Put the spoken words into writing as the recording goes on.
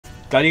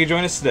Glad you could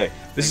join us today.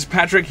 This is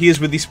Patrick. He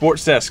is with the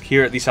Sports Desk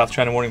here at the South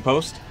China Morning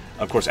Post.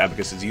 Of course,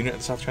 Abacus is a unit at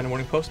the South China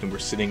Morning Post, and we're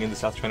sitting in the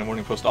South China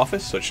Morning Post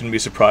office, so it shouldn't be a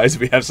surprise if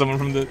we have someone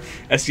from the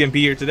SCMP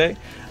here today.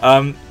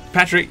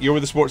 Patrick, you're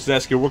with the Sports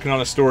Desk. You're working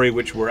on a story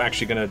which we're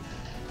actually going to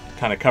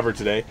kind of cover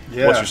today.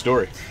 Yeah. What's your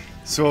story?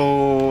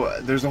 So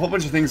there's a whole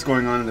bunch of things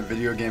going on in the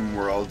video game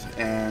world,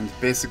 and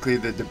basically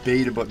the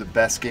debate about the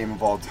best game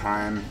of all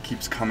time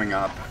keeps coming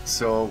up.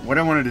 So what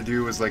I wanted to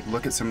do was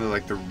look at some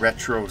of the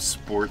retro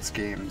sports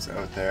games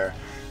out there.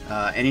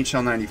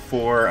 NHL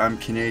 94, I'm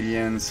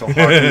Canadian, so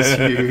hockey is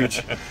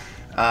huge.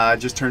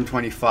 Just turned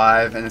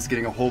 25, and it's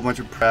getting a whole bunch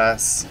of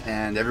press,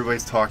 and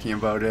everybody's talking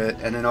about it.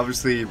 And then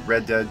obviously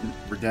Red Dead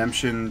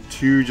Redemption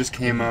 2 just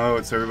came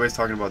out, so everybody's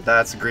talking about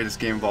that. It's the greatest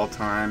game of all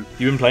time.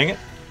 You been playing it?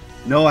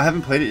 No, I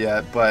haven't played it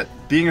yet, but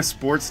being a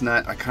sports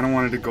nut, I kind of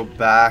wanted to go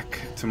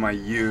back to my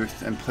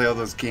youth and play all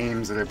those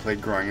games that I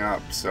played growing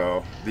up.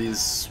 So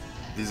these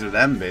are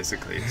them,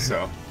 basically.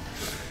 So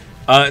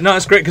no,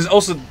 it's great, because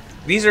also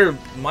these are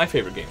my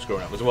favorite games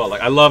growing up as well. I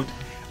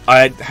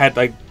had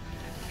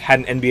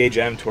an NBA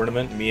Jam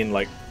tournament.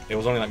 It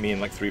was only me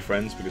and 3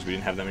 friends, because we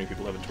didn't have that many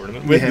people to have a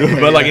tournament with.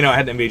 But I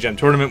had an NBA Jam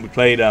tournament. We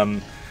played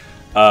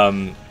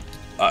NHL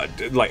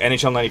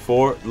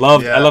 94. I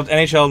loved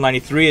NHL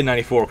 93 and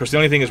 94. Of course, the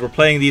only thing is we're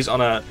playing these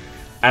on a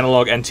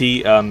analog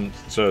NT,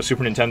 so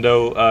Super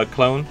Nintendo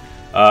clone.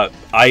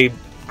 I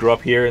grew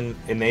up here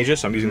in Asia,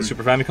 so I'm using the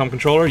Super Famicom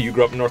controller. You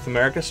grew up in North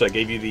America, so I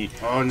gave you the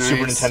nice.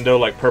 Super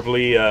Nintendo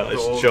purpley.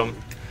 Let's show them.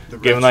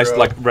 Give a nice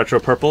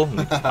retro purple.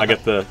 I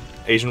get the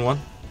Asian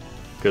one,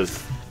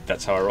 because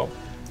that's how I roll.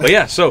 But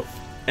yeah, so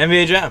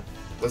NBA Jam.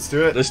 Let's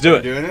do it. Let's do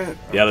it. Doing it?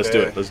 Yeah, let's do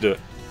Okay. it. Let's do it.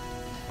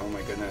 Oh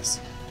my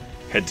goodness.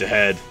 Head to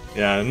head.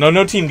 Yeah,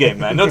 no team game,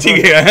 man. No team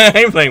game. I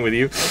ain't playing with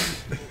you.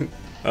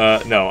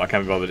 No, I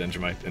can't be bothered to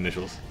enter my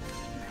initials.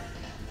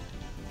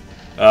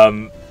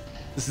 So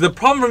the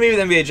problem for me with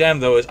NBA Jam,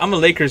 though, is I'm a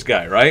Lakers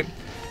guy, right?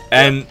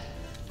 And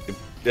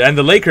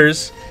the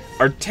Lakers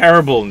are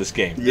terrible in this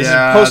game. Yeah, this is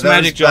post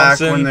Magic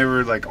Johnson. Back when they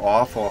were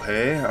awful.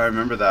 Hey, I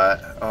remember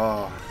that.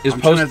 Oh,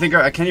 I'm trying to think.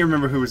 I can't even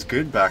remember who was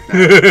good back then.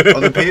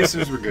 The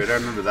Pacers were good. I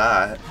remember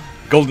that.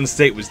 Golden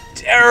State was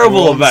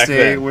terrible back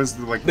then. Golden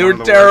State was they one were of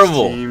the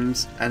terrible worst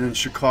teams, and then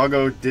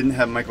Chicago didn't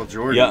have Michael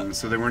Jordan, Yeah.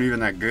 so they weren't even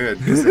that good.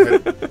 'Cause they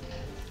had,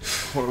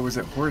 what was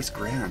it, Horace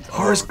Grant?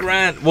 Horace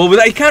Grant. Well,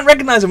 you can't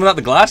recognize him without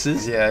the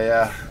glasses.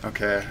 Yeah.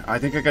 Okay, I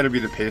think I got to be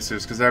the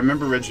Pacers because I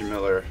remember Reggie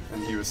Miller,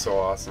 and he was so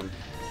awesome.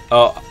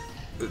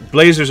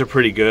 Blazers are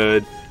pretty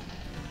good.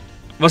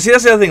 Well, see,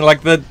 that's the other thing.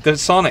 The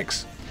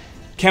Sonics,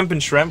 Kemp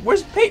and Schrempf.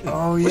 Where's Peyton?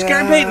 Oh yeah. Where's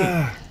Gary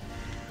Payton?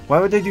 Why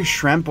would they do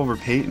Schrempf over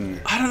Peyton?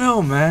 I don't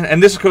know, man.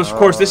 And this, of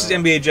course, this is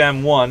NBA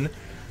Jam 1,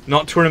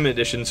 not Tournament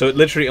Edition, so it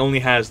literally only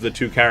has the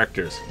 2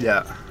 characters.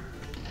 Yeah.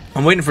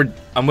 I'm waiting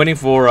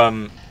for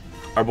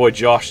our boy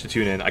Josh to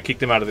tune in. I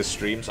kicked him out of this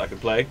stream so I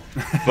could play,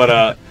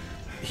 but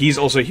he's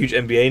also a huge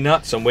NBA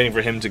nut, so I'm waiting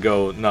for him to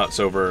go nuts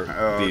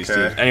over these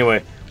teams.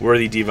 Anyway,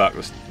 worthy Divac.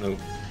 No.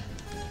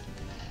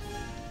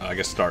 I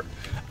guess start.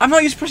 I'm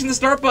not used to pushing the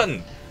start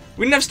button.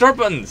 We didn't have start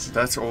buttons.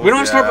 That's old. We don't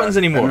have start buttons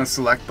anymore. And a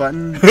select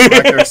button,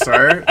 select or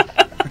start.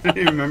 I didn't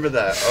even remember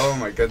that. Oh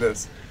my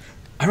goodness.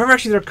 I remember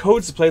actually there are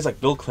codes to play as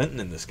Bill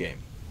Clinton in this game.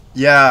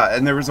 Yeah,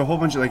 and there was a whole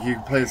bunch of you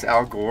could play as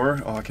Al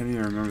Gore. Oh, I can't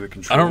even remember the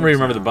controls. I don't really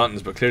remember the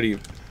buttons, but clearly,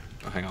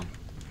 hang on.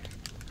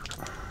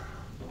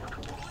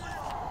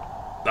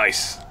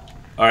 Nice.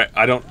 All right,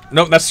 I don't.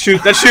 No, that's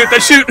shoot. That's shoot.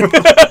 That's shoot.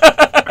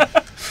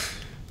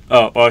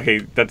 Oh, okay.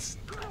 That's.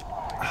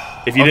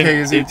 If you didn't,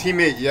 as your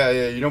teammate,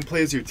 yeah, you don't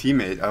play as your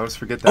teammate. I always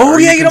forget that. Oh,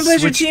 Or yeah, you can don't play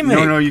as your switch-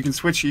 teammate. No, you can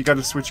switch. You got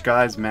to switch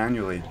guys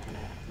manually.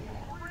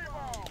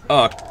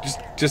 Oh,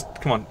 just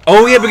come on.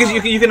 Oh yeah, because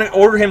you can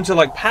order him to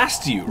pass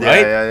to you, right?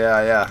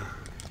 Yeah.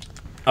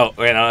 Oh,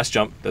 wait, no, that's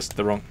jump. That's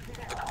the wrong.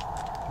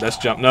 That's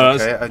jump. No,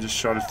 Okay, that's. I just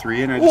shot a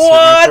 3 and I just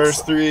What? hit my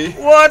first 3.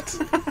 What?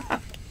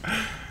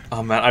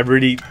 Oh man,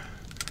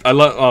 I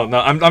love. Oh no,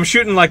 I'm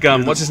shooting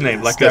what's his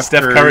name? Steph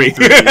Curry.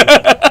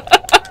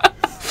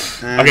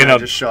 Okay, no. I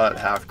just shot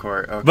half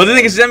court. Okay. But the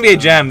thing is, NBA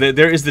Jam,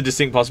 there is the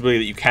distinct possibility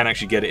that you can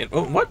actually get it in.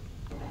 Oh, what?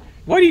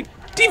 Why do you...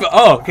 Divac...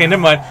 Oh, okay,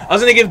 never mind. I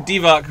was going to give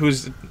Divac,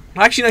 who's...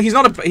 Actually,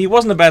 no, he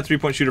wasn't a bad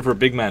three-point shooter for a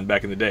big man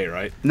back in the day,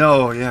 right?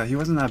 No, yeah, he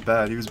wasn't that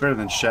bad. He was better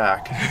than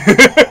Shaq.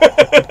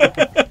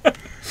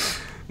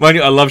 Mind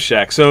you, I love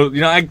Shaq. So,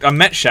 I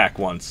met Shaq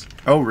once.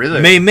 Oh, really?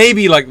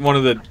 Maybe, one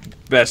of the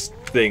best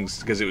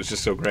things, because it was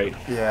just so great.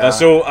 Yeah.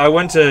 So, I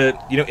went to,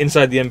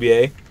 inside the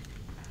NBA...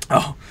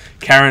 Oh,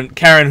 Karen,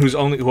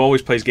 who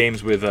always plays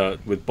games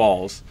with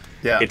balls.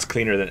 Yeah. It's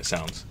cleaner than it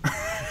sounds.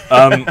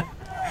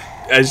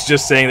 Is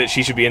just saying that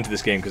she should be into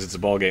this game because it's a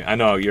ball game. I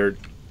know you're.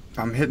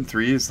 I'm hitting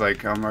threes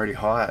I'm already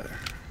hot.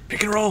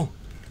 Pick and roll.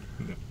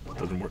 No,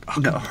 doesn't work.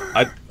 Oh, No.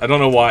 I don't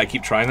know why I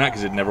keep trying that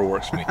because it never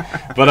works for me.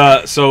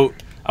 But so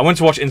I went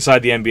to watch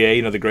Inside the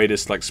NBA, the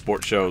greatest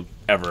sports show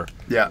ever.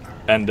 Yeah.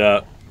 And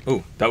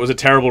ooh, that was a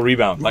terrible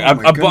rebound. Oh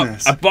my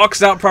goodness. I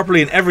boxed out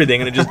properly and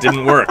everything, and it just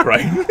didn't work,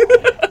 right?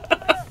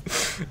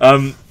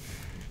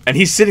 And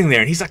he's sitting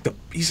there, and he's like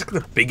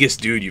the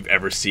biggest dude you've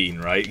ever seen,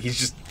 right?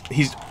 He's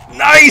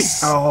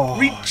Nice! Oh,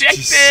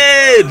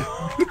 Rejected!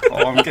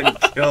 Oh, I'm getting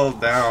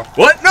killed now.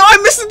 What? No, I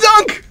missed the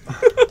dunk!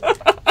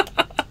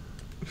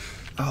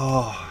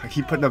 Oh, I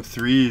keep putting up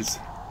threes.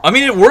 I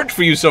mean, it worked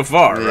for you so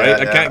far, Yeah,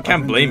 right? yeah, I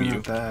can't blame you.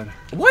 not bad.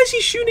 Why is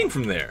he shooting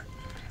from there?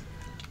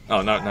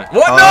 Oh, no.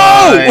 What?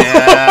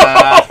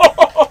 Oh,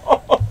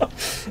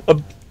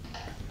 No!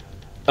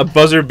 A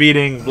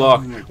buzzer-beating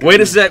block. Wait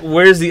a sec.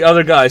 Where's the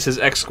other guy? It says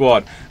X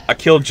Squad. I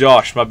killed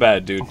Josh. My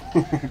bad, dude.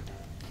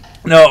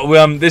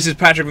 No, this is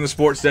Patrick from the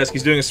Sports Desk.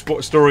 He's doing a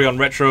story on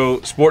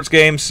retro sports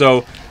games,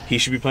 so he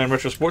should be playing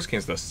retro sports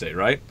games with us today,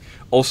 right?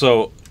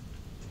 Also,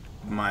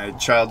 my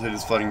childhood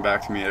is flooding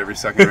back to me at every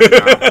second right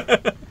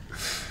now.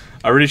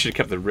 I really should have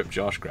kept the Rip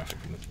Josh graphic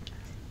from this.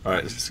 All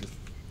right.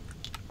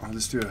 I'll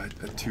just do a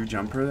two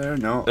jumper there.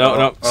 No.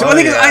 No. So the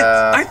thing is,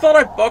 I thought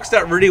I boxed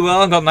out really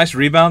well and got a nice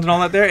rebound and all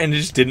that there, and it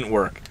just didn't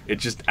work. It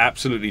just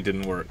absolutely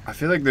didn't work. I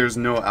feel like there's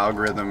no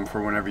algorithm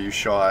for whenever you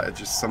shot. It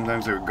just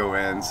sometimes it would go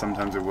in,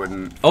 sometimes it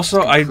wouldn't.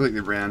 Also, it's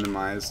completely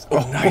randomized.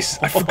 Oh,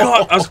 nice! I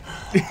forgot.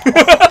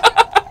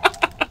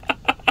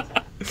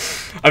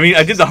 I mean,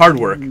 I did the hard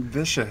work.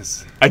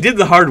 Vicious. I did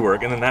the hard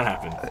work, and then that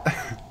happened.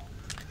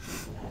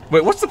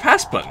 Wait, what's the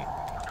pass button?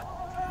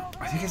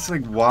 I think it's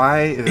like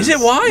Y. Is it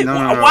Y? No.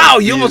 Wow,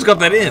 you almost got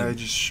that in. I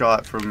just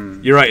shot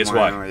from. You're right, it's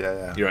Y.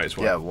 Yeah. You're right, it's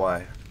Y. Yeah,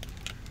 Y.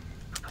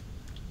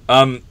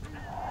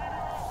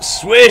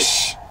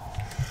 Swish!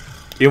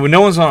 Yeah, well,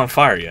 no one's on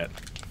fire yet.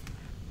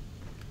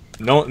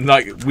 No,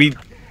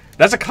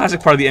 that's a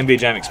classic part of the NBA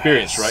Jam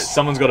experience, right?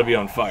 Someone's got to be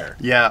on fire.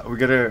 Yeah,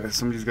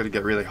 somebody's got to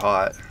get really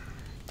hot.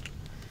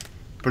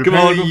 But Come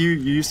apparently on. you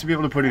used to be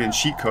able to put it in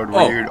cheat code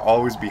where you'd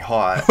always be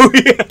hot. Oh,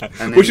 yeah.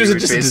 And Which was you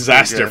would just a basically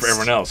disaster for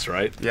everyone else,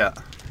 right? Yeah.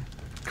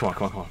 Come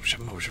on.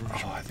 Shove him over.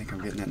 Oh, I think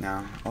I'm getting it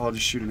now. Oh, I'll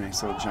just shoot a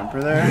nice little jumper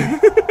there.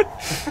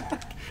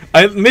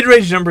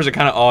 Mid-range jumpers are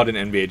kind of odd in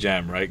NBA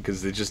Jam, right?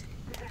 Because they just...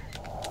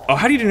 Oh,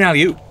 how do you do an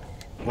alley-oop?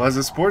 Well, as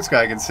a sports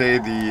guy, I can say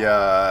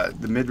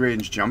the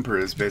mid-range jumper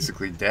is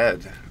basically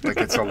dead. Like,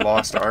 it's a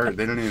lost art.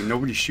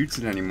 Nobody shoots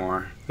it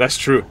anymore. That's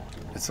true.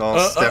 It's all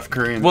Steph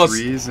Curry and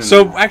threes. And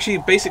so, actually,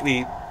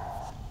 basically,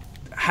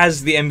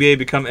 has the NBA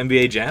become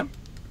NBA Jam?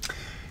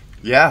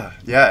 Yeah,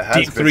 it has.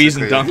 Deep threes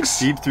and dunks?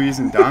 Deep threes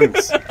and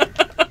dunks.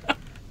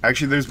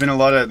 Actually, there's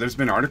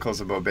been articles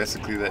about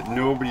basically that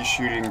nobody's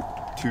shooting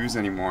twos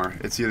anymore.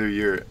 It's either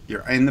you're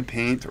in the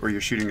paint or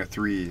you're shooting a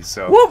three.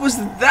 So what was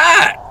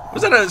that?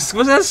 Was that a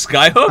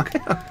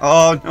skyhook?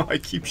 Oh no, I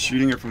keep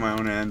shooting it from my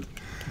own end.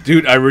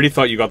 Dude, I really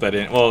thought you got that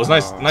in. Well, it was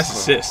nice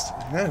assist.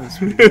 Yeah, it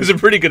was, it was a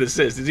pretty good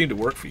assist. It seemed to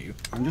work for you.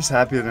 I'm just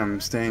happy that I'm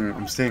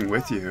staying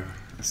with you.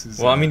 This is.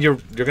 Well, I mean, you're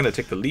gonna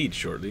take the lead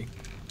shortly.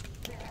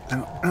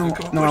 No, I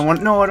don't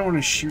want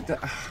to shoot that.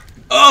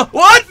 Oh,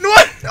 what?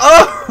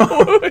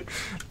 Oh!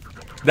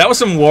 That was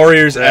some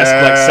Warriors-esque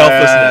like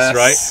selflessness,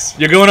 right?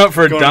 You're going up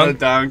for a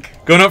dunk.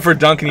 Going up for a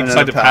dunk, and you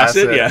decide to pass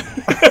it. Yeah.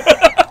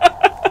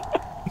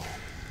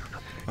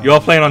 You all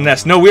playing on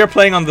NES? No, we are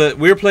playing on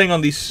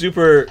the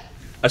Super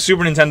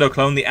Nintendo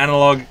clone, the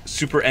analog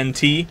Super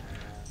NT.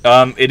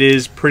 It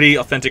is pretty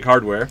authentic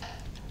hardware.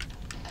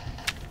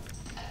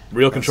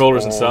 Real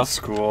controllers and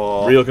stuff.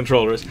 Cool. Real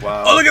controllers.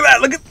 Wow. Oh, look at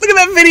that! Look at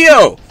that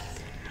video.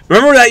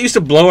 Remember that used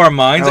to blow our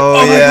minds? Oh,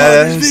 like, oh yeah, my God,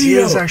 there's video.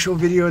 There's actual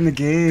video in the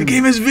game. The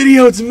game has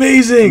video. It's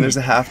amazing. And there's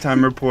a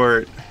halftime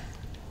report.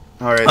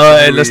 All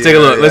right. Let's take a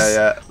look.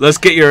 Let's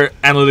get your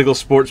analytical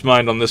sports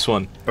mind on this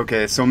one.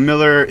 Okay, so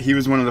Miller, he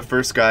was one of the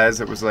first guys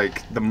that was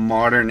like the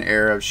modern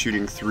era of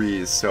shooting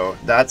threes. So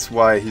that's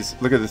why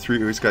look at the three.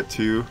 He's got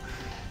two.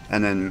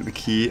 And then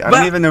McKee. I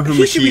don't even know who McKee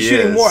is. He should be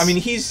shooting more. I mean,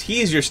 he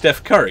is your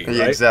Steph Curry, right?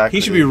 Yeah, exactly.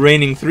 He should be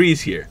raining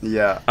threes here.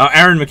 Yeah.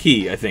 Aaron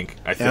McKee, I think.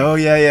 Oh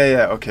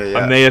yeah. Okay. Yeah.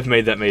 I may have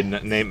made that name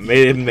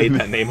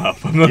up.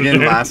 He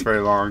didn't last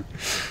very long.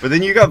 But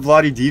then you got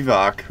Vlade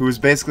Divac, who was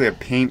basically a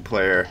paint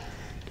player,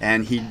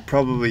 and he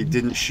probably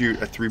didn't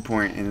shoot a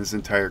three-point in his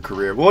entire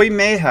career. Well, he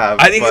may have.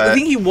 I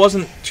think he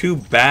wasn't too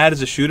bad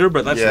as a shooter,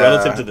 but that's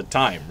relative to the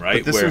time,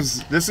 right? But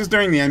this was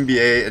during the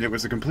NBA, and it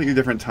was a completely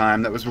different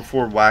time. That was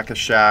before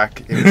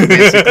Whack-a-Shack. It was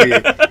basically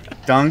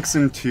dunks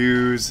and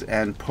twos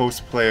and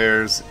post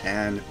players,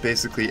 and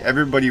basically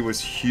everybody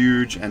was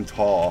huge and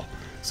tall.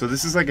 So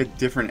this is like a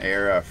different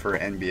era for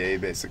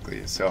NBA,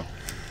 basically. So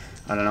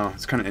I don't know.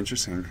 It's kind of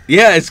interesting.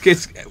 Yeah, it's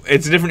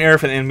a different era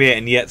for the NBA,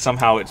 and yet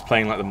somehow it's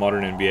playing like the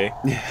modern NBA.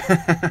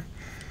 Yeah.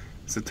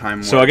 It's a time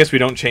warp. So I guess we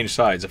don't change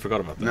sides. I forgot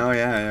about that. No,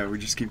 yeah. We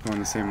just keep going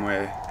the same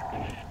way.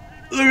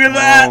 Look at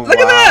that! Look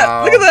at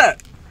that! Look at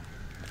that!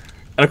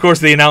 And of course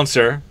the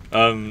announcer,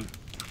 boom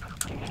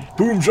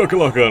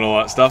shakalaka and all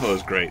that stuff. It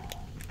was great.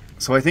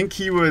 So I think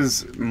he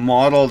was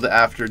modeled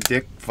after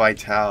Dick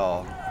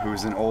Vitale,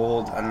 who's an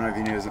old. I don't know if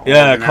you knew. An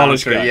old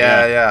college guy.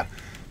 Yeah.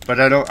 But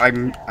I don't.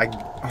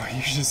 Oh,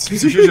 you just.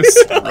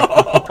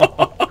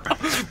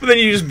 But then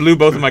you just blew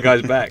both of my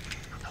guys back.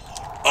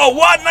 Oh,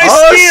 what nice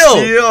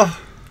steal!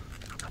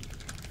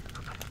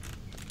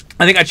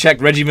 I think I checked.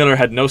 Reggie Miller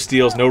had no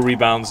steals, no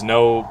rebounds,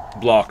 no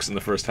blocks in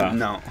the first half.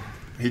 No,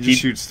 he just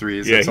shoots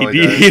threes. Yeah, That's all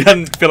he does. He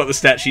doesn't fill out the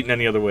stat sheet in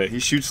any other way. He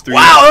shoots threes.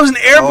 Wow, that was an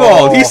air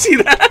ball. Do you see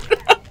that?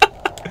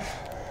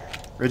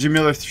 Reggie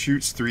Miller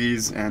shoots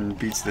threes and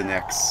beats the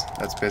Knicks.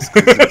 That's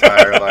basically his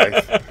entire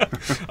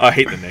life. I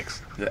hate the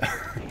Knicks. Yeah.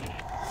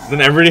 Doesn't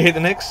everybody hate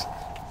the Knicks?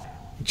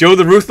 Joe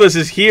the Ruthless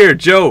is here.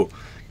 Joe,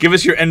 give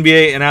us your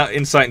NBA and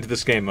insight into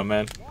this game, my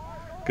man.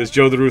 Because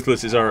Joe the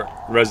Ruthless is our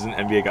resident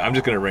NBA guy. I'm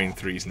just gonna rain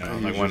threes now.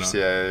 Like, why not?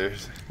 Yeah.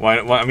 Why?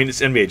 I mean, it's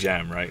NBA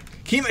Jam, right?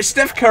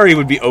 Steph Curry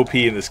would be OP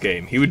in this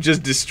game. He would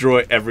just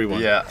destroy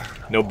everyone. Yeah.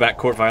 No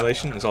backcourt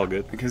violation. It's all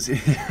good. Because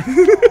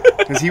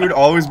he would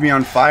always be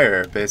on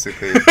fire,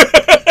 basically.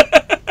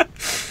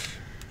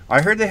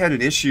 I heard they had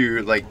an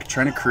issue like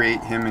trying to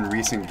create him in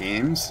recent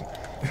games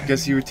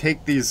because he would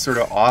take these sort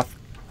of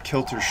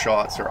off-kilter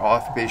shots or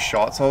off-base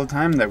shots all the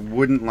time that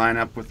wouldn't line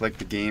up with like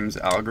the game's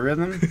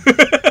algorithm.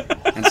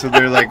 And so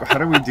they're like, how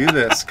do we do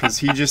this? Because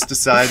he just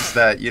decides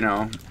that, you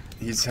know,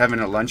 he's having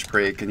a lunch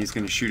break and he's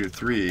going to shoot a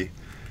three.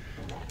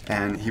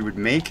 And he would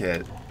make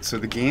it. So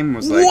the game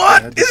was like...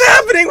 What is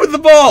happening with the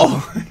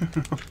ball?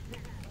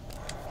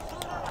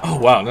 Oh,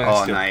 wow. Nice.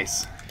 Oh,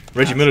 nice.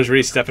 Reggie Miller's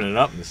really stepping it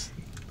up.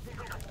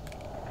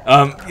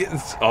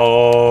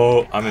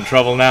 Oh, I'm in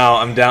trouble now.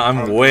 I'm down.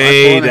 I'm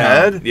way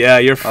down. Ahead? Yeah,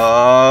 you're...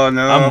 Oh,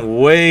 no. I'm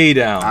way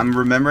down. I'm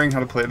remembering how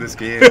to play this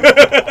game.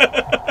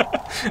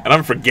 And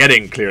I'm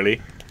forgetting,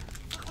 clearly.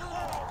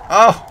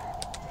 Oh!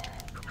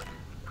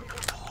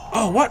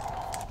 Oh, what?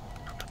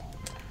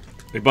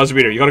 The buzzer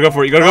beater. You gotta go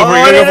for it. You gotta go for it.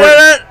 You gotta go for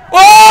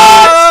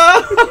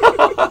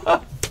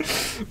it.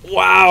 What?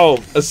 Wow.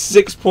 A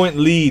 6-point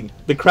lead.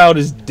 The crowd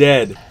is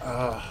dead.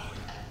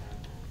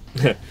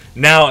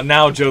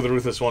 Now Joe the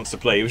Ruthless wants to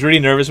play. He was really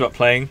nervous about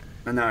playing.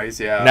 No,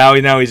 yeah.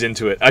 Now he's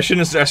into it. I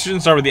shouldn't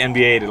start with the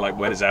NBA to like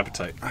whet his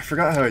appetite. I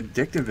forgot how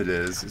addictive it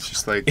is. It's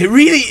just like it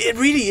really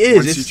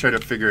is. Once you try to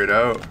figure it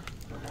out.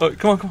 Oh,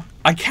 come on.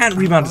 I can't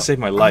rebound to save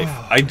my life.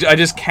 I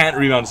just can't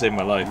rebound to save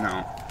my life.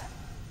 No.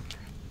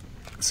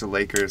 It's the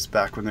Lakers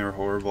back when they were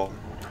horrible.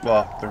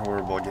 Well, they're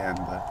horrible again,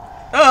 but...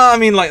 I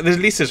mean, like, at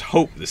least there's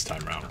hope this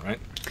time around, right?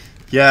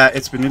 Yeah,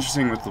 it's been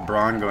interesting with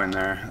LeBron going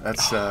there.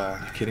 That's, Are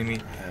you kidding me?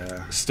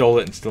 Yeah. Stole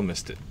it and still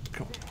missed it.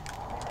 Come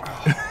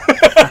on.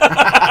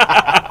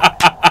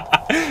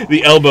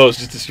 The elbows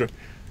just destroy.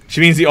 She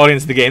means the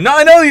audience in the game. No,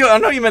 I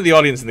know you meant the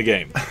audience in the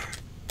game.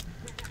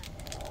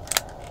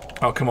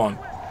 Oh, come on.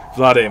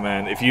 Vlade,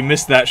 man. If you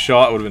missed that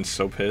shot, I would have been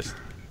so pissed.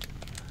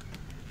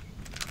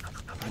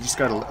 I just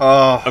gotta...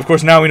 Oh. Of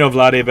course, now we know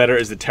Vlade better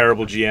is the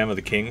terrible GM of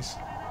the Kings.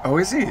 Oh,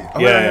 is he? Oh,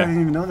 Yeah, I didn't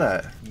even know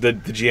that. The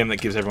GM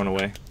that gives everyone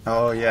away.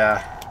 Oh,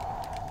 yeah.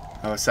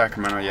 Oh,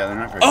 Sacramento, yeah, they're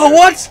not very Oh, good.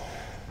 what?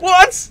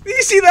 What? Did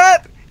you see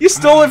that? You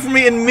stole it from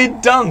me in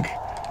mid-dunk.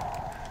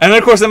 And then,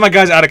 of course, then my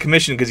guy's out of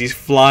commission because he's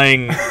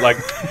flying, like...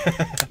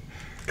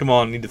 Come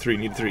on, need the three.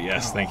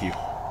 Yes, thank you.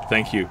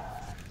 Thank you.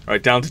 All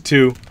right, down to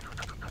 2.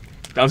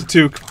 Down to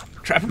 2.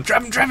 Trap him.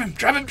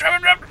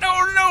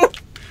 No.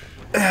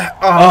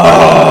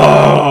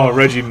 Oh,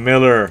 Reggie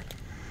Miller.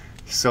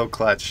 So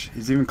clutch.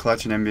 He's even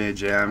clutch in NBA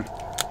Jam.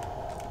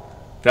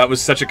 That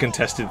was such a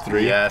contested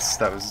 3. Yes,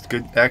 that was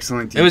good.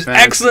 Excellent defense. It was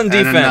excellent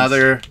defense. And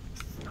another...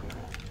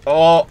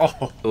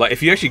 Oh. Like,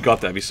 if you actually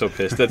got that, I'd be so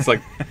pissed. That's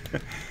like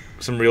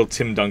some real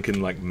Tim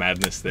Duncan like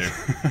madness there,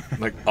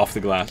 like off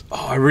the glass.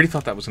 Oh, I really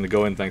thought that was going to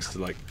go in thanks to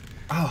like.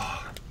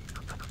 Oh.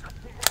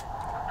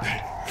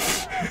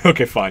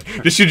 Okay, fine.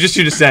 Just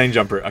shoot a standing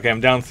jumper. Okay,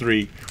 I'm down 3.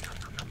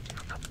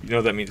 You know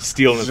what that means?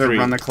 Stealing the 3. Should I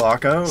run the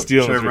clock out?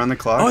 Stealing Should I run the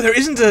clock? Oh, there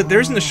isn't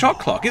a shot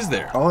clock, is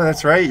there? Oh,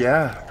 that's right.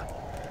 Yeah.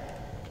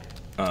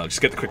 Just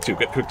get the quick 2.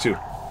 Get quick 2.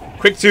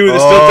 Quick 2.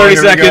 There's still 30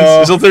 seconds.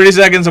 There's still 30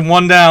 seconds. I'm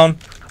 1 down.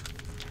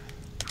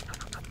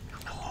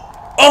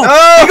 Oh!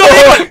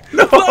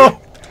 No! No!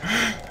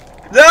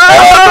 No!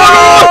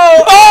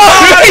 Oh!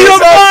 He's on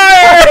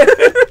fire!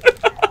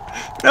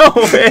 No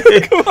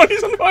way! Come on,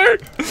 he's on fire!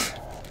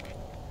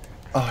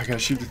 Oh, I gotta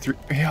shoot the 3.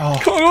 Oh.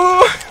 Come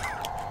on!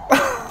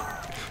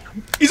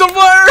 He's on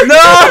fire! No!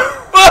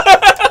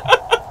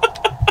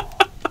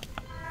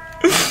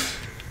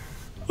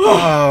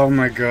 Oh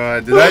my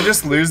god. Did I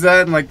just lose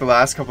that in like the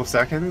last couple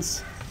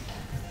seconds?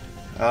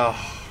 Oh.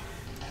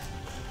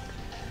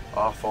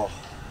 Awful.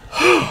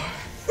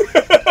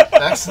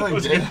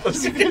 Excellent game.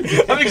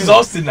 I'm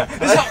exhausted now.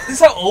 This is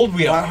how old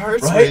we are. My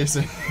heart's right?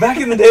 racing. Back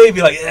in the day, it'd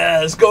be like, yeah,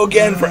 let's go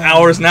again for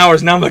hours and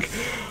hours. Now I'm like,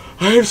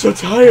 I am so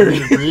tired.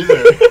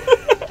 Breather.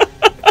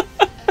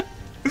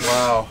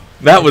 Wow.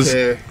 That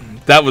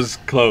was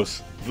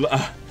close.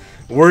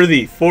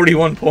 Worthy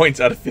 41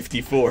 points out of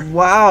 54.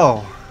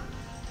 Wow.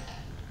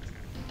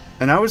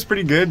 And I was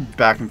pretty good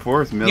back and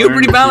forth. Miller You were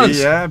pretty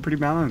balanced. Yeah, pretty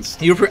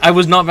balanced. I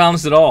was not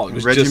balanced at all. It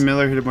was Reggie just,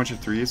 Miller hit a bunch of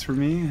 3s for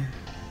me.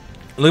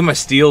 Look at my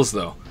steals,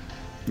 though.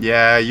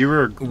 Yeah, you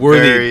were Worthy.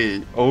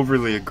 very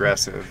overly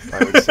aggressive,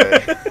 I would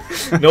say.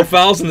 No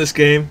fouls in this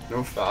game.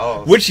 No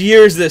fouls. Which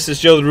year is this? Is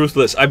Joe the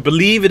Ruthless? I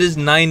believe it is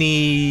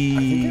 90... I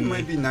think it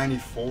might be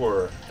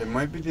 94. It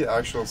might be the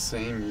actual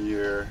same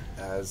year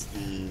as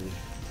the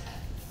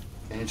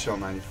NHL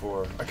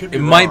 94. I could be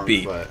wrong, might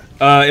be. But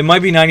it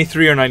might be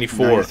 93 or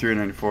 94. 93 or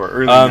 94.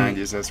 Early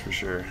 90s, that's for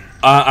sure.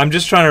 I'm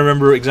just trying to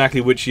remember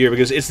exactly which year,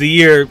 because it's the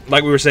year,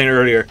 like we were saying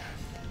earlier,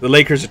 The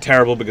Lakers are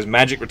terrible because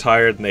Magic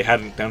retired and they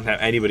don't have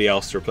anybody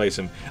else to replace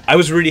him. I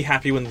was really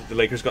happy when the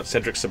Lakers got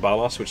Cedric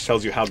Ceballos, which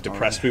tells you how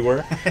depressed we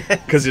were.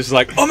 Because it's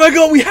like, oh my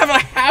god, we have a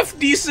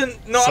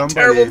half-decent, not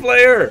terrible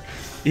player.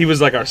 He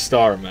was like our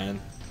star, man.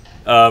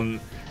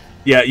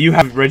 Yeah, you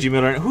have Reggie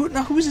Miller.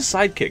 Who was his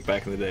sidekick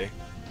back in the day?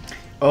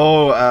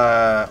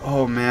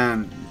 Oh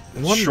man.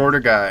 Shorter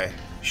guy.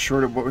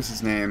 What was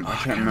his name? I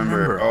can't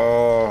remember.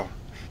 Oh.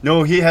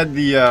 No, he had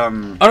the Oh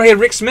no, he had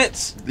Rick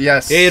Smits.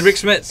 Yes. Yeah, he had Rick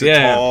Smits. The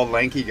tall,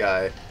 lanky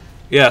guy.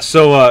 Yeah,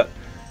 so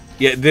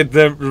yeah,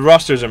 the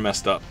rosters are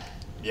messed up.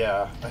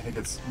 Yeah, I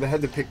think they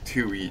had to pick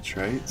 2 each,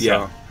 right?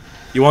 Yeah. So.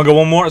 You want to go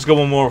one more? Let's go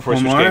one more before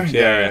one switch more? games.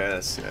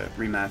 Yeah,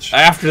 rematch.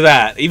 After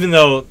that, even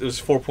though it was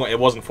 4 points, it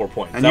wasn't 4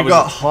 points. And you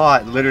got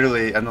hot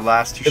literally in the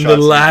last 2 shots. In the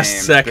last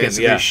game, second,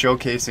 basically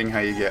showcasing how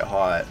you get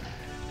hot.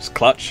 It's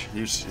clutch.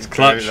 It's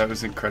clutch. That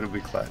was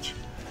incredibly clutch.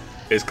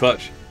 It's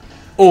clutch.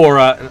 Or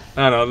I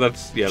don't know.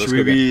 Let's go.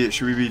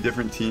 Should we be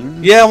different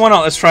teams? Yeah, why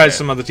not? Let's try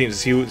some other teams.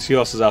 See who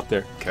else is out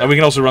there. Okay. And we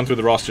can also run through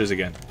the rosters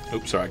again.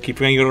 Oops, sorry. I keep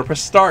forgetting you got to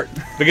press start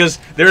because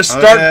there are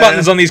start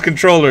buttons on these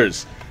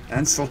controllers.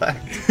 And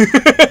select.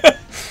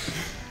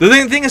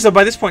 The thing is, though,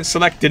 by this point,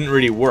 select didn't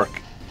really work.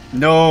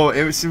 No,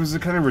 it was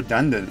kind of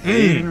redundant.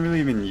 They didn't really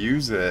even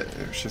use it.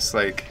 It was just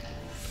like.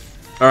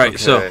 All right,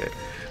 so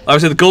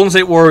obviously the Golden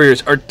State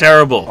Warriors are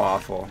terrible.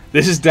 Awful.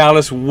 This is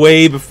Dallas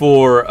way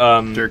before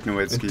Dirk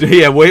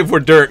Nowitzki. Yeah, way before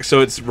Dirk. So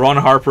it's Ron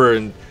Harper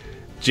and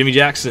Jimmy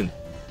Jackson.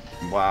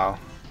 Wow.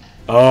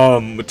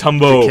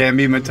 Mutombo. It can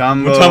be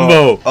Mutombo.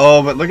 Mutombo.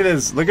 Oh, but look at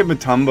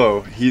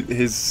Mutombo.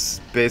 He's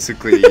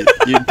basically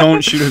you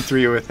don't shoot a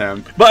 3 with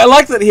him. But I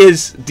like that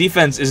his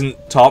defense isn't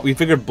top. We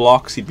figured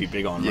blocks he'd be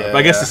big on. Yeah, right? But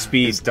I guess the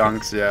speed. His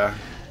dunks, yeah.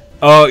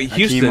 Oh,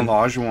 Houston. Hakeem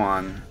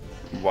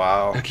Olajuwon.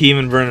 Wow. Hakeem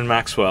and Vernon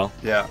Maxwell.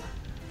 Yeah.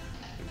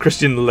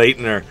 Christian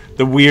Leitner,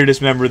 the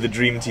weirdest member of the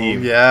Dream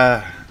Team. Oh,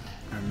 yeah.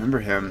 I remember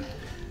him.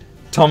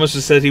 Thomas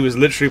just said he was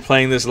literally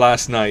playing this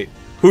last night.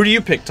 Who do you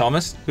pick,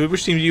 Thomas?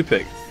 Which team do you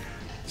pick?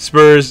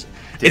 Spurs.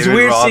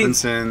 David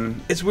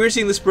Robinson. It's weird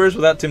seeing the Spurs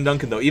without Tim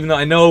Duncan, though. Even though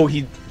I know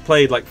he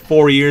played like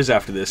 4 years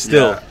after this.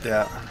 Still.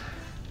 Yeah.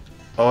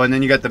 Oh, and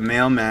then you got the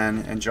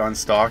Mailman and John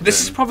Stockton.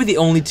 This is probably the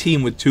only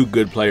team with 2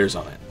 good players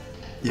on it.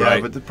 Yeah,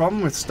 right? but the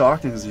problem with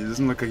Stockton is he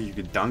doesn't look like you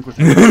could dunk with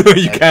him.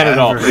 You can't at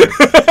all.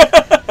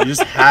 You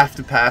just have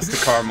to pass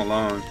to Karl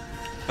Malone.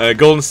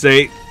 Golden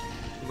State,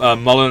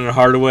 Mullen and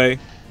Hardaway.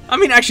 I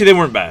mean, actually, they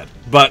weren't bad.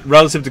 But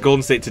relative to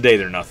Golden State today,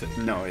 they're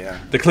nothing. No, yeah.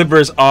 The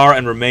Clippers are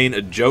and remain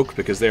a joke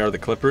because they are the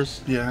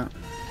Clippers. Yeah.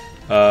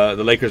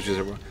 The Lakers just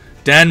are.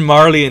 Dan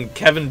Marley and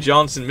Kevin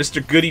Johnson,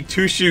 Mr. Goody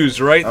Two Shoes,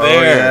 right there.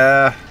 Oh,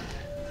 yeah.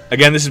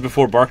 Again, this is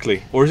before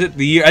Barkley. Or is it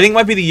the year? I think it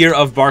might be the year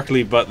of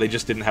Barkley, but they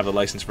just didn't have the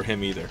license for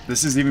him either.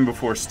 This is even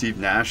before Steve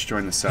Nash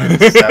joined the Suns.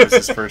 That was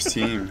his first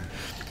team.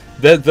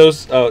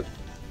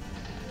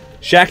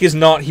 Shaq is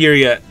not here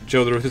yet,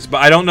 Joe the Ruthless,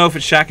 but I don't know if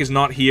it's Shaq is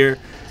not here.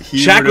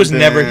 Shaq was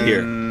never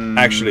here,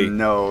 actually.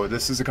 No,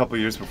 this is a couple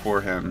years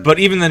before him. But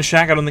even then,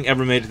 Shaq I don't think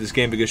ever made it to this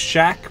game because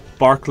Shaq,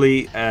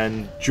 Barkley,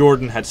 and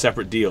Jordan had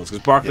separate deals.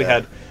 Because Barkley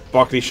had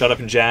Barkley Shut Up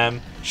and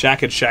Jam.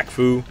 Shaq had Shaq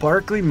Fu.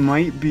 Barkley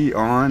might be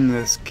on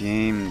this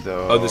game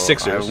though. Oh, the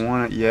Sixers.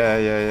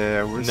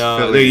 Yeah. Where's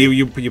Philly?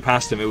 You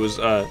passed him. It was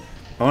oh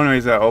no,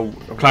 he's at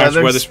Clarence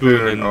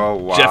Weatherspoon and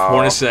Jeff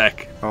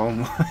Hornacek. Oh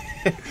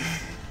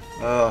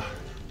my.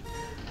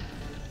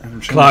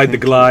 Clyde the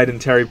Glide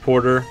and Terry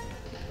Porter.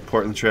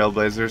 Portland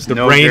Trailblazers. The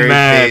Brain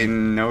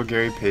Man. No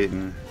Gary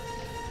Payton.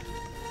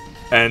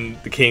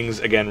 And the Kings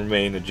again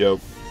remain a joke.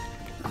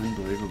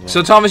 Unbelievable.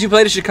 So Thomas, you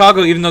played at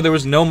Chicago even though there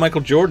was no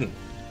Michael Jordan.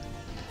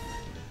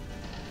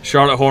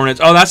 Charlotte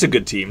Hornets. Oh, that's a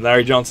good team.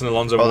 Larry Johnson,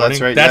 Alonzo Mourning.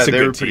 That's right. That's a good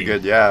they were team. pretty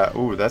good. Yeah.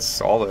 Ooh, that's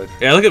solid.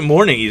 Yeah, look at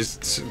Mourning.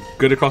 He's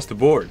good across the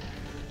board.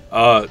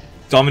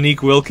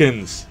 Dominique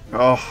Wilkins.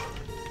 Oh,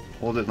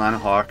 old Atlanta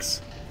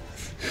Hawks.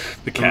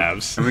 The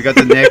Cavs. And we got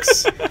the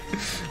Knicks.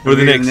 Who are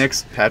the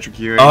Knicks? Patrick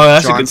Ewing. Oh,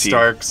 that's John a good team.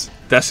 Starks.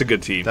 That's a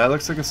good team. That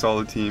looks like a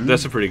solid team.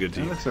 That's a pretty good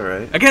team. That looks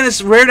alright. Again,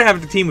 it's rare to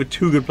have a team with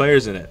 2 good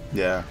players in it.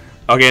 Yeah.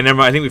 Okay, never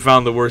mind. I think we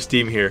found the worst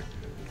team here.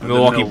 The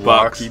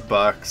Milwaukee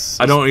Bucks.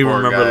 I don't even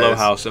remember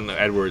Lohaus and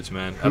Edwards,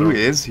 man. Who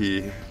is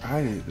he?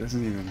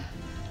 Doesn't even.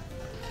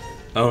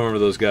 I don't remember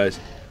those guys.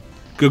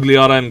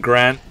 Gugliotta and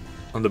Grant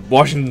on the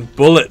Washington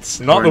Bullets,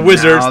 not the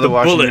Wizards. The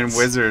Washington Bullets.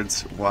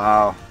 Wizards.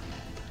 Wow.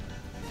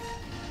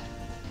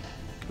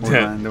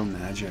 Orlando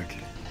Magic.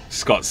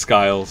 Scott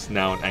Skiles,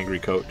 now an angry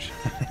coach.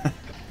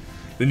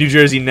 The New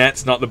Jersey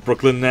Nets, not the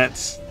Brooklyn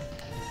Nets.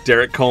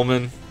 Derek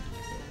Coleman.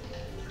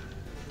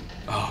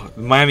 Oh,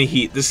 the Miami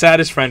Heat, the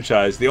saddest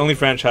franchise. The only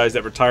franchise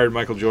that retired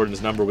Michael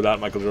Jordan's number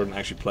without Michael Jordan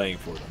actually playing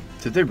for them.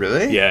 Did they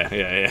really?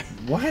 Yeah.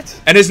 What?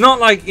 And it's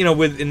not like, in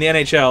the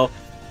NHL,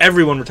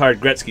 everyone retired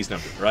Gretzky's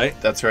number, right?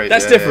 That's right.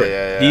 That's different.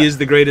 Yeah. He is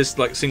the greatest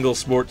single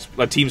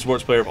team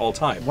sports player of all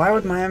time. Why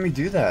would Miami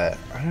do that?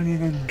 I don't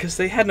even. Because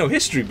they had no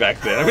history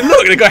back then. I mean,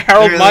 look, they got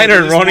Harold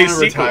Miner and Ronnie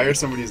Seacole. Retire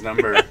somebody's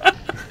number.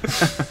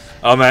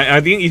 Oh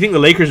man, you think the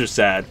Lakers are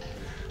sad?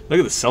 Look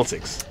at the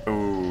Celtics.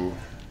 Ooh,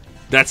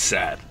 that's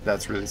sad.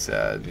 That's really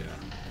sad.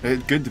 Yeah.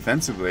 Good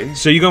defensively.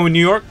 So you going with New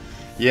York?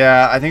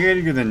 Yeah, I think I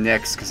gotta go the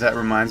Knicks because that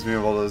reminds me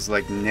of all those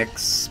like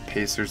Knicks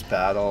Pacers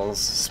battles.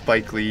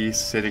 Spike Lee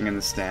sitting in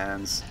the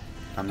stands.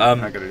 I'm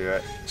not gonna do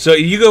it. So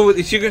you go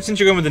with, since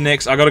you're going with the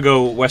Knicks, I gotta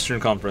go Western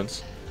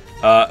Conference.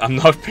 I'm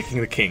not picking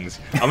the Kings.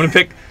 I'm gonna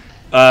pick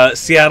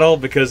Seattle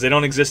because they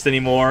don't exist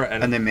anymore,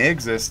 And they may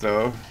exist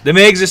though. they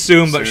may exist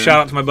soon. But shout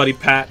out to my buddy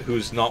Pat,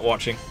 who's not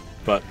watching.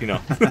 But you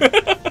know,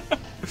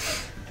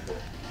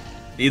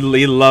 he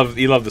loved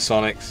the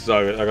Sonics,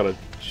 so I gotta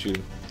shoot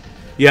him.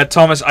 Yeah,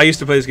 Thomas, I used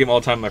to play this game all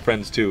the time with my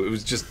friends too. It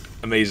was just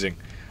amazing.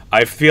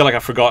 I feel like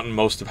I've forgotten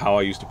most of how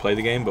I used to play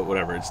the game, but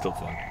whatever, it's still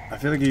fun. I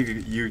feel like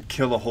you'd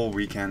kill a whole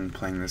weekend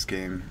playing this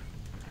game.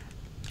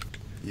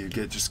 You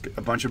get just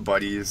a bunch of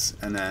buddies,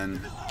 and then...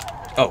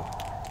 Oh.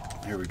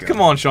 Here we go.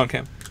 Come on, Sean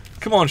Kemp.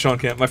 Come on, Sean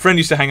Kemp. My friend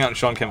used to hang out in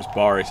Sean Kemp's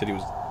bar. He said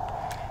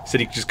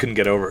he just couldn't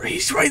get over it.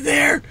 He's right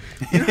there!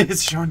 You know?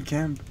 It's Sean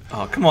Kemp.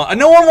 Oh, come on.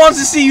 No one wants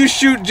to see you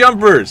shoot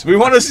jumpers. We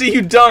want to see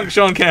you dunk,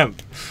 Sean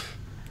Kemp.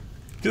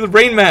 Do the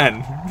Rain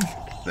Man.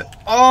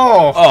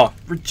 Oh!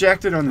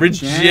 Rejected on the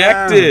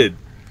Rejected.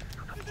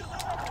 jam.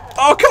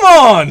 Oh, come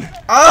on!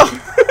 Oh!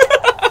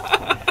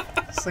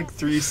 It's like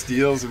 3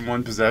 steals in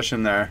 1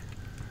 possession there.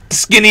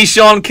 Skinny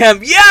Sean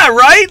Kemp. Yeah,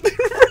 right?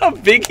 How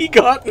big he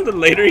got in the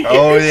later years.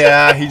 Oh,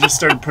 yeah. He just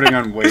started putting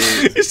on weight.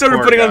 He started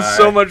Poor putting on guy.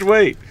 so much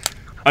weight.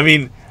 I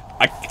mean,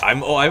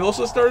 I've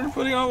also started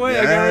putting on weight.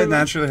 Yeah, it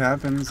naturally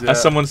happens. Yeah.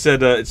 As someone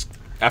said, it's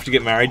after you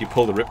get married, you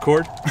pull the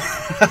ripcord.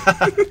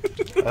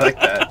 I like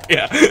that.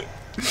 Yeah.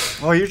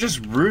 Well, you're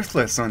just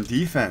ruthless on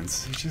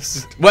defense. You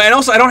just... Well, and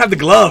also I don't have the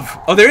glove.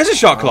 Oh, there is a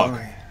shot clock.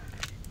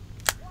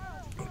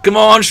 Come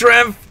on,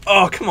 Shrimp.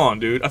 Oh, come on,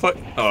 dude. I thought...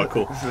 Oh,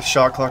 cool. The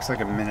shot clock's like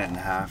 1.5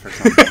 minutes or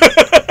something.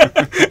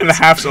 And the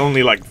half's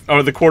only like...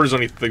 Or the quarter's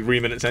only 3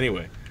 minutes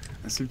anyway.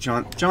 Let's see,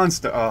 John...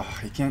 Oh,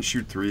 he can't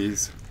shoot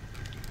threes.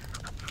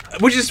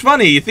 Which is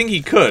funny. You think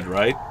he could,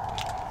 right?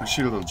 Let's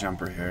shoot a little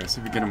jumper here.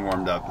 See if we get him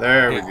warmed up.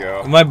 There we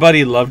go. My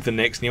buddy loved the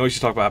Knicks, and he always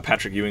used to talk about how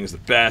Patrick Ewing is the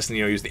best, and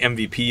he was the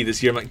MVP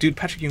this year. I'm like, dude,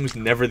 Patrick Ewing was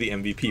never the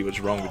MVP.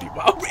 What's wrong with you?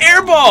 Wow,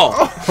 air ball!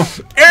 Oh.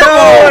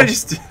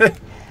 Air ball!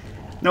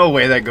 No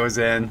way that goes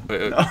in.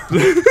 No.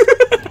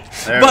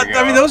 But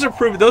I mean,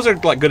 those are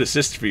like good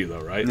assists for you,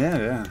 though, right? Yeah,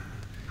 yeah.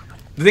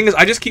 The thing is,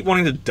 I just keep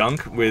wanting to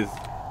dunk with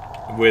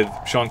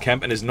Sean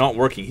Kemp, and it's not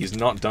working. He's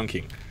not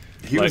dunking.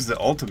 He was the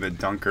ultimate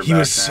dunker. He back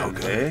was so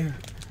then, good. eh?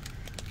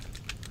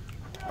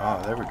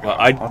 Oh, there we go. Well,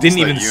 I didn't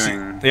even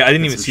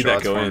see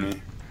that go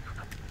in.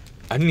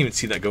 I didn't even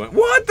see that go in.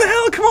 What the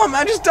hell? Come on,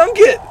 man, just dunk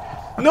it.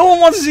 No one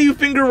wants to see you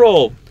finger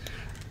roll.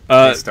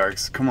 Hey,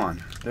 Starks, come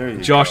on. There you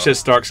go. Josh says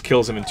Starks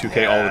kills him in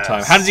 2K all the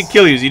time. How does he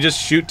kill you? Does he just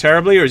shoot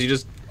terribly, or is he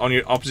just on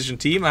your opposition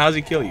team? How does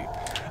he kill you?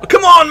 Oh,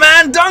 come on,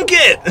 man, dunk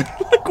it!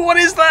 Like, what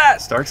is that?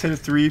 Starks hit a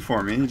 3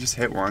 for me. He just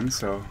hit 1,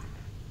 so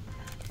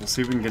we'll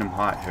see if we can get him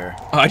hot here.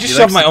 Oh, I just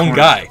shoved my own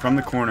guy. From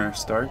the corner,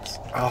 Starks.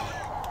 Oh.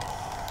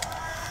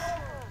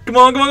 Come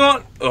on, come on, come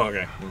on. Oh,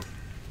 okay.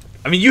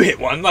 I mean, you hit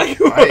 1. Like,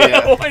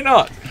 why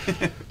not?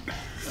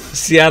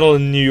 Seattle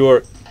and New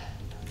York.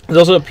 There's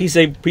also a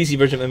PC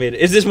version of it.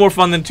 Is this more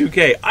fun than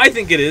 2K? I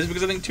think it is,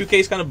 because I think 2K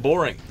is kind of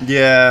boring.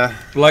 Yeah.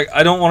 Like,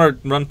 I don't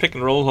want to run pick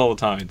and rolls all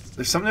the time.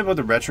 There's something about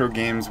the retro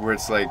games where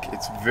it's like, you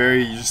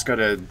just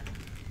gotta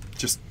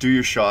just do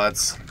your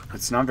shots.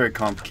 It's not very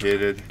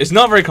complicated. It's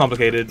not very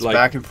complicated. It's like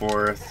back and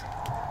forth.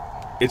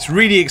 It's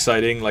really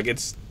exciting. Like,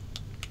 it's...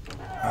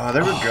 Oh,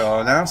 there we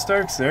go. Now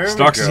Starks there.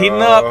 Starks is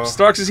heating up.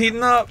 Starks is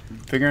heating up.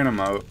 Figuring him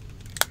out.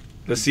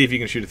 Let's see if you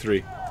can shoot a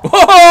 3.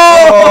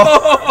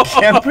 Oh!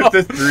 Kemp with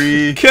the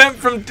 3. Kemp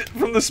from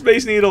the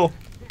Space Needle.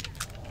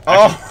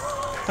 Oh!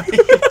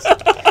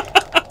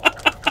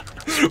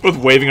 Both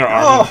waving our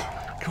arms.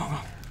 Oh. Come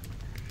on.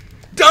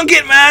 Dunk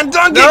it, man!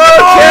 Dunk No, it!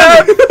 Come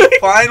on! Kemp!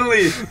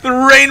 Finally! The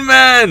Rain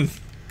Man!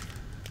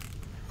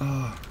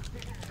 Oh.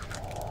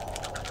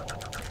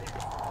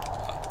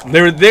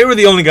 They were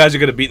the only guys who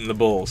could have beaten the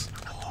Bulls.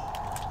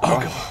 Oh,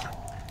 God.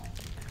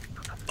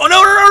 Oh,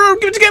 no!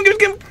 Give it to Kemp! Give it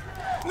to Kemp!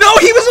 No,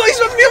 he's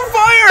supposed to be on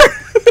fire!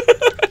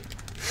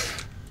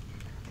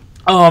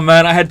 Oh,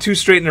 man, I had 2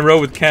 straight in a row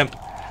with Kemp.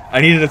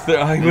 I needed a third.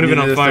 Oh, he would have been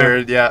on fire.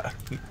 Third, yeah.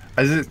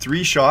 Is it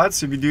 3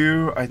 shots? If you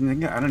do, I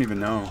don't even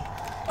know.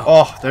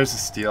 Oh, there's a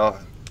steal.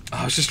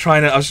 I was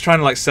trying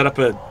to like set up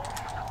a...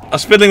 I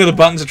was fiddling with the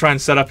buttons to try and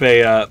set up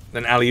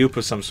an alley-oop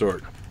of some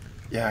sort.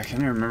 Yeah, I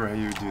can't even remember how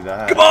you would do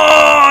that. Come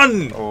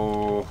on!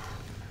 Oh.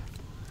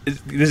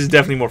 This is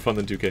definitely more fun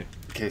than 2K.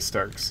 Okay,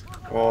 Starks.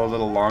 Oh, a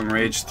little long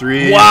range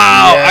 3.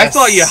 Wow! Yes. I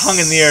thought you hung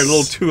in the air a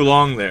little too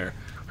long there.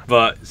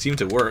 But it seemed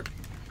to work.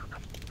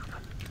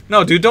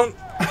 No, dude, don't...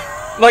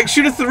 Like,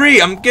 shoot a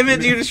 3. I'm giving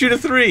it to you to shoot a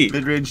 3.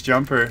 Mid-range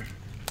jumper.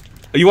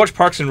 Oh, you watch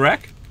Parks and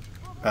Rec?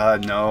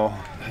 No.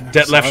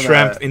 Detlef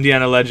Schrempf,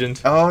 Indiana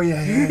legend. Oh,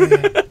 yeah.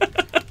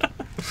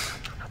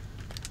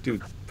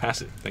 Dude,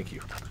 pass it. Thank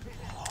you.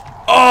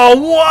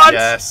 Oh, what?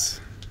 Yes.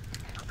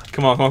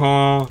 Come on, come on, come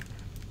on.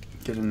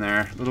 Get in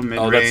there. Little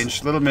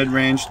mid-range. Little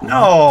mid-range.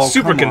 No,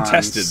 super come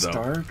contested, on,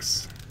 though.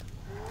 Starks.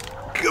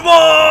 Come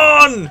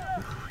on!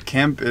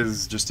 Kemp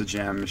is just a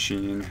jam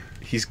machine.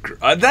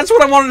 That's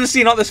what I wanted to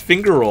see, not this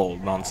finger roll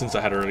nonsense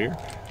I had earlier.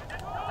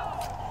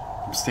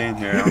 I'm staying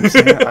here. I'm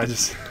staying, I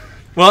just.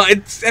 Well,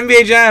 it's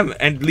NBA Jam,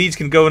 and leads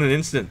can go in an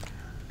instant.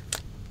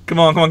 Come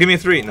on, give me a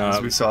 3. No, As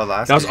we saw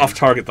last that was game. off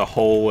target the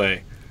whole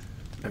way.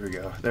 There we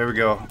go. There we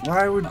go.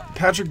 Why would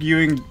Patrick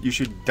Ewing? You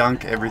should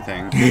dunk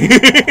everything.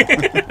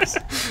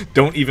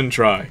 Don't even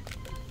try.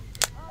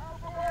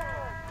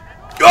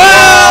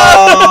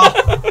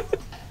 Oh!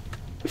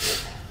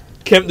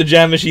 Kemp the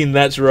Jam Machine.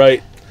 That's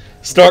right.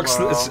 Stark.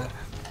 Wow.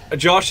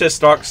 Josh says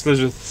Stark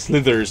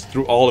slithers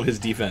through all of his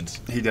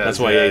defense. He does. That's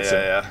why he hates him.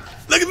 Yeah.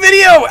 Look at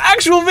video!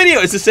 Actual video!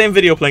 It's the same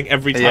video playing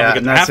every time we get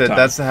and to that's halftime. it.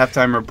 That's the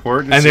halftime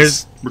report. It's And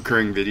there's just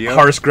recurring video.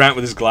 Horace Grant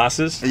with his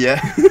glasses. Yeah.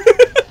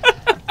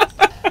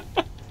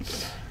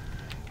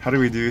 How do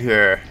we do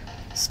here?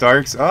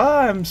 Starks. Oh,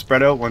 I'm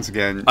spread out once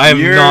again. I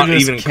am not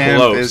even Kemp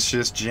close. is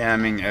just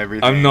jamming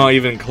everything. I'm not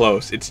even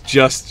close. It's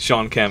just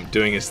Sean Kemp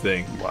doing his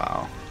thing.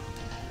 Wow.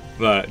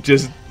 But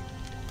just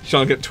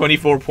Sean Kemp,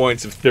 24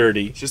 points of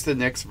 30. Just the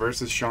Knicks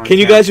versus Sean. Can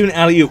you Kemp. guys do an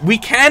alley-oop? We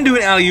can do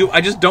an alley-oop.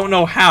 I just don't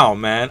know how,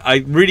 man.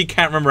 I really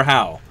can't remember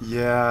how.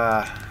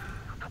 Yeah.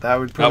 That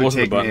would probably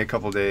wasn't the take me button. a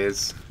couple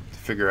days to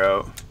figure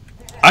out.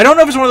 I don't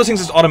know if it's one of those things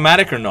that's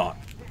automatic or not.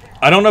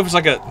 I don't know if it's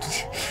like a...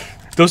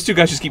 Those two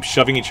guys just keep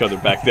shoving each other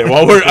back there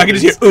while I can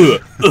just hear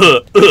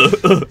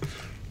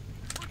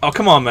Oh,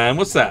 come on, man.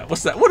 What's that?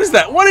 What is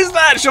that? What is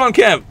that, Sean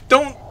Kemp?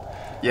 Don't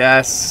do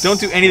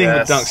anything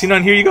but dunk. See, now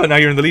here you go. Now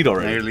you're in the lead Now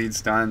already. your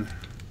lead's done.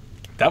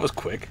 That was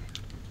quick.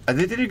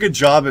 They did a good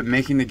job at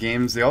making the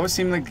games. They always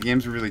seem like the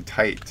games were really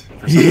tight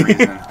for some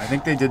reason. I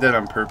think they did that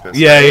on purpose.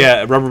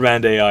 Yeah. Rubber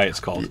Band AI,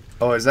 it's called.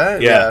 Oh, is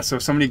that? Yeah. So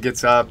if somebody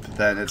gets up,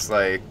 then it's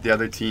like the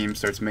other team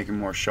starts making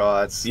more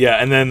shots. Yeah,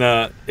 and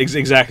then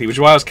exactly, which is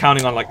why I was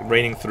counting on like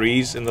raining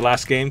threes in the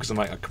last game because I'm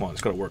like, oh, come on,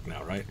 it's got to work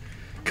now, right?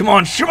 Come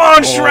on, Shrimp!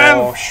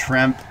 Oh,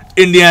 Shrimp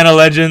Indiana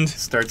legend,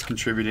 starts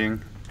contributing.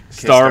 Okay,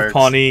 Star of starts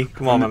Pawnee.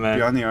 Come on, my man.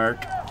 Beyond the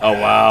arc. Oh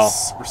wow.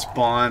 Yes,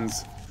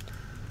 responds.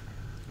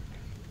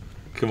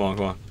 Come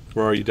on.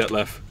 Where are you,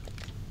 Detlef?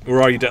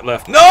 Where are you,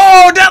 Detlef?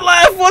 No,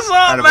 Detlef! What's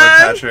up, Attaboy, man?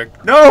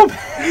 Patrick. No!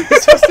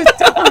 It's supposed to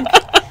dunk.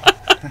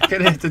 I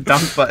could hit the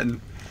dunk button.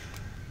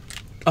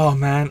 Oh,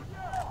 man.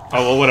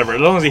 Oh, well, whatever.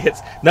 As long as he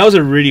hits. That was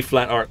a really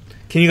flat arc.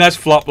 Can you guys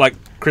flop like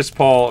Chris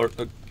Paul? Or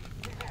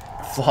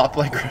Flop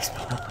like Chris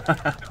Paul.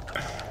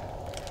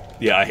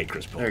 Yeah, I hate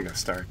Chris Paul. There you go,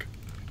 Stark.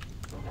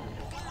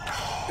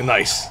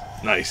 Nice.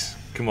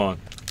 Come on.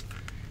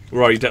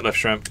 Where are you, Detlef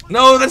Shrimp?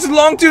 No, that's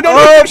long too.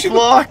 Oh,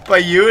 blocked by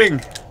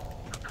Ewing.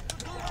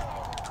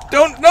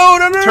 No.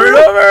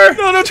 Turnover.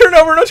 No,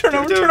 turnover.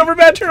 Turnover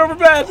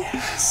bad.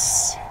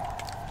 Yes.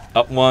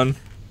 Up one.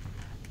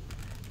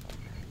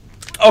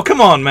 Oh, come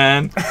on,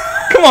 man.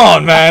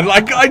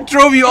 Like, I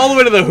drove you all the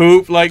way to the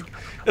hoop. Like,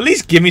 at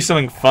least give me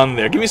something fun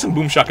there. Give me some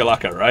boom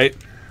shakalaka, right?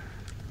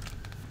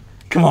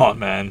 Come on,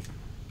 man.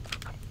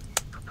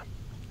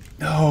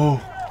 No.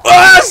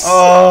 Yes!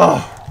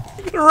 Oh.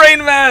 The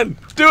Rain Man.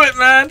 Do it,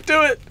 man.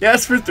 Do it.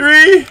 Yes, for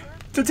 3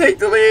 to take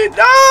the lead.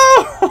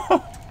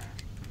 No.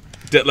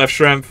 Detlef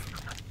Shrimp.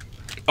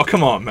 Oh,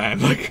 come on,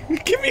 man. Like,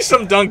 give me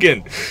some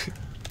dunking.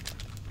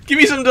 Give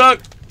me some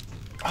dunk.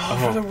 Oh,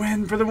 for the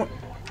win.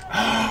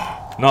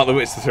 Not the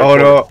win. It's the third Oh,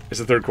 quarter. no. It's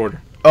the third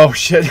quarter. Oh,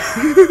 shit.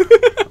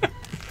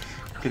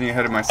 Getting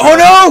ahead of myself. Oh,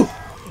 no!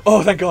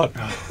 Oh, thank God.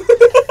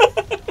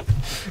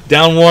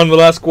 Down one the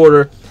last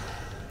quarter.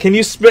 Can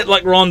you spit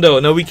like Rondo?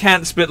 No, we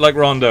can't spit like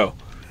Rondo.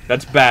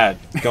 That's bad.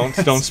 Don't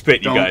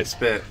spit, you guys.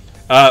 Don't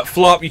spit.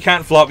 Flop, you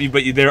can't flop,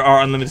 but there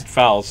are unlimited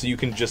fouls, so you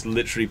can just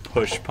literally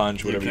push,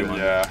 punch, whatever you want.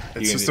 Yeah,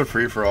 it's just a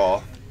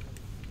free-for-all.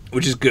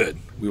 Which is good.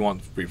 We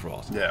want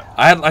free-for-alls. Yeah.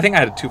 I think I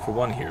had a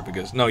 2-for-1 here,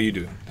 because... No, you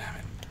do. Damn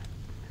it.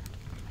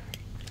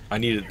 I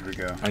needed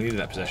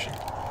that possession.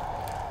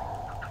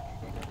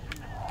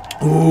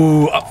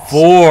 Ooh, up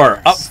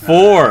 4. Up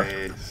 4.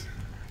 Nice.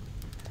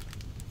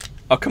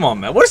 Oh, come on,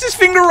 man. What is this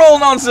finger roll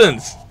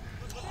nonsense?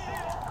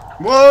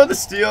 Whoa, the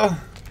steal.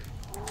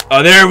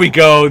 Oh, there we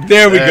go.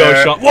 There we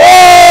go, Sean. Whoa!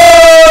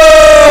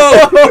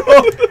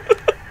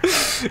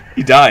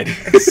 He died.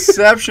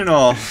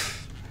 Exceptional.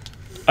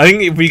 I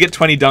think if we get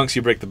 20 dunks,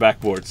 you break the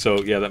backboard.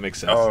 So, yeah, that makes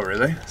sense. Oh,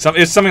 really?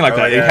 It's something like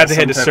that. Yeah, you had to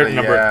hit a some certain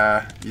type of- number.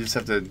 Yeah, you just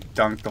have to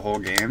dunk the whole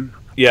game.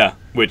 Yeah,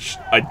 which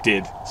I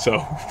did.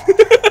 So.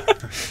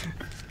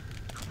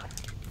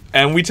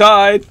 And we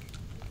tied.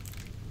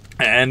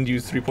 And you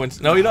 3 points.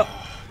 No, you don't.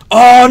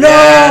 Oh, no!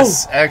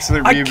 Yes,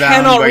 excellent I rebound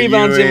cannot by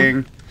rebound him.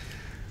 Ewing.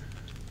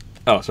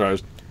 Oh, sorry. I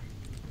was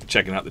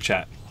checking out the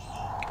chat.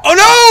 Oh,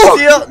 no!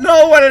 Steal.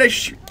 No, why did I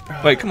shoot?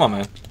 Wait, come on,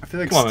 man. I feel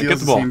like Come on, man. Get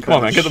the ball. Come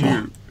on, man. Get the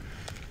ball.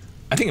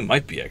 I think it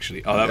might be,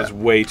 actually. Oh, that was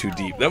way too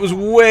deep. That was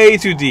way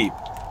too deep.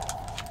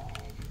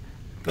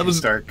 That was...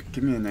 Stark.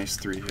 Give me a nice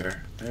 3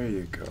 here. There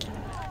you go.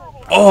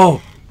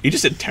 Oh! He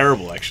just did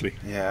terrible, actually.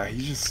 Yeah,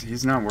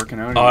 he's not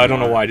working out Oh, I don't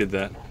know why I did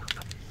that.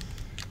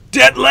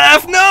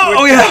 Detlef! No!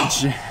 Oh, yeah!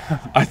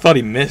 I thought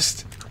he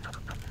missed.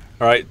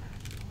 Alright.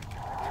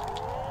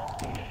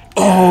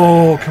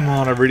 Oh, come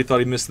on. I really thought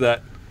he missed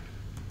that.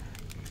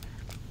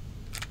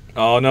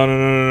 Oh,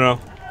 no.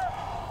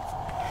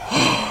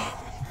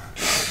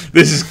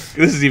 This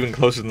is even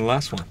closer than the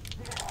last one.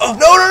 Oh,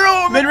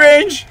 no!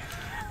 Mid-range!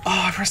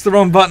 Oh, I pressed the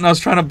wrong button. I was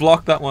trying to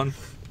block that one.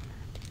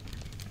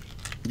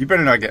 You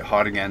better not get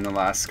hot again in the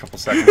last couple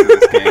seconds of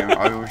this game.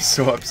 I was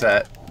so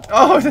upset.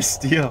 Oh, the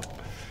steal.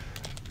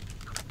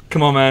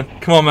 Come on, man.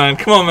 Come on, man.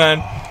 Come on,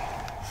 man.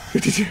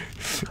 52.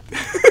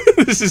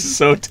 This is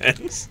so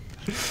tense.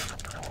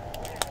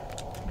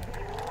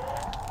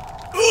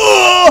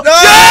 Oh! No!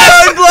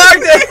 Yes! I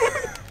blocked it!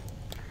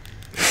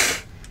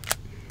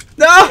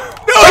 No!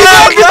 No,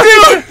 he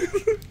blocked it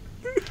too!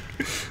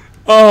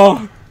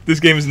 Oh, this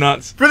game is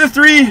nuts. For the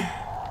 3!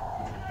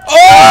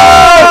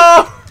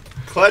 Oh!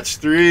 Clutch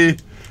 3.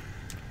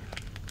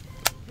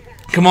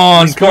 Come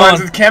on, come Responds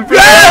on. with Kemper.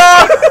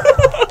 Yeah!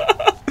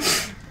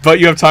 But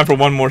you have time for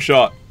one more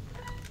shot.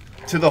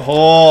 To the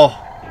hole.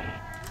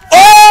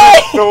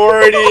 Oh!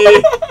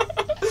 Authority.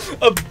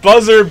 A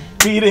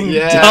buzzer-beating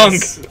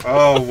Yes. dunk.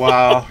 Oh,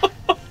 wow.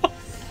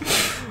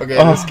 Okay,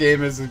 Oh. this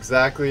game is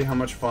exactly how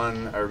much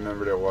fun I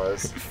remembered it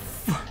was.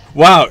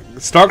 Wow,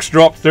 Starks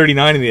dropped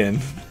 39 in the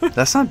end.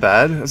 That's not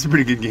bad. That's a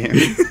pretty good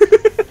game.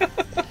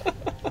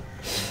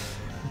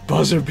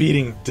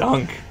 Buzzer-beating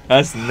dunk.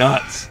 That's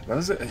nuts. That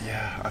was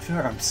yeah. I feel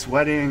like I'm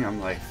sweating.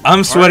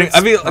 I'm sweating. I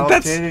mean,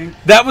 palpitating.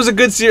 that was a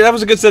good series. That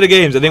was a good set of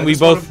games. I think we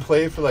just want both to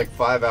play for like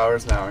 5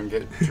 hours now and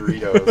get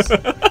Doritos.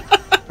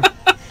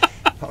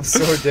 I'm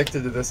so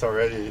addicted to this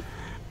already.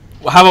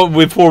 How about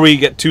before we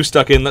get too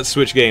stuck in, let's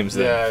switch games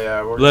then.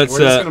 Yeah. We're Let's,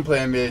 just gonna play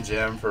NBA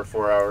Jam for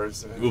 4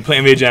 hours. We'll play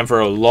NBA Jam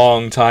for a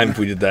long time if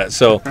we did that.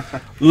 So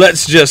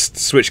let's just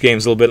switch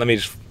games a little bit. Let me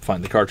just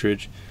find the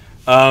cartridge.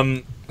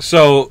 NBA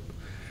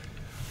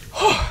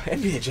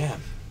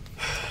Jam.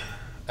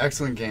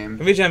 Excellent game.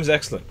 NBA Jam is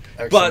excellent.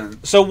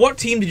 Excellent. But so, what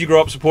team did you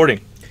grow up supporting?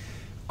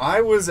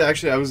 I was a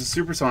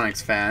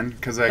Supersonics fan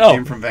because I Oh.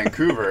 came from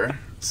Vancouver.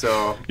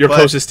 So Your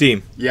closest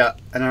team. Yeah,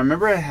 and I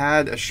remember I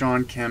had a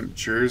Sean Kemp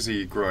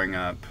jersey growing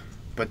up,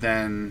 but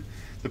then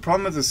the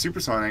problem with the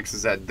Supersonics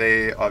is that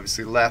they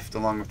obviously left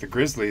along with the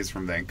Grizzlies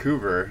from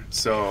Vancouver.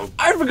 So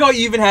I forgot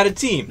you even had a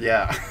team.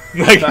 yeah,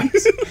 Like,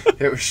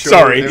 it was short.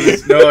 sorry.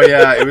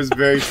 It was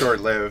very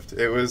short-lived.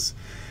 It was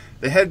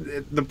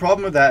the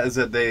problem with that is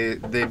that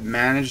they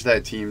managed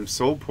that team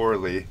so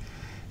poorly.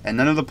 And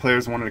none of the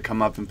players wanted to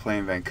come up and play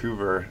in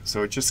Vancouver,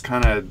 so it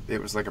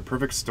was like a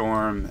perfect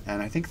storm.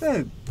 And I think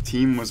the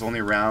team was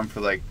only around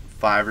for like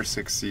 5 or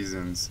 6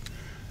 seasons,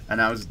 and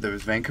there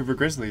was Vancouver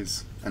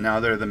Grizzlies, and now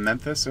they're the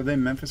Memphis. Are they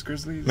Memphis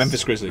Grizzlies?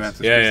 Memphis Grizzlies.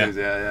 Memphis Yeah, Grizzlies.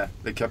 Yeah.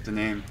 They kept the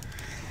name.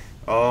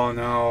 Oh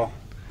no!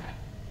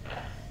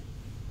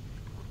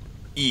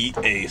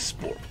 EA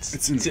Sports.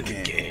 It's in the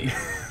game.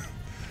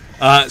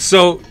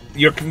 So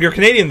you're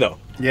Canadian though.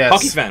 Yes.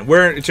 Hockey fan.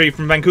 So you're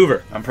from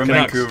Vancouver? I'm from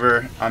Canucks.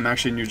 Vancouver. I'm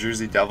actually a New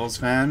Jersey Devils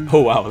fan.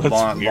 Oh wow, that's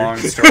long weird.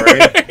 story.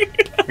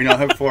 We don't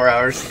have 4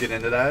 hours to get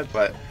into that,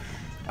 but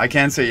I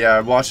can say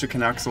I watched the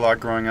Canucks a lot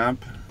growing up,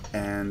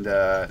 and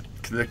the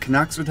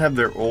Canucks would have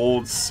their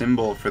old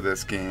symbol for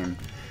this game.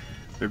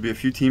 There'd be a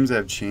few teams that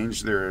have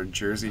changed their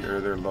jersey or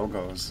their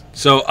logos.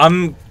 So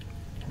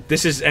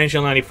this is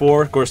NHL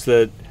 '94. Of course,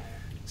 the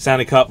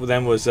Stanley Cup with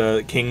them was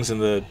Kings and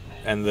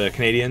the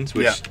Canadians,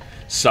 which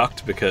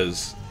sucked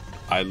because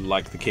I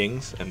liked the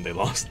Kings and they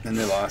lost. And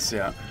they lost,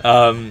 yeah.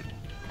 No,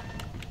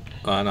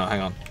 hang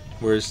on.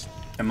 Where's?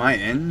 Am I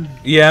in?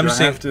 Yeah, I'm Do just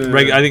I saying. have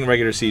to- I think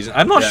regular season.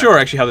 I'm not sure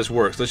actually how this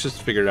works. Let's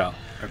just figure it out.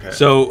 Okay.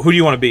 So, who do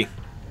you want to be?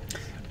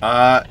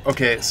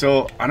 Okay,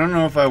 so I don't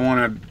know if I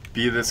want to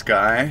be this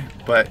guy,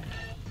 but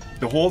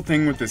the whole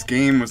thing with this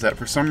game was that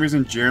for some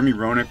reason Jeremy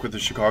Roenick with the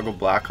Chicago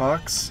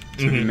Blackhawks.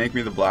 So if you make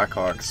me the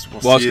Blackhawks,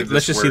 Well, see if let's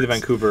this just see the works.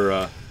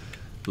 Vancouver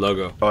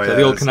logo. Oh Is yeah, that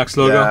the old Canucks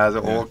logo? Yeah,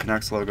 the old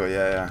Canucks logo.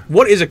 Yeah.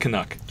 What is a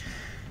Canuck?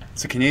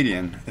 It's a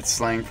Canadian. It's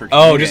slang for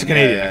Oh, Canadian. just a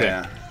Canadian,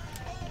 Yeah.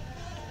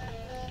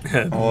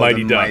 The Oh,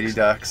 Mighty the Ducks. Mighty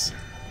Ducks.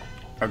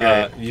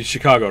 Okay.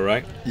 Chicago,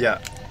 right? Yeah.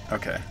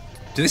 Okay.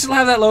 Do they still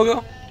have that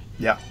logo?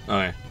 Yeah.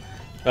 Okay.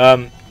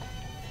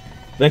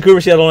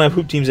 Vancouver, Seattle don't have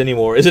hoop teams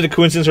anymore. Is it a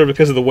coincidence or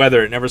because of the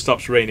weather? It never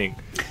stops raining.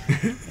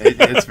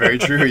 It's very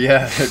true.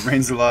 Yeah, it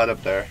rains a lot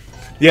up there.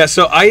 Yeah,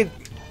 so I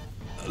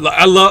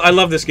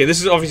love this game.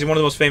 This is obviously one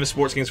of the most famous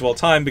sports games of all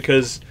time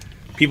because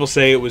people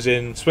say it was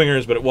in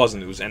Swingers, but it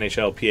wasn't. It was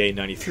NHL PA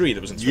 '93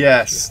 that was in Swingers.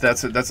 Yes,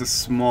 that's a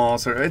small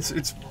sort of.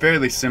 It's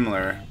fairly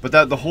similar, but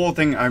the whole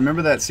thing. I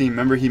remember that scene.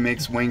 Remember he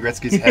makes Wayne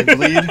Gretzky's head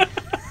bleed.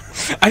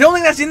 I don't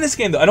think that's in this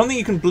game though. I don't think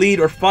you can bleed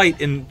or fight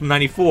in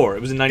 '94.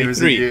 It was in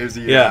 '93. It was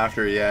a year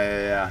after.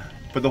 Yeah.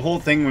 But the whole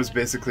thing was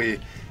basically,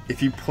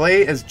 if you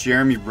play as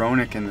Jeremy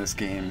Roenick in this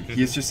game,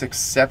 he's just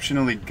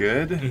exceptionally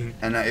good,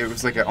 and it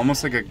was like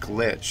almost like a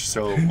glitch.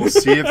 So we'll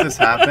see if this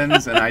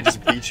happens, and I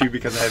just beat you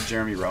because I have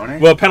Jeremy Roenick.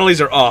 Well, penalties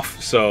are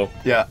off, so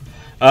yeah.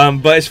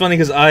 But it's funny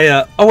because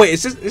I. Oh wait,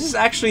 this is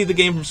actually the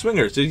game from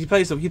Swingers. He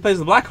plays the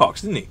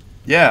Blackhawks, didn't he?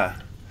 Yeah.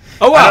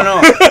 Oh wow. I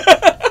don't know.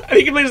 I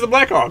think he plays the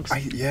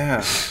Blackhawks.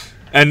 Yeah.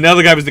 And the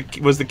other guy was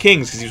the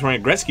Kings because he was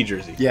wearing a Gretzky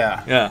jersey.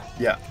 Yeah.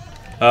 Yeah.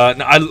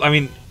 No, I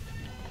mean,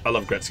 I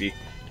love Gretzky.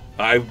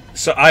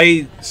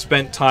 I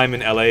spent time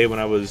in LA when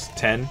I was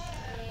 10.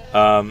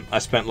 I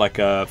spent like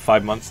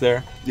 5 months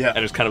there. Yeah. And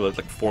it was kind of a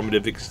like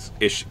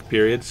formative-ish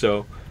period.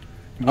 So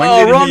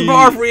Oh, Ron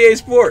Barr for EA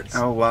Sports.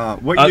 Oh, wow.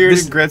 What year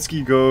did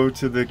Gretzky go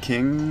to the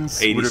Kings?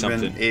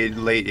 80-something.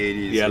 Late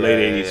 80s. Yeah,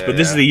 late 80s. But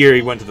this is the year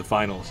he went to the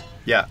finals.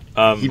 Yeah.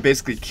 He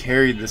basically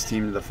carried this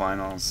team to the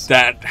finals.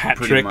 That hat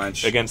trick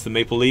against the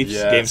Maple Leafs,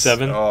 Game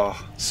 7. Oh.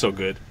 So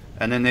good.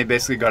 And then they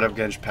basically got up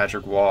against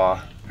Patrick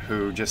Waugh,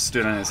 who just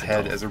stood on his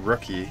head as a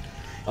rookie.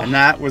 And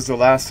that was the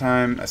last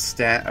time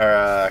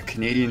a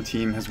Canadian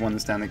team has won the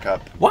Stanley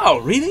Cup. Wow,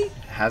 really?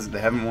 They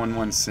haven't won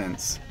one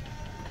since,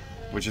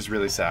 which is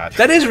really sad.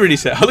 That is really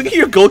sad. Look at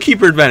your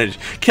goalkeeper advantage.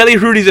 Kelly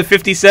Hrudey's at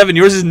 57.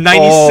 Yours is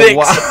 96. Oh,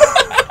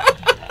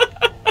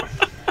 wow.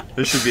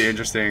 This should be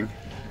interesting.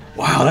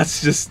 Wow,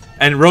 that's just...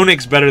 And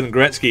Roenick's better than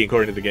Gretzky,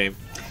 according to the game.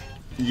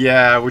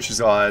 Yeah, which is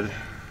odd.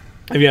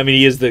 I mean,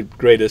 he is the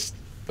greatest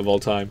of all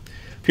time.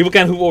 People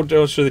can't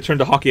hoop, so they turn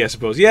to hockey, I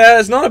suppose. Yeah,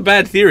 it's not a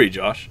bad theory,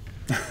 Josh.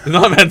 It's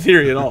not a bad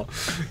theory at all.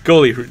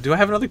 Goalie. Do I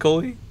have another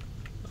goalie?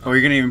 Oh,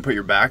 you're going to even put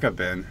your backup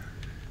in.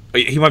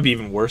 He might be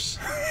even worse.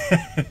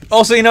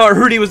 Also, you know what?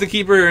 Hrudey was the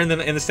keeper in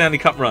the Stanley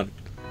Cup run.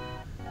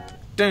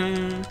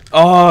 Dun.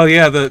 Oh,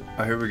 yeah.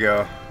 Oh, here we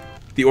go.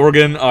 The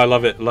organ. Oh, I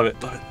love it. Love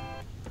it. Love it.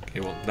 Okay,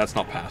 well, that's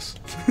not pass.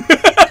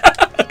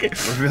 Okay. I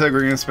feel like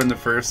we're going to spend the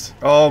first.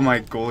 Oh,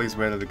 my goalie's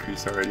way out of the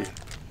crease already.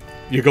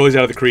 Your goalie's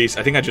out of the crease.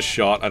 I think I just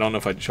shot. I don't know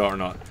if I shot or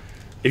not.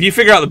 If you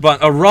figure out the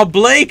button. Oh, Rob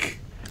Blake!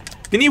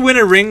 Didn't he win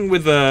a ring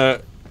with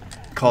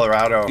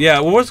Colorado? Yeah,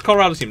 what was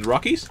Colorado's team? The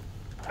Rockies?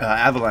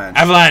 Avalanche.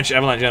 Avalanche.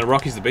 Yeah, the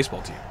Rockies, the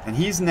baseball team. And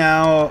he's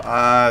now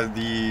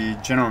the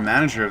general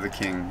manager of the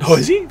Kings. Oh,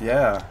 is he?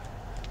 Yeah.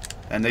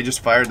 And they just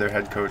fired their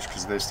head coach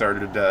because they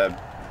started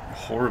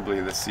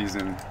horribly this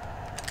season.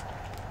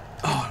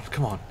 Oh,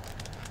 come on.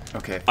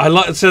 Okay. I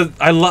love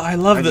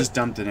I just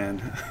dumped it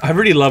in. I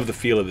really love the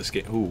feel of this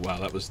game. Ooh, wow,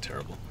 that was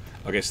terrible.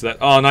 Okay, so that...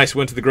 Oh, nice.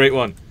 Went to the great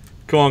one.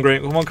 Come on,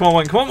 great. Come on,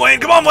 Wayne. Come on, Wayne.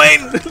 Come on, Wayne.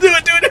 Do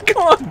it. Come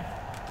on.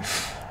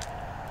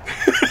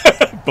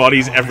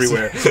 Bodies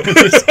everywhere.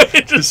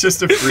 It's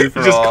just a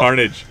free-for-all. It's just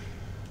carnage.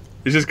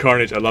 It's just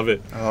carnage. I love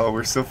it. Oh,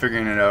 we're still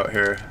figuring it out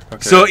here.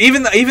 Okay. So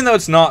even though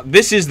it's not...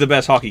 This is the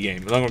best hockey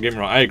game. Don't get me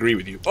wrong. I agree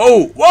with you.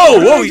 Oh, whoa.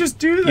 What did you just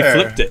do there?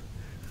 You flipped it.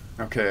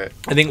 Okay.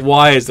 I think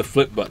Y is the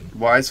flip button.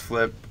 Y's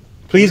flip.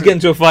 Please get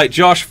into a fight.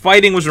 Josh,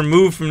 fighting was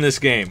removed from this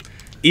game.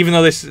 Even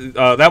though this...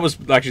 that was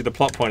actually the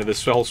plot point of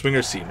this whole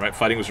swingers scene, right?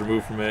 Fighting was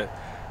removed from it.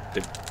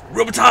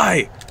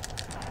 Robitaille!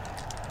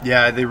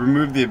 Yeah, they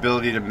removed the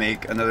ability to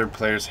make another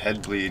player's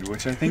head bleed,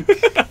 which I think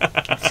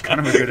is kind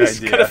of a good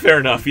idea. Kind of fair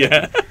enough,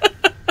 yeah.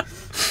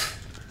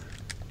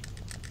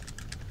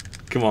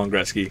 Come on,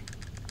 Gretzky.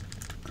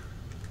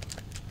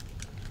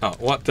 Oh,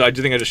 what? I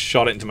do think I just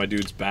shot it into my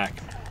dude's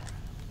back.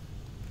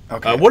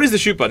 Okay. What is the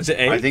shoot button? Is it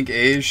A? I think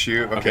A is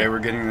shoot. Okay, we're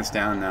getting this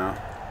down now.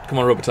 Come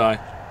on, Robitaille.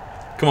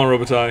 Come on,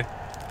 Robitaille.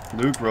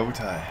 Luc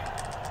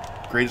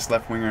Robitaille. Greatest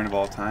left winger of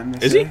all time, they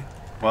say. Is he?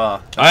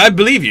 Well, I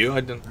believe you. I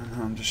don't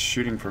know, I'm just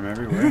shooting from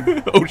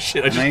everywhere. Oh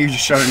shit! Now you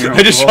just shot in your own goal.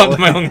 I just shot in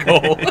my own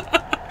goal.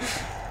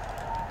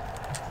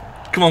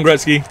 Come on,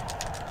 Gretzky.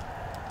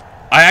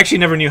 I actually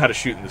never knew how to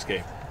shoot in this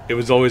game. It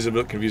was always a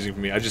bit confusing for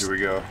me. Here we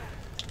go.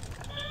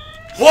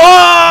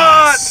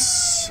 What?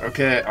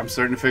 Okay, I'm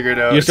starting to figure it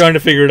out. You're starting to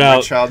figure it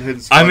out.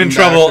 Childhood's I'm in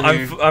trouble.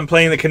 I'm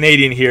playing the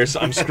Canadian here,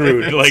 so I'm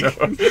screwed. Like,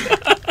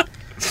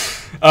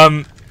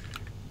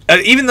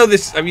 even though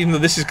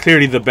this is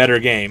clearly the better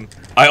game,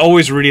 I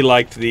always really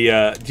liked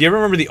the. Do you ever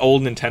remember the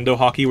old Nintendo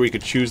hockey where you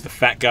could choose the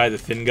fat guy, the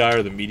thin guy,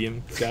 or the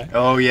medium guy?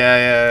 Oh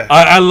yeah.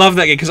 I love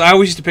that game because I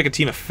always used to pick a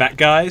team of fat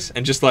guys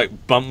and just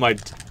like bump my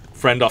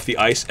friend off the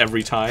ice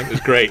every time. It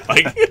was great.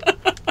 Like.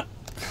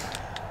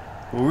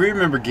 Well, we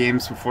remember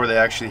games before they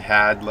actually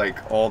had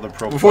like all the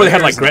pro. Before they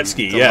had like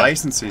Gretzky, the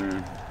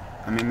licensing.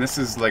 I mean, this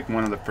is like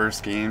one of the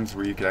first games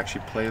where you could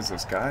actually play as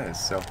those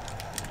guys. So.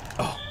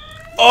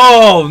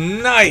 Oh,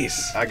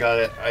 nice! I got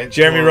it.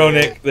 Jeremy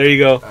Roenick, there you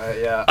go.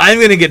 Yeah.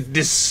 I'm gonna get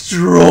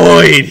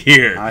destroyed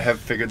here. I have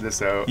figured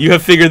this out. You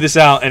have figured this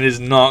out, and it's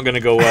not gonna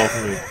go well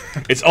for me.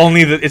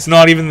 It's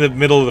not even the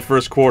middle of the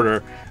first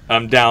quarter.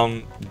 I'm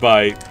down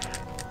by.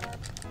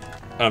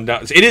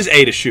 It is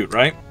A to shoot,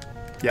 right?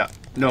 Yeah.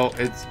 No,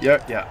 it's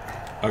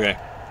yeah. Okay.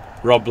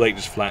 Rob Blake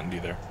just flattened you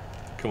there.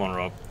 Come on,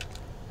 Rob.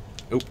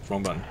 Oop,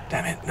 wrong button.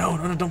 Damn it! No,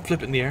 don't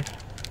flip it in the air.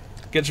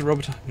 Get to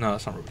Robitaille. No,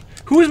 that's not Robitaille.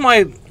 Who is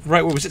my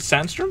right? Was it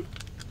Sandstrom?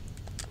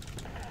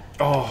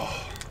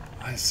 Oh,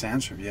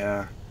 Sandstrom.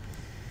 Yeah.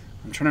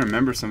 I'm trying to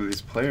remember some of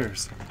these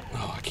players.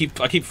 Oh, I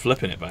keep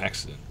flipping it by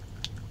accident.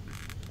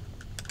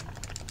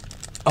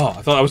 Oh,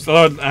 I thought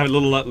I had a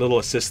little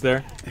assist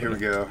there. Here we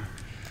go.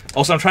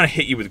 Also, I'm trying to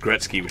hit you with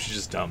Gretzky, which is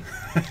just dumb.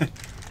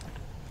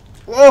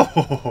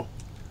 Whoa!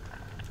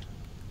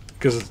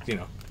 Because it's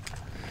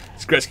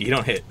Gretzky. You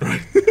don't hit.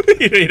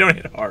 You don't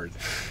hit hard.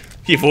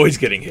 He avoids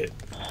getting hit.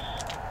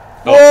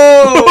 Oh.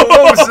 Whoa!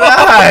 What was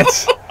that?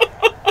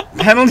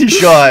 Penalty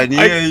shot.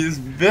 Yeah, he's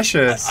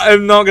vicious.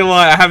 I'm not gonna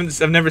lie.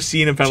 I've never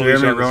seen a penalty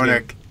shot. Jeremy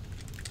Roenick.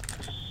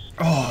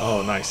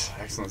 Oh, nice.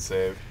 Excellent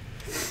save.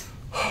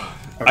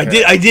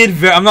 Okay.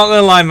 I'm not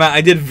gonna lie, Matt.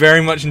 I did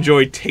very much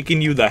enjoy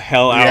taking you the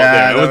hell out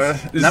there.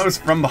 That was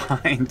from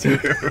behind too.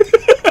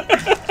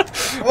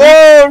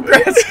 Whoa,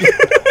 Gretzky!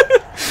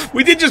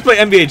 We did just play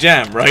NBA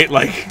Jam, right?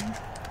 Like,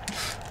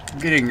 I'm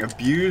getting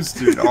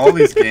abused in all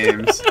these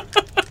games.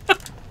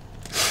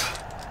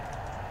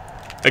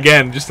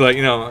 again, just like,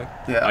 you know,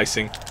 Yeah.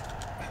 icing.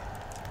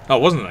 Oh,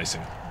 it wasn't an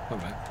icing.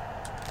 Not bad.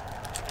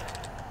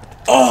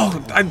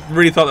 Oh, I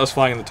really thought that was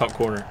flying in the top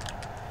corner.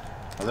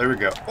 Oh, there we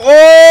go.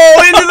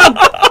 Oh, into the...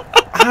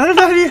 How did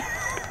that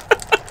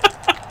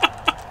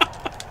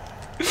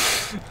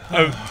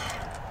I'm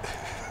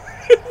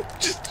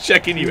just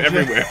checking you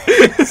everywhere.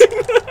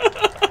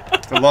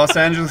 The Los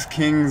Angeles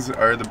Kings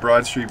are the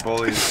Broad Street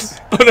Bullies.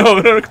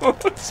 Oh no, come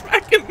on,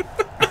 smack him.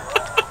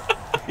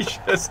 He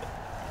just...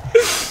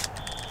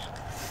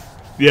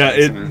 Yeah,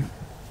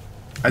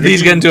 I think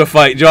these get into a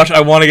fight. Josh,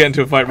 I want to get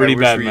into a fight really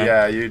bad, man.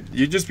 Yeah,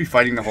 you'd just be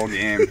fighting the whole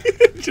game.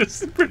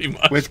 Just pretty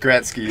much. With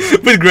Gretzky.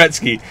 With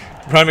Gretzky.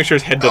 Trying to make sure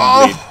his head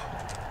doesn't bleed.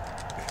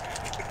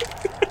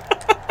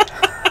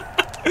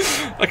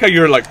 Like how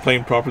you're like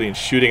playing properly and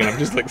shooting and I'm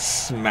just like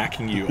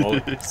smacking you all.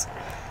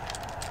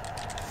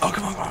 Oh,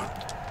 come on.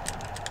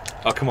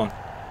 Oh, come on.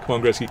 Come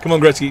on, Gretzky. Come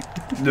on, Gretzky.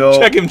 No.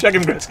 Check him,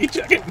 Gretzky.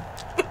 Check him.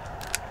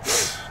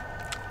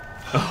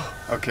 Oh.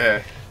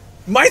 Okay.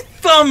 My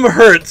thumb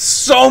hurts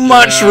so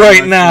much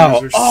right now.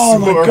 Oh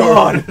my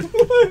god.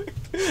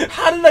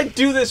 How did I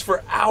do this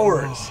for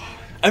hours?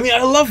 I mean,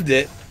 I loved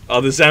it. Oh,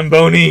 the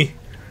Zamboni.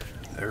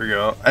 There we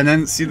go. And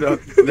then see they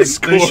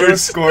show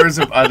scores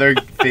of other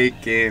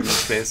fake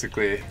games,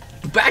 basically.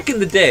 Back in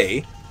the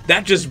day,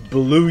 that just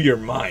blew your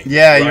mind.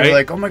 Yeah, right? you're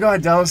like, oh my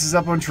god, Dallas is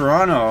up on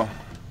Toronto.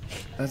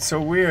 That's so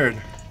weird.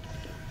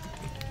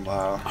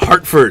 Wow.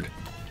 Hartford.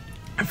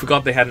 I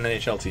forgot they had an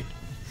NHL team.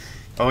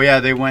 Oh yeah,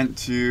 they went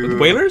to the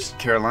Whalers?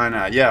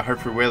 Carolina. Yeah,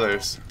 Hartford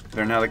Whalers.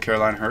 They're now the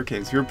Carolina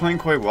Hurricanes. Who were playing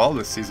quite well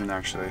this season,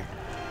 actually.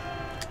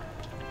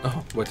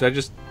 Oh, what did I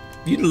just...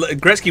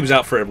 Gretzky was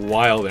out for a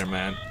while there,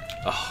 man.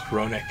 Oh,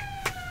 Roenick.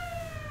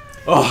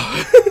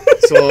 Oh.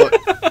 So,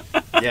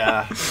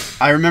 yeah.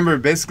 I remember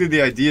basically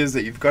the idea is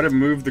that you've got to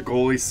move the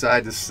goalie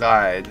side to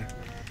side,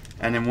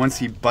 and then once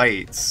he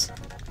bites,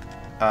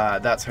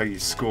 that's how you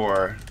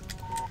score.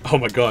 Oh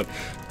my god.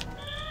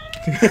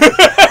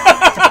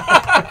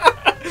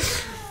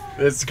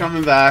 It's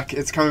coming back.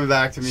 It's coming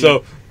back to me.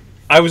 So,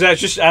 I was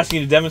just asking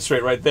you to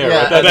demonstrate right there.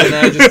 Yeah, right? and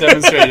then I just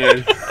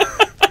demonstrated.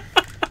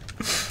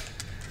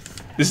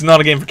 This is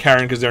not a game for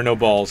Karen because there are no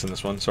balls in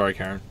this one. Sorry,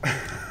 Karen.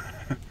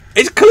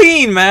 It's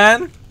clean,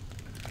 man!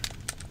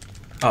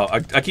 Oh,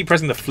 I keep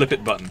pressing the flip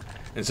it button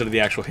instead of the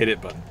actual hit it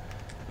button.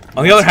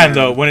 On the other hand,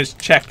 though, when it's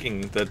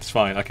checking, that's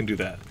fine. I can do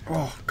that.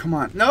 Oh, come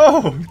on.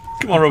 No!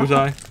 Come on,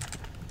 Robitaille.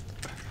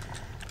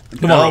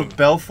 Come on,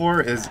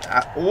 Belfour is...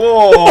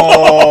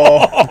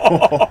 Whoa!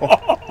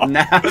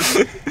 Nav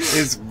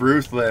is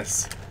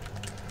ruthless.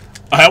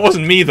 That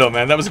wasn't me, though,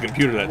 man. That was a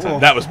computer that time. Whoa.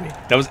 That was me.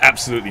 That was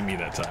absolutely me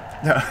that time.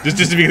 No.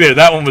 Just to be clear,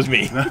 that one was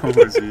me. That one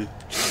was me.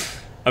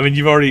 I mean,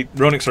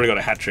 Ronick's already got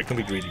a hat trick. Don't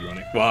be greedy,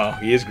 Ronick. Wow,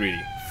 he is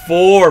greedy.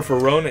 4 for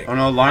Ronick. Oh,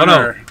 no, Larner.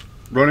 Oh, no.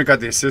 Ronick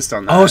got the assist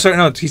on that. Oh, sorry,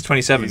 no, he's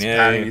 27.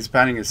 He's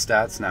padding his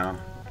stats now.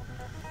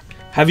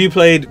 Have you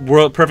played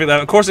Perfect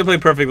 11? Of course I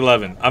played Perfect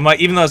 11. I might,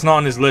 even though it's not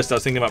on his list, I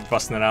was thinking about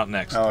busting it out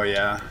next. Oh,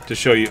 yeah. To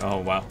show you. Oh,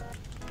 wow.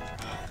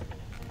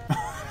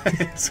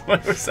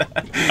 What was that?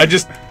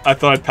 I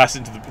thought I'd pass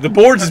it to the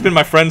boards has been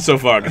my friend so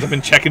far because I've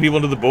been checking people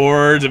into the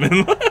boards. I've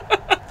been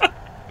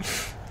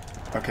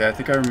Okay, I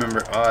think I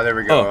remember. Oh, there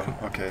we go.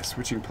 Oh. Okay,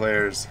 switching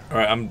players. All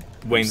right, I'm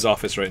Wayne's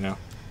office right now.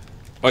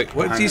 Wait,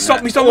 what? He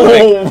stopped me!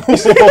 Whoa!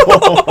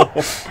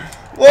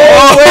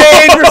 Whoa!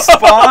 Wayne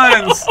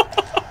responds.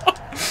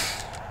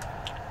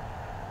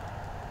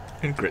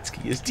 And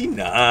Gretzky is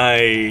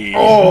denied.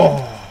 Oh!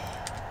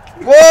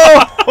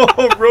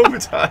 Whoa!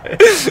 Robitaille.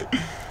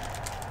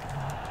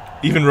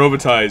 Even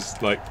Robitaille's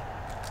like,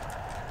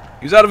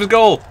 he's out of his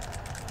goal.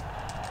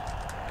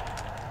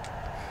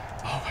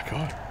 Oh my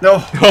god.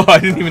 No. Oh, I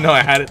didn't even know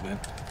I had it then.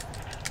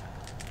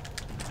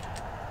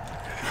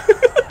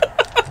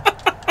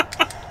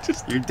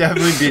 You're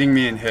definitely beating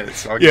me in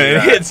hits. Yeah,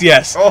 in hits,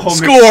 yes. Oh,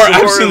 score,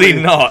 absolutely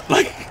not.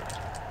 Like,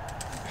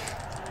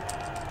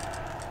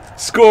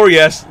 score,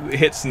 yes.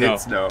 Hits, no.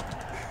 Hits, no.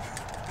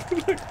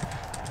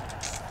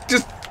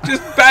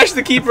 just bash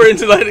the keeper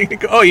into letting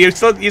it go. Oh, you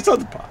saw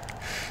the puck.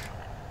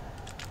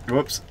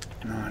 Whoops.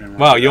 No, I didn't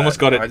wow, you almost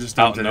got it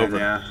out and over.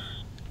 Yeah.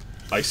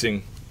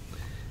 Icing.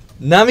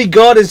 Nami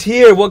God is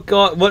here. What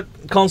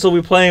console are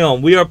we playing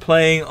on? We are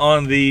playing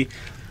on the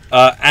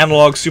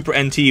analog Super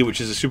NT,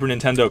 which is a Super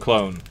Nintendo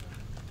clone.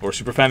 Or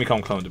Super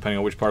Famicom clone, depending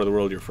on which part of the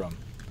world you're from.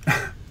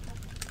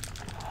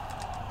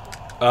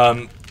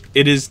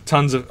 It is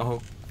tons of...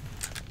 Oh,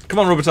 come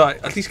on, Robitaille.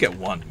 At least get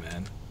one,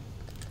 man.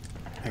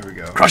 Here we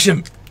go. Crush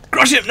him!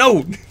 Crush him!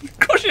 No!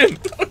 Crush him!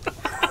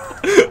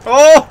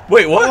 Oh!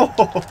 Wait, what?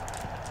 Oh.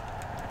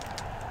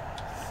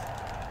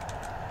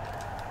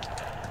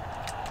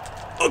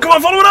 Oh, come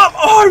on, follow it up!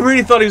 Oh, I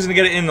really thought he was going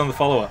to get it in on the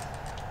follow-up.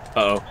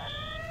 Uh-oh.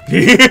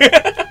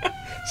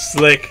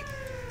 Slick.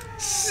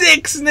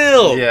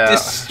 6-0! Yeah.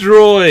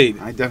 Destroyed.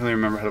 I definitely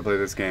remember how to play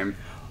this game.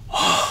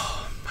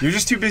 You're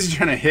just too busy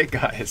trying to hit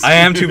guys. I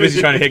am too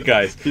busy trying to hit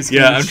guys.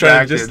 Yeah, I'm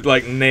trying to just,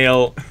 like,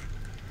 nail...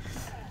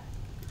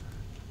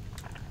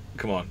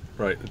 come on.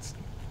 Right.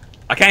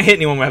 I can't hit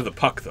anyone when I have the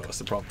puck, though. That's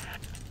the problem.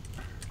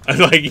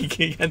 Like, you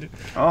can't do...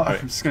 Oh, right.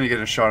 I'm just going to get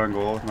a shot on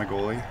goal with my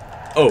goalie.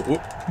 Oh,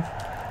 whoop.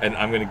 And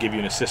I'm going to give you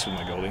an assist with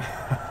my goalie.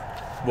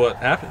 What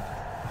happened?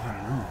 Oh, I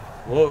don't know.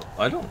 Well,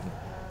 I don't.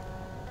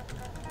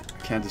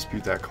 I can't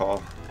dispute that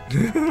call.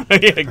 Yeah,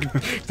 I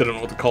don't know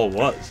what the call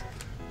was.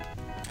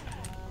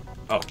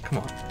 Oh, come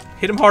on.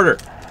 Hit him harder.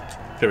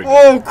 There we go.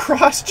 Oh,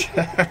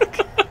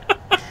 cross-check.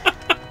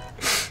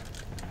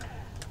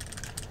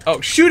 Oh,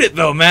 shoot it,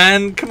 though,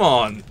 man. Come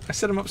on. I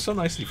set him up so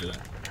nicely for that.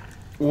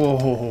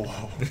 Whoa.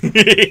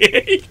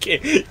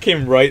 He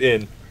came right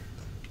in.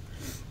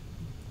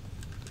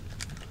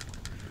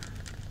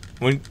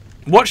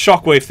 What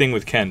shockwave thing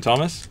with Ken,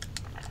 Thomas?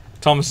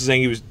 Thomas is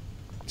saying he was...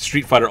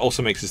 Street Fighter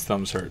also makes his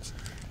thumbs hurt.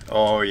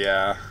 Oh,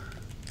 yeah.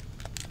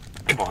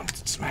 Come on,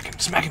 smack him,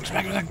 smack him,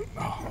 smack him, smack him.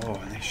 Oh,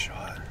 nice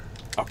shot.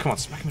 Oh, come on,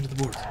 smack him into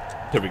the boards.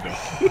 There we go.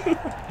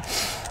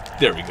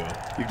 There we go.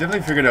 You've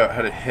definitely figured out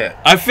how to hit.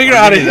 I figured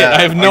out how to hit.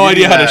 I have no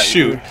idea how to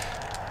shoot.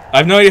 I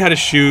have no idea how to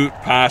shoot,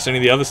 pass, any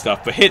of the other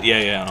stuff. But hit,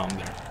 yeah, no, I'm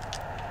there.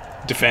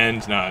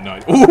 Defend, no.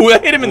 Ooh, I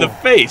hit him in the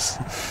face.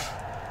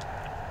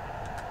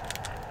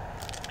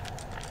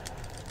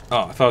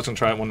 Oh, I thought I was going to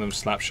try one of them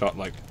slap shot,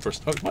 like,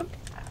 first... Oh, what?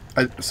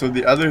 So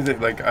the other thing,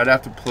 like, I'd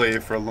have to play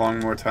for a long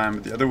more time,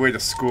 but the other way to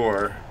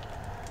score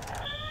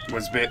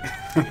was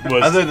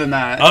other than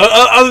that...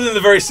 Other than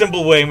the very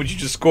simple way in which you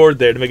just scored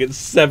there to make it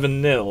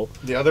 7-0.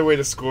 The other way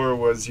to score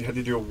was you had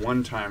to do a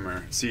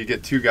one-timer. So you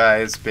get two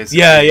guys basically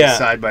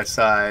side by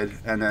side,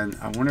 and then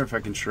I wonder if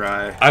I can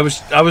try... I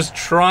was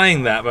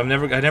trying that, but I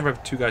never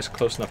have two guys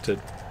close enough to...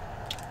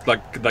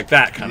 Like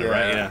that kind of,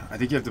 right? Yeah. I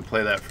think you have to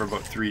play that for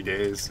about 3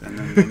 days, and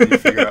then you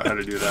figure out how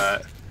to do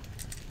that.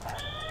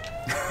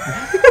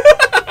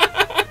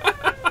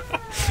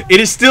 It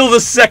is still the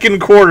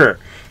second quarter.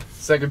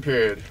 Second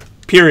period.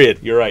 Period.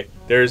 You're right.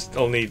 There's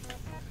only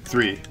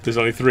 3. There's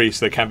only 3,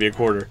 so there can't be a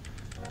quarter.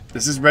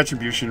 This is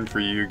retribution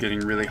for you getting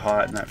really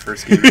hot in that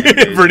first game.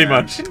 Pretty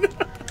much.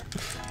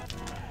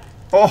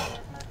 Oh.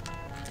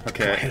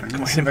 Okay. Come on, I'm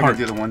gonna see hit if him I hard.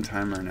 can do the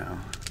one-timer now.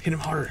 Hit him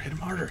harder. Hit him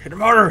harder. Hit him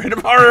harder. Hit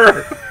him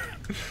harder.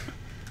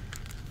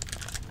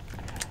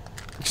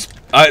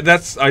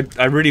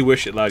 I really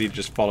wish it allowed you to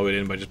just follow it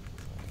in by just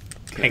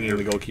hanging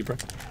the goalkeeper.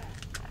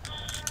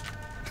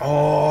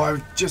 Oh, I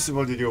was just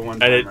about to do a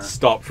one-timer. And it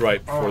stopped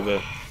right before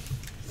the...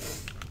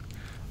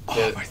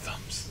 Oh, my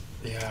thumbs.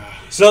 Yeah.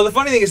 So the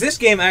funny thing is, this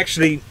game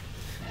actually...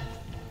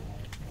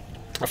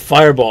 A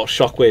fireball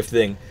shockwave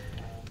thing.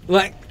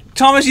 Like,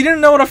 Thomas, you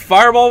didn't know what a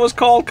fireball was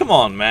called? Come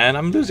on, man.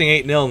 I'm losing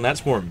 8-0, and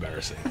that's more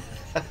embarrassing.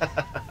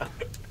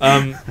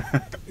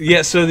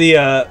 Yeah, so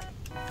the...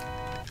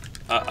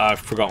 I've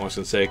forgotten what I was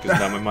going to say, because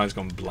now my mind's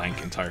gone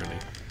blank entirely.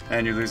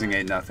 And you're losing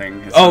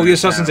 8-0. Oh,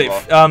 yes, I was going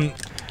to say...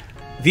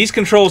 these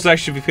controls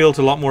actually feel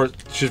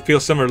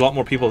similar to a lot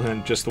more people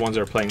than just the ones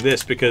that are playing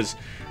this, because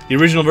the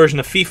original version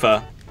of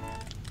FIFA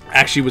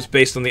actually was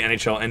based on the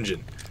NHL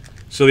engine.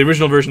 So the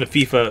original version of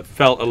FIFA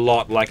felt a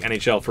lot like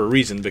NHL for a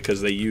reason,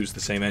 because they used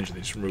the same engine.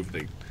 They just removed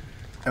the...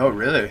 Oh,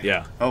 really?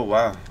 Yeah. Oh,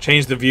 wow.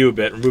 Changed the view a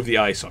bit, removed the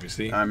ice,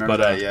 obviously. I remember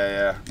that,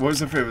 yeah. What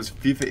was it? It was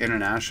FIFA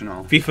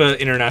International. FIFA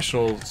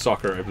International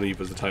Soccer, I believe,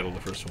 was the title of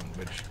the first one,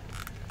 which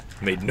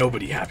made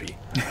nobody happy.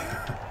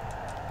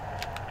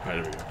 Alright,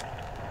 there we go.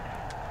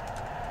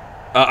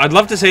 I'd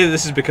love to say that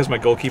this is because my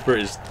goalkeeper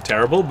is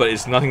terrible, but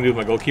it's nothing to do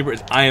with my goalkeeper.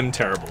 It's I am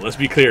terrible. Let's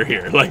be clear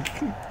here. Like,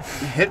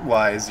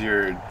 hit-wise,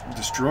 you're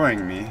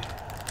destroying me.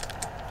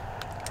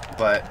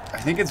 But I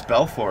think it's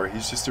Belfour.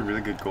 He's just a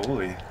really good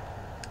goalie.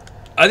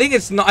 I think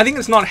it's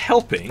not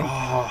helping.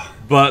 Oh.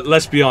 But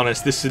let's be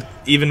honest. This is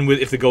even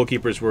if the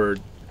goalkeepers were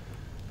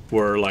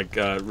like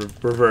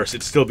reverse,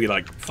 it'd still be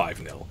like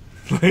 5-0.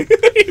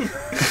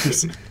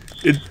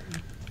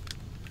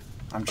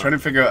 I'm trying to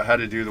figure out how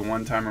to do the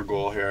one-timer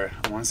goal here.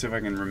 I want to see if I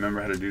can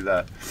remember how to do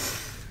that.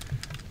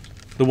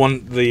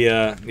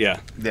 Yeah.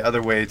 The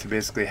other way to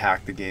basically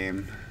hack the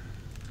game.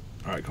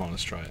 All right, come on,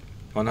 let's try it.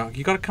 Oh no,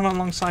 you gotta come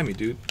alongside me,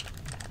 dude.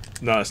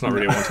 No, it's not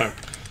really a one-timer.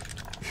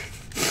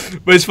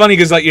 But it's funny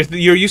because like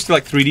you're used to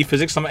like 3D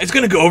physics. I'm like, it's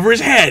gonna go over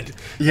his head.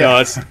 Yeah. No,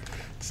 it's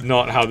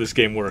not how this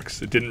game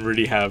works. It didn't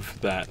really have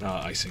that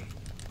icing.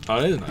 Oh,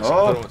 it is nice.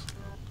 Oh.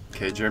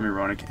 Okay, Jeremy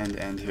Roenick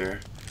end here.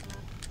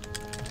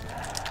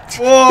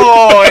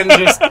 Whoa! And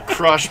just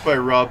crushed by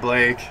Rob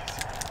Blake.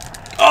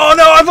 Oh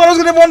no! I thought I was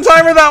gonna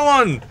one-timer that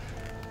one.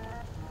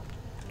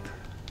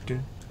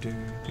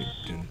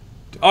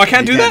 Oh, I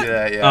can't do that. Do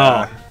that,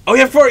 yeah. Oh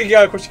yeah, of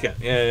course you can.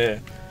 Yeah.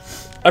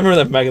 I remember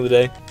that from back in the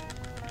day.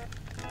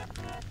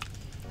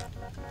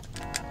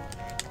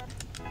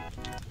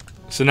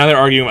 So now they're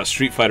arguing about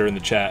Street Fighter in the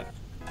chat.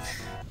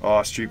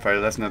 Oh, Street Fighter,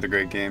 that's another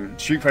great game.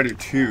 Street Fighter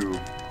 2.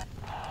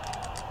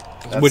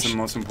 That's the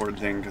most important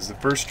thing, because the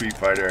first Street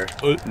Fighter,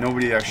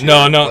 nobody actually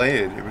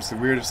played. It was the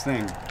weirdest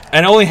thing.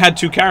 And it only had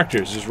 2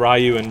 characters, just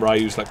Ryu and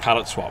Ryu's like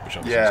palette swap, which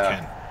obviously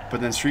can.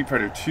 But then Street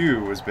Fighter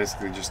 2 was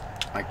basically just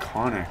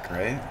iconic,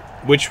 right?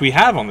 Which we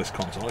have on this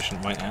console,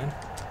 I might add.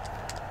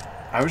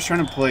 I was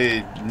trying to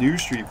play new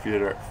Street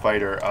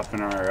Fighter up in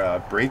our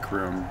break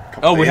room. A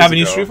couple Oh, we days have a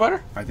new ago. Street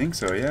Fighter? I think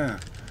so. Yeah.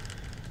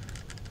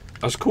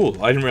 That's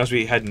cool. I didn't realize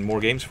we had more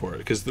games for it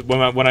because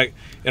when I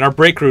in our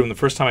break room the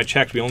first time I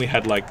checked, we only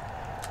had like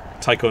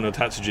Taiko no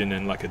Tatsujin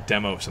and like a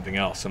demo of something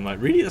else. I'm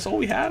like, really? That's all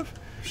we have?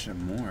 We should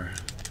have more.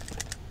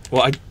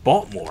 Well, I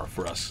bought more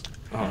for us.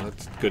 Oh,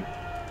 that's good.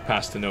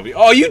 Pass to Novi.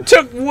 Oh, you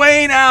took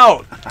Wayne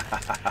out.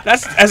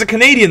 That's as a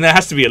Canadian, that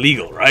has to be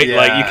illegal, right? Yeah,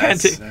 like you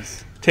can't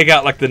take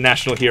out like the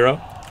national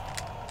hero.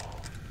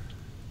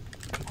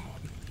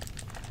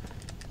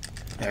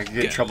 Yeah, I could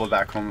get in trouble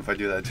back home if I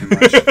do that too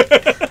much.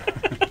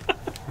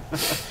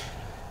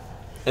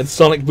 And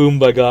Sonic Boom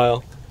by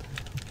Guile.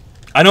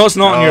 I know it's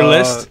not on your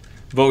list,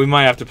 but we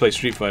might have to play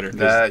Street Fighter.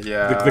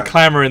 Yeah. The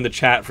clamor in the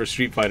chat for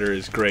Street Fighter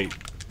is great.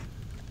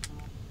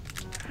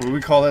 Would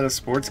we call that a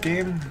sports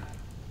game?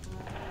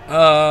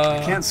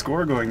 I can't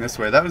score going this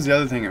way. That was the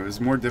other thing. It was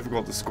more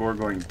difficult to score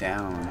going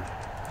down.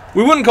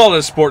 We wouldn't call it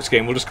a sports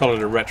game. We'll just call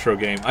it a retro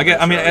game. I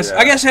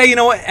guess. Hey, you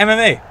know what?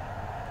 MMA.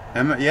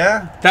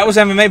 Yeah. That was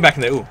MMA back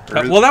in the. Ooh.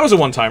 Well, that was a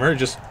one-timer. It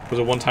just was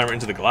a one-timer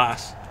into the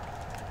glass.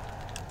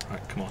 All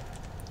right, come on.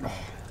 Oh.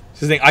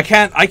 This is the thing.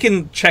 I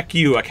can check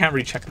you. I can't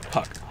really check the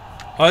puck.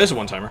 Oh, this is a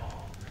one-timer.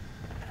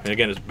 And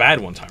again, it's a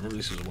bad one-timer. But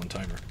this is a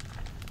one-timer.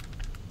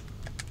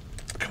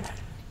 Come on.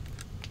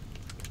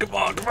 Come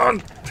on. Come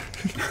on.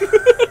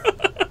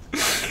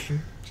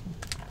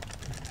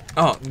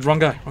 Oh, wrong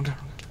guy.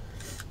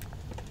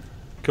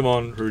 Come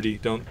on, Rudy,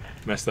 don't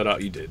mess that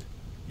up. You did.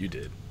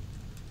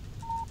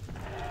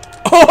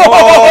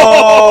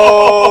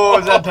 Oh,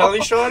 is that a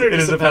penalty shot or it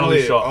just is a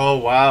penalty shot? Oh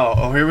wow!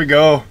 Oh, here we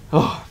go.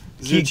 Oh,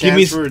 this is a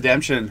chance for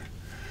redemption.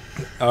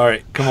 All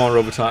right, come on,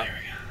 Robotop.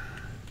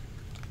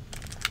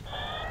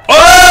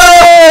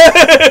 Oh!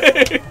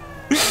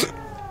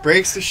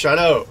 Breaks the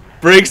shutout.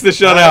 Breaks the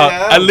shutout.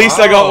 Yeah, At least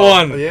I got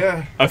one.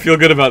 Yeah. I feel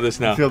good about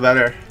this now. I feel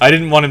better. I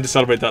didn't want him to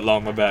celebrate that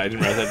long. My bad. I didn't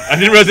realize that. I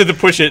didn't realize I had to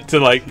push it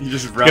to like. He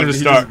just get him to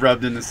start. He just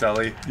rubbed in the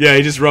celly. Yeah,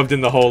 he just rubbed in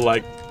the whole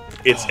like,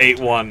 it's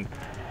 8-1,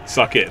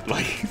 suck it.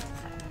 Like.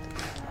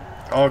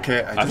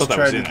 Okay, I just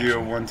tried to do actually a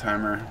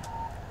one-timer.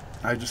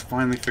 I just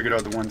finally figured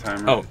out the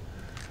one-timer. Oh.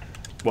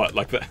 What,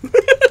 like that?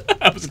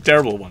 That was a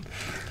terrible one.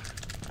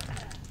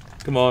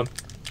 Come on.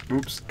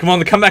 Oops. Come on,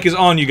 the comeback is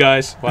on, you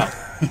guys. Wow.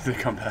 The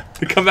comeback.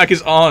 The comeback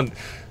is on.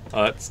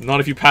 It's not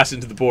if you pass it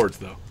into the boards,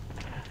 though.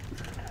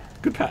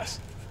 Good pass.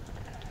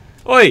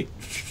 Oi!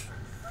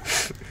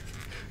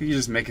 You can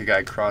just make a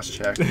guy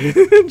cross-check.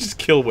 Just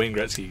kill Wayne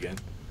Gretzky again.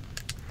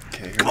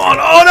 Okay. Come on!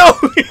 Oh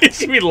no! You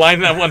see me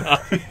line that one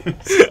up.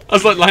 I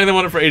was like lining that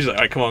one up for ages. Like,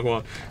 all right, come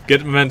on.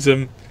 Get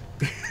momentum.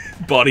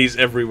 Bodies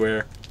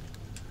everywhere.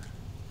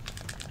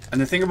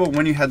 And the thing about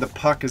when you had the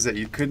puck is that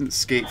you couldn't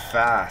skate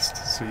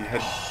fast, so you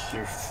had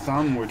your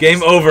thumb would.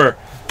 Game over.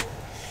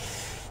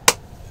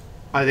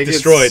 I think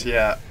destroyed.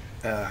 Yeah.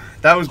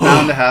 That was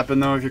bound to happen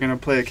though if you're gonna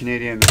play a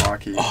Canadian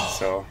hockey.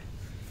 So.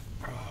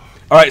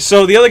 All right.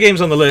 So the other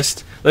games on the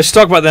list. Let's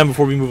talk about them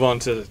before we move on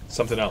to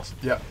something else.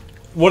 Yeah.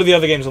 What are the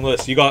other games on the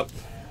list? We got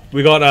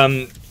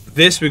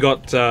this. We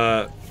got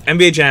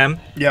NBA Jam.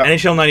 Yeah.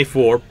 NHL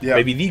 '94. Yeah.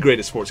 Maybe the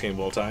greatest sports game of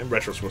all time.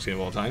 Retro sports game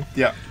of all time.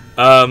 Yeah.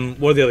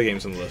 What are the other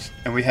games on the list?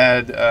 And we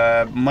had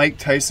Mike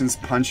Tyson's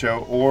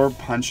Punch-Out or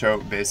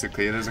Punch-Out,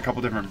 basically. There's a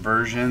couple different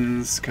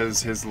versions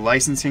because his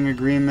licensing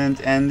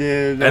agreement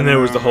ended. And there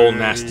was the whole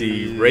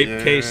nasty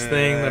rape case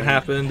thing that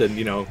happened, and,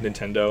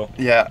 Nintendo.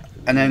 Yeah.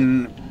 And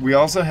then we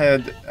also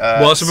had...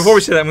 well, so before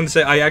we say that, I'm going to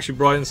say I actually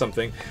brought in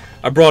something.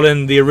 I brought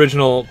in the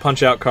original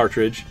Punch-Out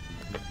cartridge.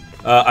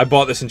 I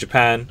bought this in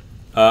Japan.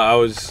 I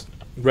was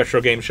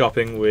retro game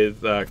shopping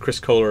with Chris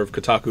Kohler of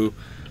Kotaku.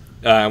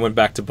 I went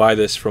back to buy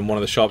this from one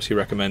of the shops he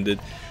recommended.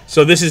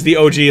 So this is the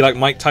OG like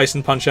Mike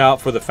Tyson Punch-Out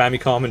for the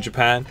Famicom in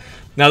Japan.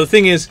 Now the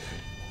thing is,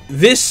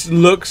 this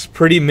looks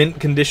pretty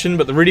mint condition,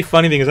 but the really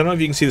funny thing is, I don't know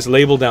if you can see this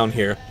label down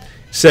here,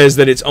 says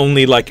that it's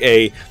only like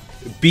a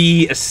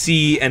B, a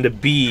C, and a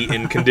B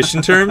in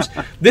condition terms.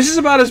 This is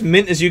about as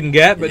mint as you can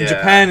get, but in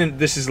Japan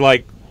this is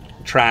like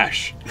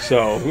trash.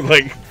 So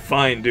like,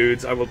 fine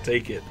dudes, I will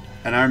take it.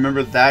 And I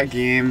remember that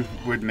game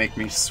would make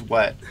me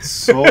sweat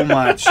so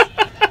much.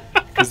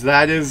 Because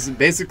that is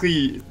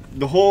basically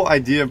the whole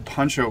idea of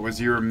Punch-Out was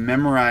you were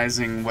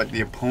memorizing what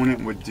the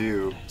opponent would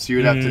do. So you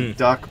would have to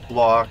duck,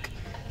 block,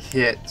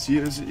 hit. So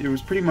it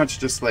was pretty much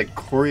just like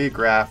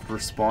choreographed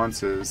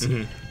responses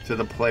to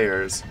the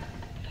players.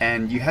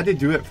 And you had to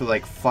do it for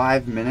like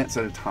 5 minutes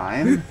at a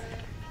time.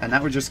 And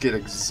that would just get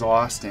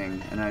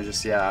exhausting. And I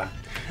just,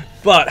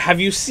 But have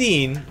you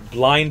seen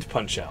Blind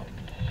Punch-Out?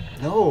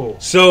 No.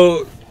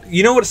 So...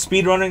 You know what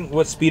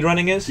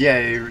speedrunning is? Yeah,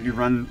 you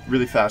run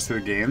really fast through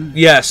the game.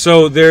 Yeah,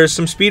 so there's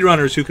some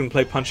speedrunners who can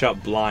play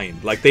Punch-Out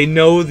blind. Like, they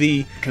know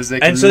the...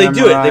 And so they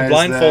do it. They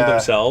blindfold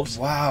themselves.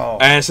 Wow.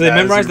 And so they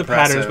memorize the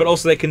patterns, but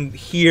also they can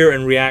hear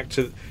and react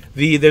to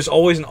the... There's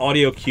always an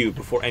audio cue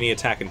before any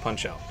attack in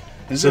Punch-Out.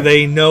 So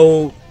they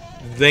know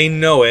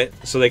it.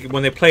 So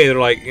when they play, they're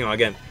like,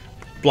 again,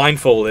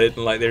 blindfolded,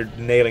 and like they're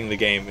nailing the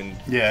game in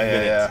minutes.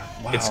 Yeah.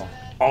 Wow. It's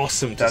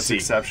awesome to see. That's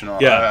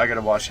exceptional. Yeah. I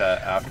gotta watch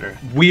that after.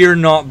 We're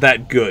not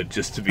that good,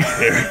 just to be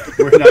clear.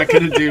 We're not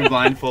gonna do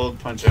blindfold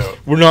punch out.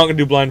 We're not gonna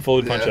do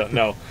blindfolded punch out.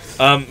 No.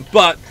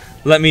 But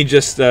let me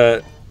just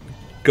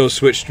go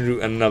switch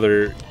to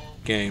another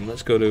game.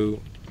 Let's go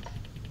to.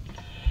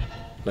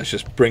 Let's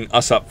just bring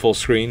us up full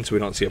screen so we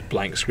don't see a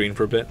blank screen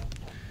for a bit.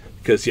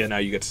 Because yeah, now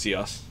you get to see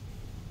us.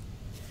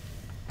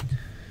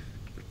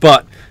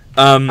 But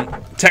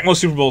Tecmo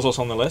Super Bowl is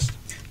also on the list.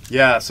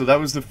 Yeah, so that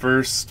was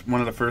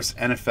one of the first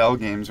NFL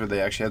games where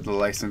they actually had the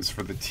license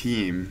for the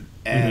team.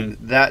 And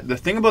the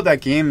thing about that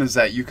game is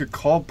that you could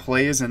call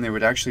plays and they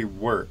would actually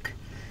work.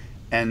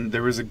 And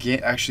there was a game,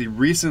 actually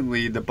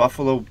recently, the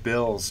Buffalo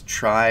Bills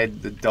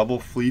tried the double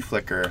flea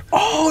flicker.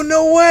 Oh,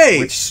 no way!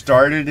 Which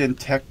started in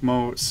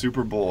Tecmo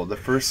Super Bowl. The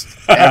first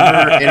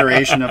ever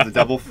iteration of the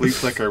double flea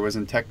flicker was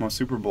in Tecmo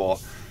Super Bowl.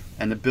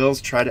 And the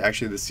Bills tried it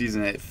actually this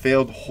season. It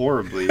failed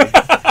horribly.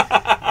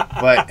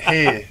 But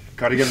hey,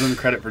 got to give them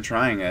credit for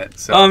trying it.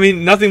 So I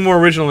mean, nothing more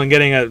original than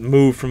getting a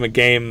move from a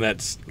game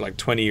that's like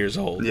 20 years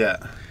old. Yeah.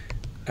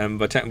 And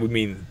by we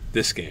mean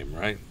this game,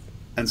 right?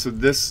 And so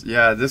this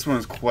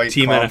one's quite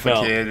Team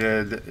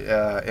complicated.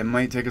 It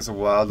might take us a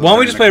while. Why don't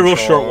we just play a real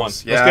short one?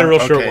 Yeah, Let's get a real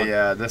short one.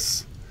 Yeah,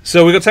 this.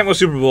 So we got Tecmo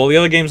Super Bowl. The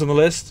other games on the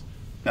list?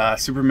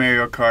 Super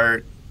Mario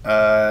Kart,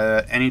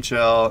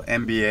 NHL,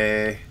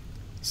 NBA,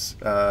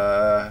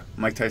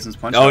 Mike Tyson's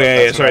Punch Out. Oh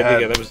yeah, That's sorry. what I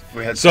had. Yeah, that was.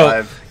 We had So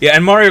 5. yeah,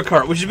 and Mario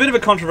Kart, which is a bit of a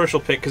controversial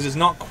pick because it's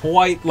not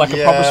quite like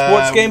a proper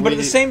sports game, but at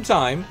the same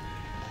time,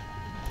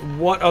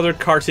 what other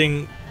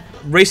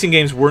racing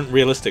games weren't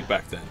realistic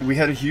back then? We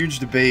had a huge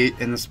debate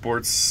in the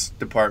sports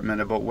department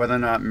about whether or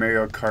not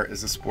Mario Kart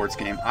is a sports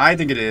game. I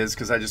think it is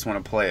because I just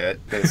want to play it,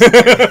 basically.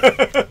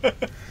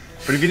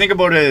 But if you think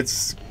about it,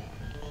 it's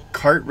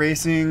kart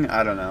racing.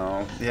 I don't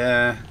know.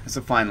 Yeah, it's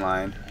a fine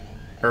line.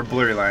 Or a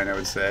blurry line, I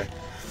would say.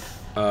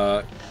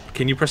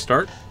 Can you press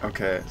start?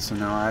 Okay, so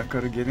now I've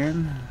got to get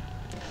in.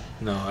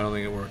 No, I don't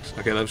think it works.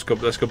 Okay, let's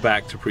go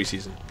back to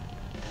preseason.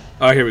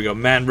 Oh, here we go.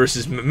 Man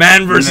versus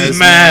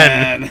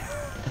man.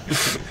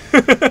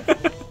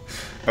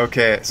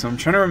 Okay, so I'm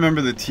trying to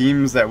remember the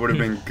teams that would have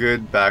been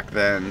good back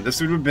then. This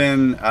would have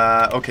been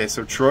okay.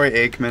 So Troy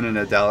Aikman and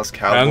the Dallas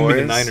Cowboys. I'm gonna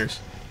be the Niners.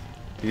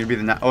 You're gonna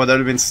be the oh, that would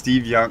have been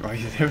Steve Young. Oh,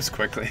 yeah, that was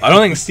quickly. I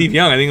don't think it's Steve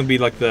Young. I think it'll be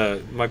like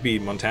might be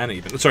Montana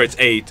even. Sorry, it's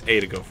A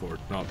to go for it,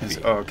 not B.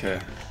 Oh, okay.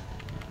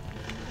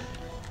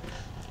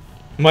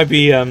 Might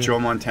be Joe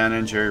Montana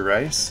and Jerry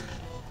Rice.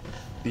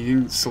 You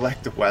can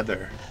select the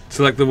weather.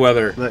 Select the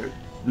weather.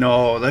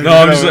 No,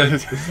 I'm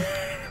just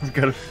I've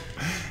got to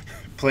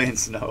play in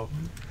snow.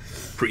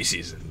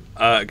 Preseason.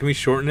 Can we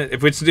shorten it?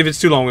 If it's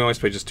too long, we always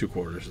play just 2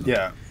 quarters.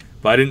 Yeah.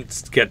 But I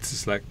didn't get to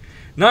select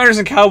Niners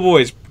and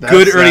Cowboys.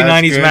 Good early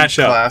 '90s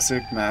matchup.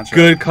 Classic matchup.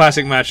 Good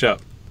classic matchup.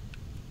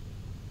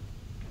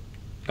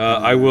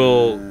 I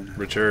will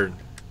return.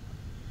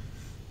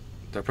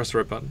 Did I press the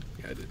right button?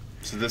 Yeah, I did.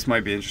 So this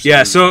might be interesting.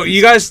 Yeah, so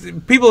you guys,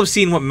 people have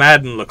seen what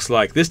Madden looks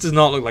like. This does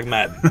not look like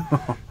Madden.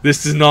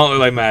 This does not look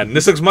like Madden.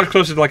 This looks much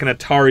closer to like an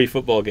Atari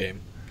football game.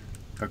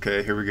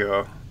 Okay, here we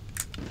go.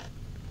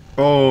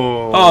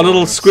 Oh. Oh, a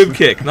little squib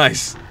kick.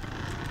 Nice.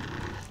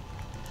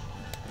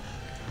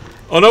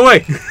 Oh, no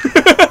way.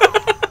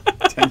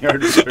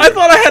 10-yard return. I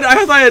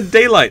thought I had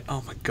daylight.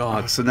 Oh my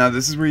god. So now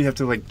this is where you have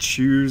to like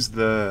choose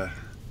the.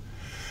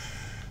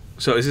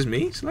 So is this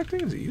me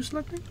selecting? Is it you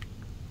selecting?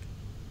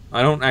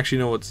 I don't actually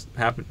know what's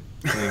happening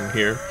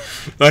here.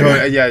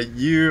 So yeah,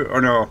 you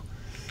or no.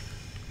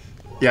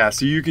 Yeah,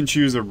 so you can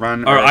choose a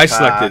run or a I pass,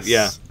 selected,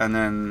 yeah. And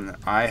then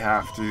I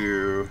have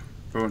to.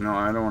 Oh no,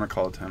 I don't want to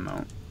call a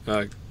timeout.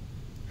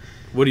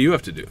 What do you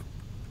have to do?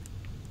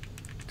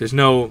 There's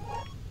no.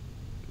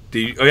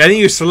 I think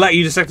you just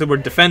selected the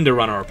word defender,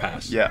 run, or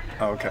pass. Yeah.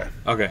 Oh, okay.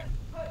 Okay.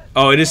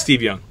 Oh, it is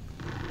Steve Young.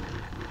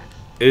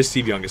 It is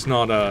Steve Young. It's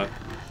not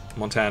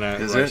Montana.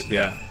 Is Rice. it?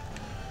 Yeah.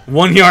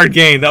 1 yard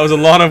gain. That was a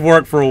lot of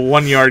work for a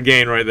 1 yard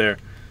gain right there.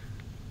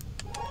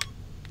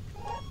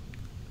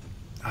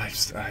 I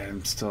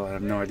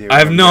have no idea. I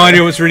have no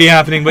idea what's really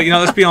happening, but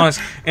let's be honest.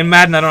 In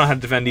Madden, I don't know how to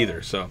defend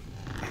either. So.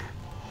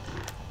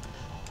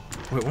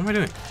 Wait, what am I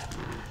doing?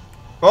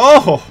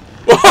 Oh.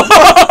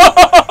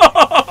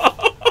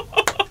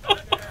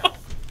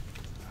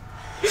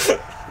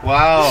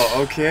 Wow,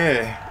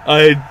 okay.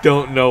 I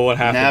don't know what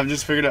happened. Nav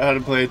just figured out how to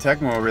play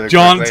Tecmo really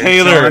John quickly.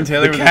 Taylor, John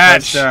Taylor the with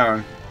catch. a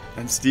touchdown.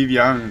 And Steve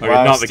Young. Okay,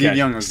 wow, not the Steve catch.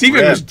 Young was Steve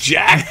Young was ripped.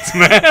 jacked,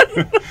 man. I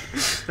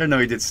didn't know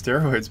he did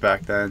steroids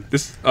back then.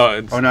 Oh,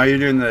 now you're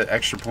doing the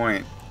extra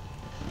point.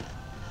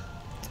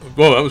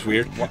 Whoa, that was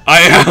weird.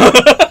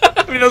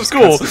 I mean, that was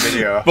cool. The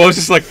video. But I was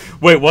just like,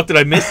 wait, what did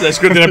I miss? Did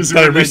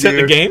I reset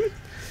the game?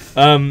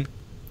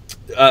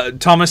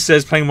 Thomas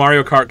says playing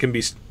Mario Kart can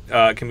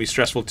be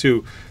stressful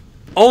too.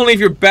 Only if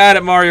you're bad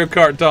at Mario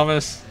Kart,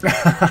 Thomas.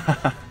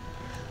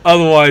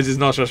 Otherwise, it's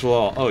not stressful at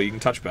all. Oh, you can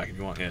touch back if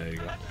you want. Yeah, there you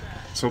go.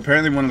 So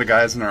apparently one of the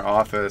guys in our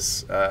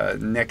office,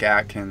 Nick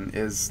Atkin,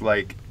 is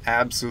like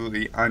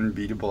absolutely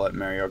unbeatable at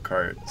Mario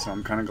Kart. So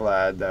I'm kind of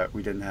glad that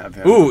we didn't have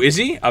him. Ooh, is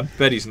he? I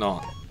bet he's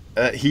not.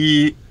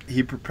 He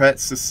he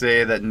purports to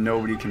say that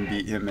nobody can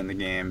beat him in the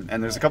game,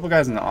 and there's a couple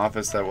guys in the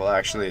office that will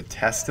actually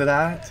attest to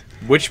that.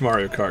 Which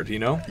Mario Kart, do you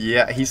know?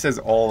 Yeah, he says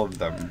all of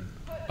them.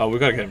 Oh, we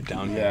gotta get him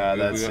down. Yeah,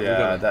 here. that's we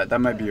gotta...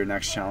 that might be your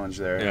next challenge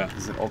there. Yeah,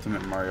 is an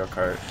ultimate Mario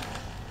Kart.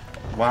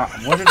 Wow,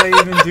 what did I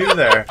even do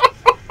there?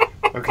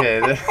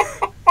 Okay.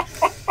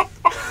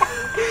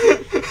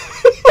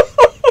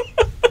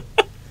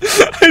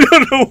 I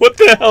don't know what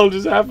the hell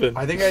just happened.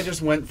 I think I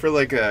just went for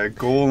like a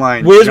goal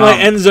line. Where's jump.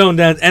 my end zone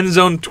dance? End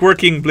zone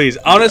twerking, please.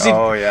 Honestly,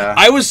 oh yeah.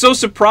 I was so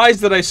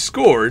surprised that I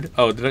scored.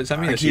 Oh, did that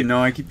mean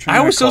I keep trying. I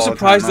was so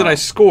surprised that I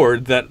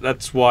scored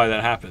that's why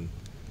that happened.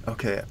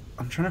 Okay,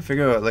 I'm trying to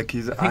figure out like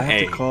I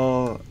have to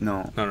call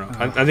no. No.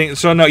 I think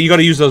so. No, you got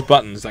to use those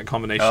buttons. That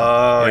combination.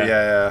 Oh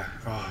yeah.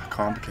 Oh,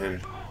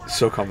 complicated.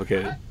 So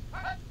complicated.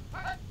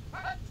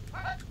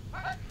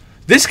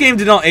 This game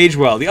did not age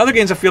well. The other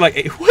games, I feel like,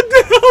 what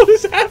the hell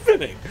is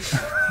happening?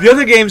 The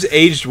other games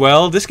aged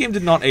well. This game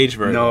did not age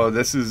very well. No,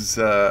 this is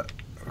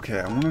okay.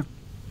 I want to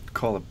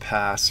call a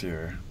pass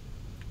here.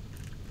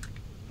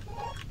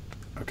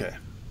 Okay,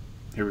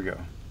 here we go.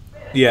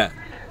 Yeah.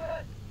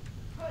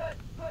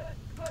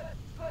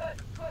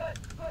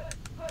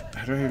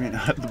 How do I even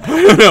hit the ball?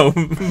 I don't know,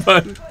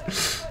 but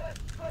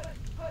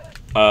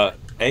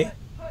A.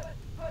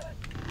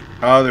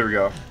 Oh, there we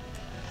go.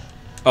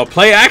 Oh,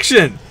 play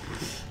action.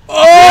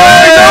 Oh,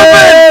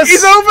 yes!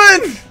 he's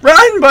open!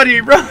 Run,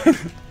 buddy, run!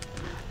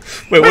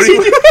 Wait, what are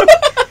you doing?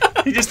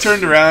 He just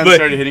turned around and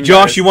started hitting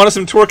Josh, guys. You wanted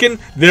some twerking?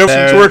 There's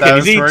some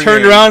twerking. He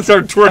turned around and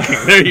started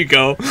twerking. There you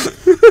go.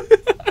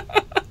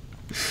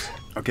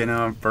 Okay,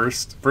 now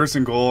first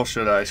and goal. I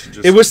should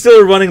just... It was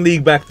still a running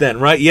league back then,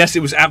 right? Yes,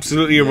 it was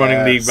absolutely a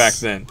running league back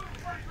then.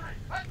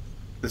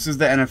 This is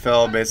the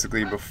NFL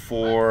basically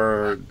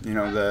before,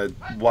 the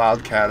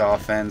Wildcat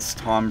offense,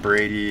 Tom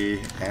Brady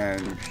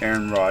and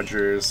Aaron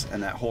Rodgers,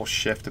 and that whole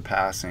shift to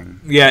passing.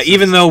 Yeah,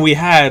 even though we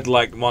had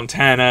like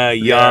Montana,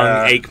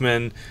 Young,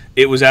 Aikman,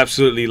 it was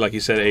absolutely, like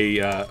you said,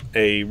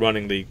 a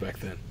running league back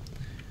then.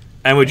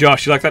 And with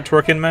Josh, you like that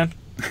twerking, man?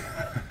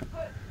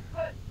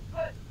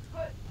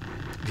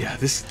 Yeah,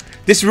 this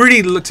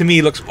really to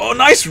me looks. Oh,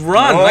 nice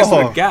run, nice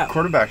little gap.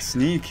 Quarterback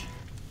sneak.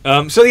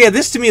 So yeah,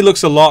 this to me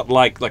looks a lot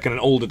like an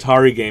old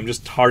Atari game,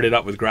 just tarted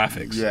up with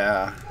graphics.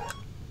 Yeah.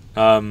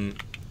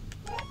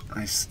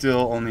 I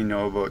still only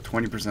know about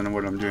 20% of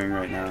what I'm doing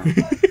right now.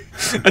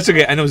 That's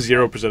okay. I know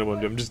 0% of what I'm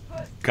doing. I'm just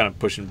kind of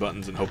pushing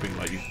buttons and hoping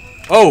like you.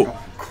 Oh,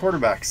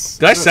 quarterbacks.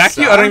 Did I sack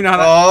you? I don't even know how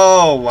that.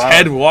 Oh wow.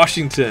 Ted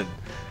Washington.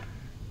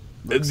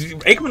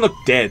 Aikman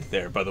looked dead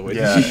there, by the way.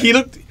 Yeah. He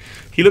looked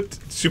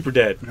super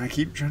dead. I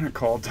keep trying to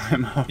call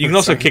timeout. You can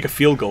also kick a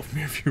field goal from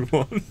here if you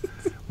want.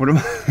 What am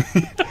I?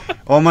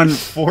 Well, I'm on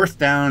 4th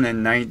down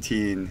and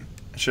 19.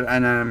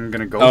 And I'm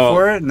gonna go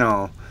for it?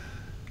 No.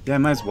 Yeah, I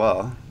might as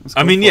well.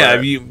 I mean,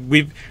 yeah.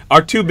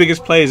 Our two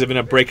biggest plays have been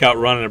a breakout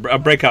run and a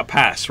breakout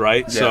pass,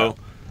 right? Yeah. So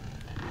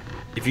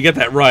if you get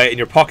that right, and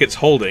your pocket's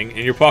holding,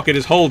 and your pocket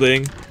is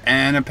holding,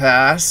 and a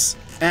pass,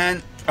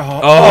 and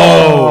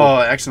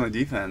excellent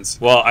defense.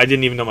 Well, I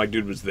didn't even know my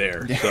dude was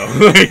there, so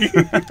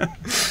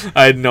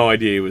I had no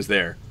idea he was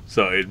there.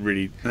 So it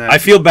really, I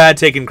feel bad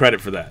taking credit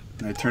for that.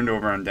 I turned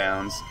over on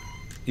downs.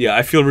 Yeah,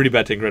 I feel really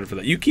bad taking credit for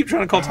that. You keep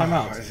trying to call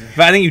timeouts.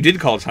 But I think you did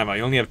call a timeout.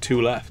 You only have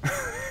 2 left.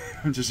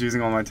 I'm just using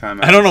all my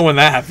timeouts. I don't know when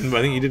that happened, but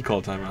I think you did call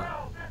a timeout.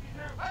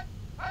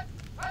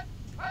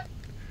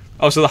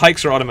 Oh, so the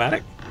hikes are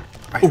automatic?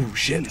 Oh,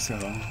 shit. So.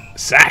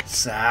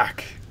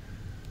 Sack.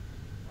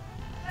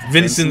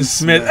 Vincent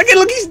Smith. Okay,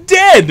 look, he's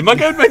dead. My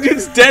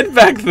dude's dead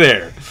back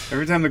there.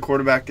 Every time the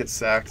quarterback gets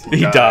sacked,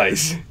 he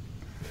dies.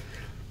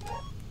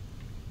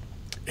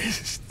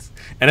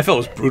 NFL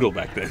was brutal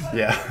back then.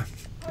 Yeah.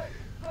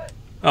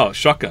 Oh,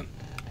 shotgun.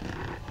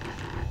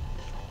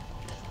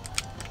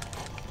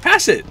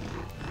 Pass it.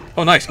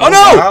 Oh, nice. Oh,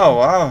 no!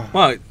 Wow.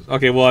 Well,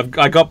 okay, well,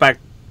 I got back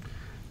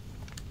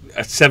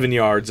at 7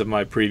 yards of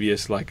my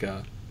previous,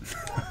 The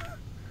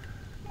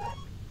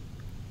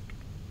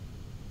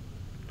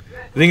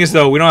thing is,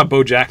 though, we don't have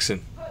Bo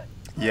Jackson.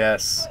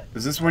 Yes.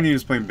 Is this when he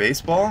was playing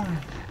baseball?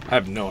 I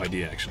have no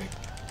idea, actually.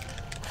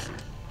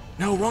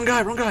 No, wrong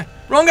guy!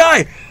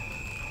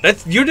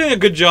 You're doing a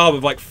good job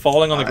of,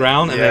 falling on the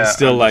ground and then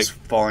still, just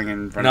falling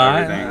in front of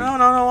everything.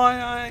 No,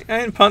 I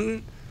ain't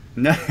punting.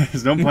 No,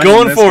 there's no punting. I'm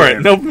going for it.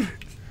 Nope.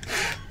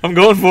 I'm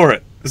going for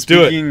it. Let's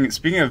do it.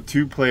 Speaking of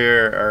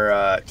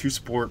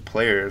two-sport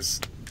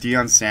players,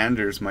 Deion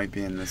Sanders might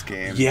be in this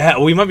game. Yeah,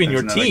 well, he might be in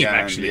your team,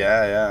 actually.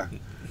 Yeah.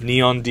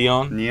 Neon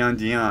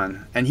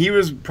Dion. And he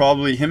was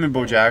probably, him and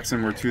Bo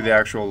Jackson were 2 of the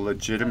actual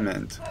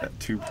legitimate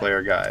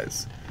 2-player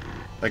guys.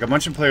 Like, a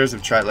bunch of players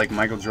have tried, like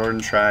Michael Jordan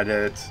tried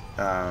it.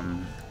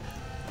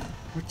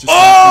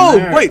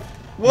 Wait!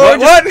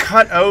 What?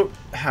 Cut out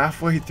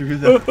halfway through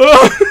the...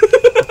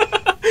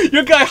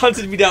 Your guy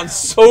hunted me down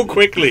so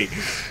quickly.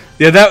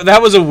 Yeah,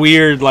 that was a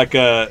weird,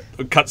 a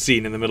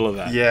cutscene in the middle of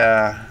that.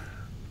 Yeah.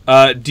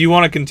 Do you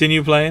want to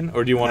continue playing,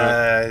 or do you want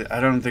to... I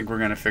don't think we're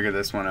going to figure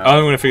this one out.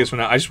 I'm going to figure this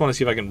one out. I just want to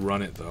see if I can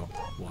run it, though,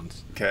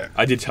 once. Okay.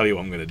 I did tell you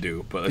what I'm going to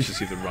do, but let's just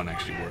see if the run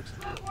actually works.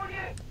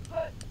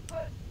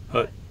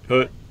 Hut.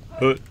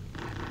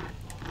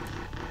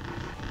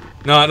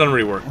 No, it doesn't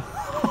really work.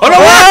 Oh no!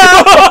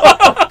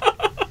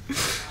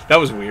 That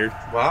was weird.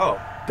 Wow.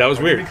 That was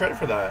weird. Give me credit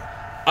for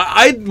that.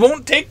 I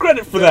won't take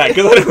credit for that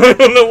because I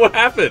don't know what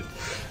happened.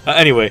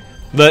 Anyway,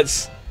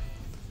 that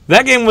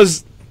game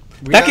has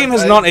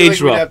not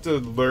aged well. We'd have to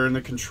learn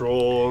the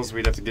controls.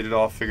 We'd have to get it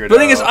all figured out. But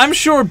the thing is, I'm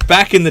sure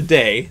back in the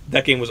day,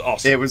 that game was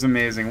awesome. It was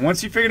amazing.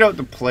 Once you figured out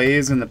the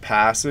plays and the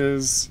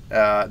passes,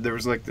 there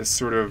was like this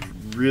sort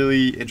of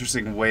really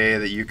interesting way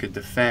that you could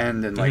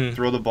defend and like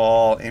throw the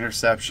ball,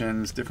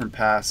 interceptions, different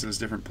passes,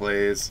 different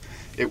plays.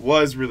 It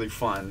was really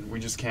fun. We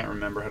just can't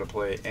remember how to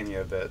play any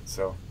of it.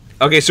 So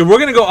okay, so we're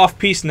gonna go off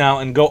piece now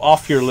and go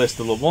off your list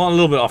a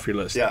little bit off your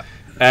list. Yeah.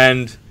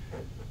 And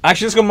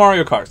actually, let's go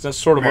Mario Kart. That's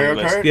sort of Mario on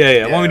your list. Kart?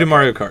 Yeah. Why don't we do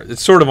Mario Kart?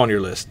 It's sort of on your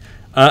list.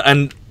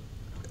 And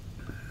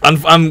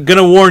I'm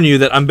gonna warn you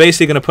that I'm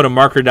basically gonna put a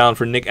marker down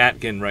for Nick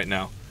Atkin right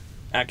now.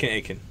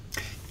 Atkin.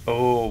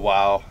 Oh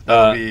wow,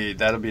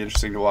 that'll be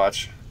interesting to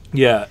watch.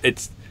 Yeah,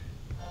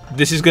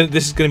 this is gonna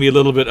be a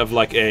little bit of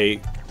like a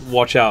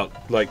watch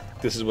out, like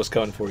this is what's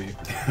coming for you.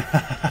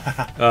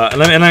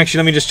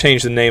 Let me just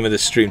change the name of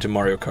this stream to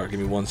Mario Kart. Give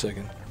me 1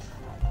 second,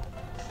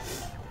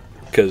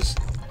 because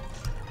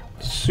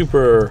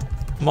Super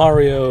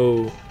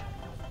Mario.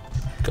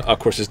 Of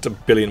course, it's a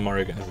billion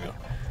Mario games. Here we go.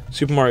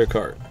 Super Mario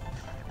Kart.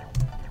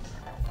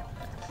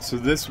 So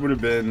this would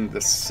have been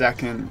the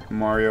second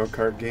Mario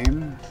Kart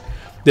game.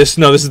 This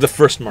is the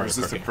first Mario Kart.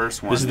 This is the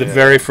first one. This is the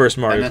very first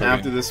Mario Kart. And then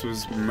after this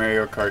was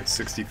Mario Kart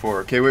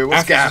 64. Okay, wait,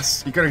 what's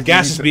gas? You gotta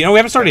gas is B. No, we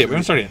haven't started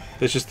yet.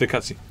 That's just the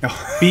cutscene.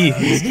 Oh. B.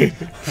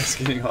 That's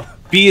getting off.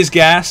 B is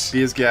gas.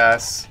 B is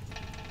gas.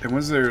 And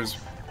was there's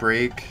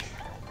brake?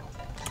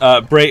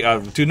 Brake.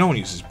 Dude, no one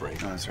uses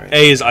brake. Oh, that's right.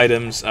 A is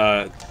items.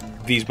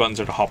 These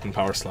buttons are to hop and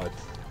power slide.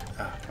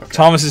 Okay.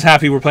 Thomas is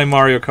happy. We're playing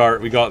Mario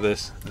Kart. We got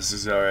this. This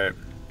is alright.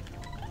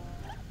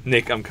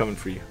 Nick, I'm coming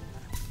for you.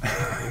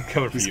 I'm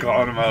coming for He's you.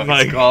 calling him out.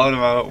 Like, He's calling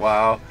him out.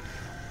 Wow.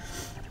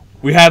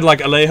 We had like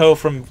Alejo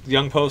from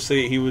Young Post.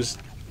 He was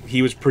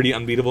pretty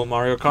unbeatable at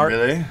Mario Kart.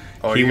 Really?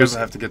 Oh, He you was- guys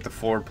have to get the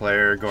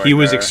 4-player going. He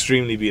was there.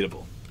 extremely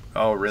beatable.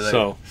 Oh, really?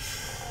 So,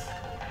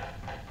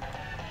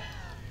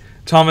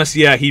 Thomas,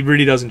 yeah, he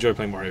really does enjoy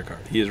playing Mario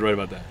Kart. He is right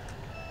about that.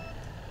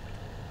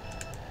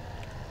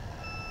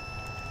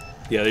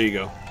 Yeah, there you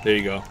go. There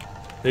you go,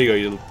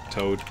 you little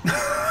toad.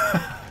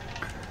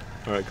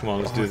 All right, come on,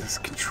 let's do this. This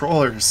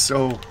controller is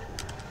so.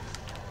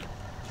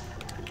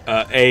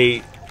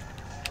 A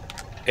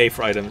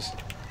for items.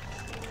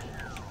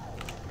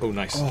 Oh,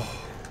 nice. Oh.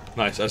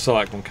 Nice. I saw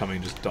that one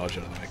coming. Just dodge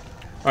out of the way.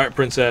 All right,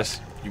 princess,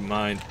 you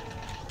mind?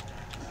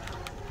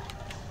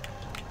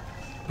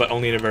 But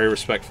only in a very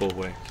respectful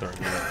way. Sorry,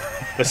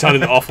 that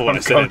sounded awful when I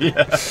said it.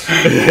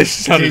 It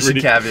sounded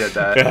really. Caveat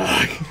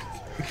that.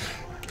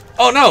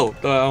 Oh no!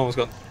 I almost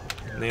got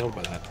nailed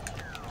by that.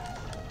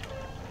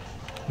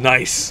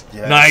 Nice.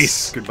 Yes.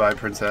 Nice. Goodbye,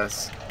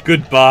 princess.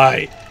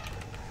 Goodbye.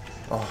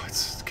 Oh,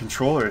 the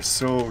controller is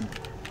so.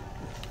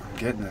 I'm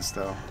getting this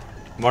though.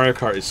 Mario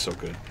Kart is so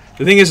good.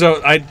 The thing is,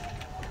 though,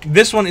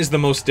 this one is the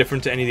most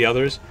different to any of the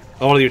others.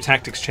 All of your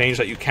tactics change.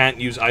 That you can't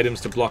use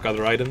items to block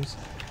other items.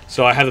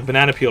 So I have the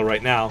banana peel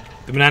right now.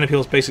 The banana peel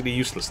is basically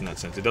useless in that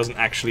sense. It doesn't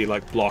actually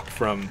like block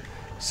from,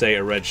 say,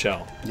 a red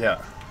shell.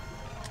 Yeah.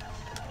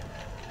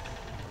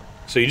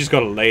 So you just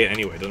gotta lay it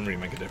anyway. It doesn't really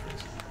make a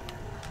difference.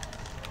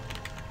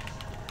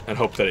 And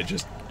hope that it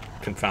just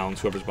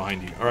confounds whoever's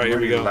behind you. All right, here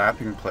we go.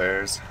 Lapping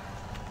players.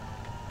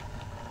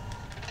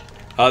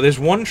 There's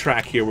one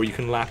track here where you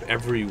can lap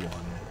everyone.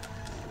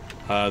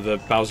 The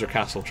Bowser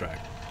Castle track.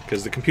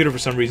 Because the computer, for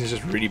some reason, is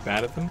just really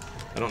bad at them.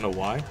 I don't know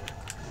why.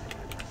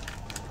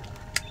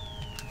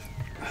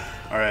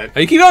 Alright.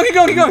 Hey, keep going.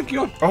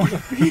 Oh,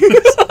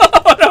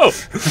 Oh no!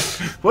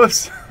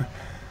 whoops.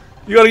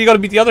 You gotta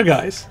beat the other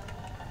guys.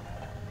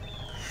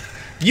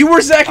 You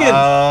were second!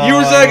 You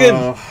were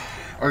second!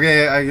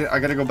 Okay, I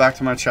gotta go back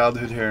to my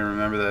childhood here and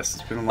remember this.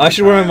 It's been a long I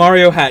should wear my time.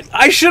 Mario hat.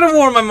 I should have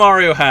worn my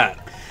Mario hat.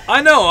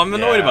 I know, I'm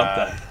annoyed about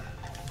that.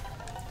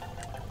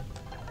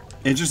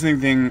 Interesting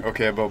thing,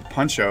 okay, about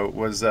Punch-Out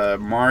was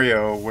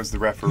Mario was the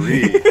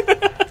referee.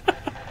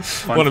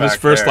 One of his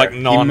first, there. like,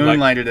 non... He like,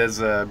 moonlighted as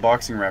a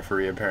boxing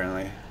referee,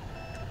 apparently.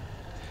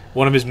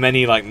 one of his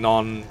many, like,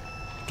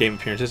 non-game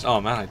appearances. Oh,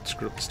 man, I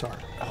screwed up the start.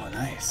 Oh,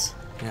 nice.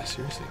 Yeah,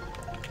 seriously.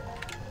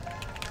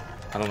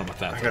 I don't know about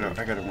that.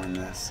 I gotta win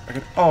this.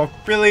 Oh,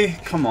 really?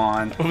 Come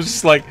on. It was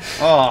just like...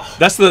 Oh.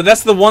 That's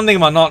the one thing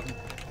about not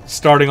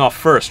starting off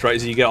first, right,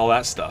 is you get all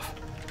that stuff.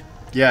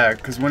 Yeah,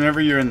 because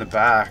whenever you're in the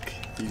back,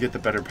 you get the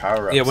better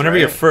power-ups, Yeah, whenever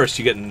right? you're first,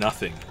 you get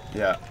nothing.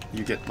 Yeah,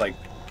 you get, like,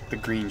 the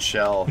green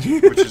shell,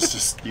 which is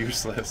just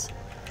useless.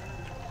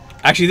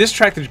 Actually, this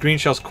track, the green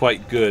shell's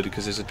quite good,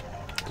 because there's a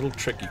little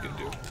trick you can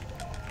do.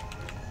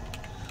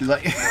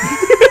 Like,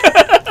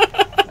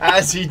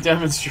 as he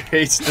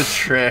demonstrates the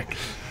trick.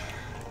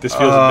 This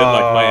feels a bit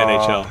like my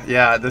NHL.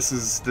 Yeah, this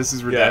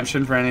is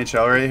redemption for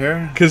NHL right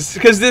here.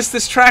 Because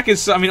this track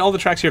is, I mean, all the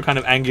tracks here are kind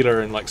of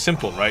angular and like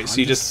simple, right? So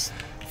you just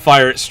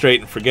fire it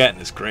straight and forget,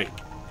 and it's great.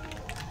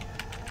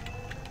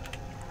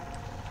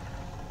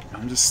 Oh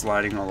I'm just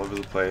sliding all over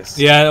the place.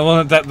 Yeah,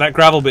 well, that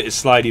gravel bit is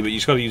slidey, but you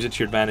just got to use it to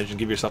your advantage and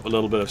give yourself a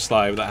little bit of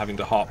slide without having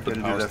to hop. I'm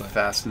gonna power do the slide.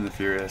 Fast and the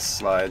Furious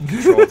slide,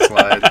 controlled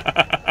slide.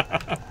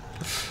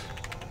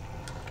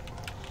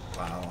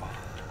 Wow.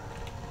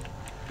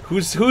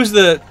 Who's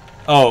the?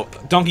 Oh,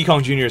 Donkey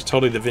Kong Jr. is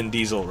totally the Vin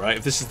Diesel, right?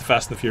 If this is the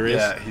Fast and the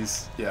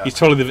Furious, Yeah, he's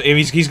totally the.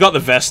 He's got the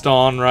vest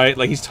on, right?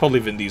 Like he's totally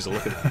Vin Diesel.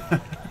 Look at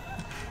that.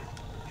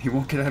 He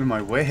won't get out of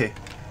my way.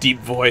 Deep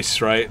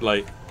voice, right?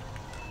 Like.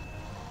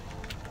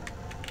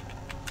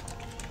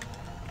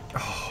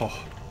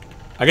 Oh.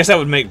 I guess that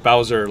would make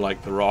Bowser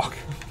like The Rock.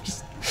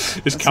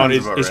 his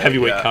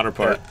heavyweight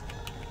counterpart. Yeah.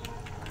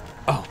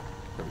 Oh,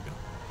 there we go.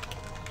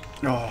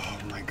 Oh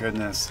my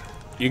goodness.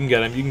 You can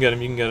get him. You can get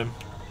him. You can get him.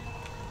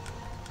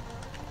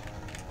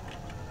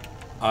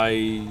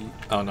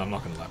 Oh no, I'm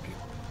not gonna lap you.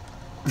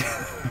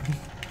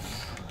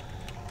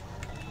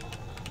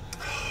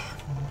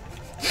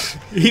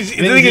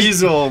 Vin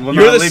Diesel will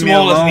you're not the leave me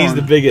smallest and alone. he's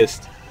the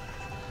biggest.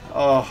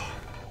 Oh.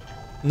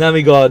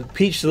 Namigod,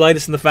 Peach the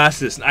lightest and the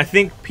fastest. And I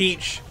think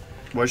Peach...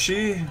 Was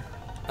she?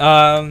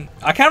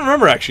 I can't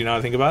remember actually now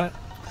I think about it.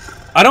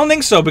 I don't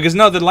think so, because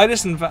no, the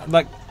lightest and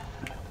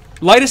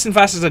lightest and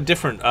fastest are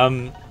different.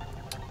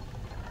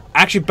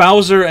 Actually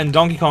Bowser and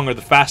Donkey Kong are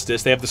the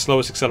fastest. They have the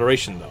slowest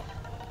acceleration though.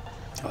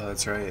 Oh,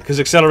 that's right. Because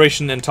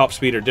acceleration and top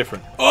speed are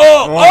different.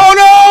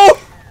 Oh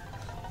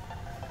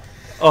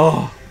no!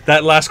 Oh,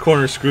 that last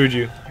corner screwed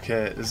you.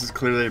 Okay, this is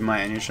clearly my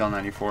NHL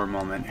 94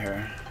 moment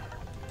here.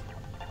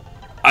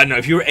 I don't know,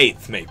 if you were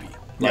 8th maybe.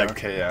 Like, yeah,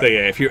 okay, yeah.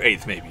 Yeah, if you're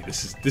 8th maybe.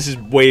 This is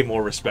way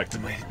more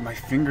respectable. My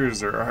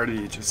fingers are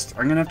already just...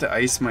 I'm gonna have to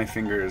ice my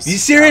fingers. You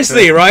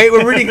seriously, right?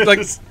 We're really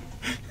like...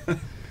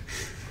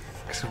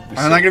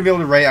 I'm not gonna be able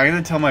to write. I'm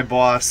gonna tell my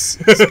boss,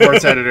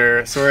 sports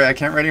editor, sorry, I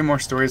can't write any more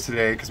stories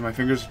today because my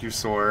fingers are too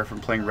sore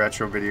from playing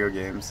retro video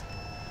games.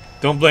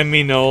 Don't blame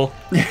me, Noel.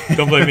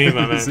 Don't blame me,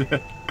 my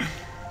man.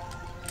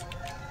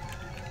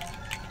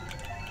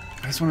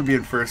 I just want to be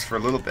in first for a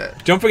little bit.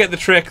 Don't forget the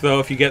trick, though.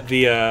 If you get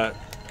the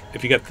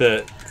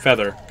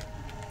feather.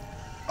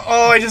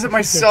 Oh, I just hit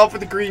myself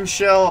with the green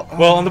shell. Oh.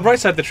 Well, on the bright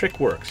side, the trick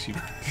works.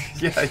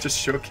 Yeah, I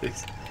just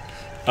showcased.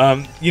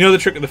 You know the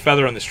trick of the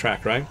feather on this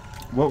track, right?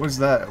 What was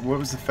that? What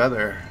was the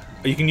feather?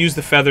 You can use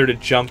the feather to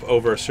jump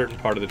over a certain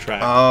part of the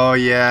track. Oh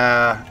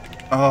yeah.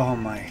 Oh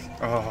my.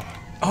 Oh.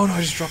 Oh no!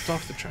 I just dropped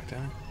off the track,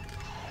 damn it.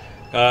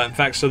 In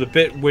fact, so the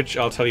bit which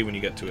I'll tell you when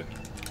you get to it.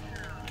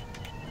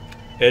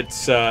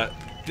 It's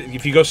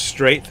if you go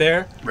straight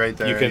there. Right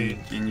there. You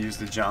can use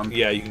the jump.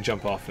 Yeah, you can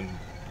jump off and.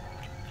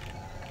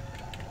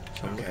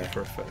 So I'm okay. looking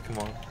for a feather. Come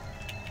on.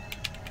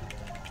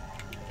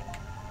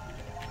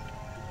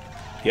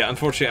 Yeah,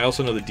 unfortunately, I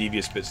also know the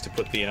devious bits to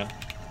put the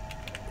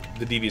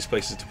devious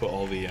places to put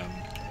all the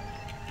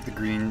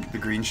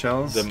green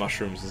shells, the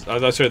mushrooms.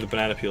 Oh, sorry, the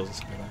banana peels and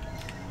stuff like that.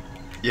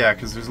 Yeah,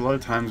 because there's a lot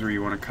of times where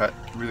you want to cut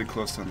really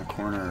close on the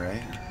corner,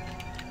 right?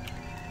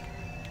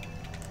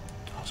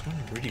 I was going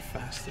really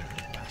fast there,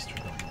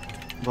 bastard.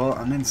 Well,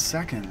 I'm in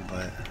second,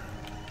 but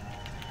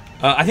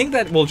I think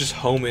that will just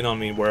home in on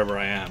me wherever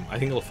I am. I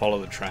think it'll follow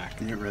the track.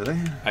 Yeah, really?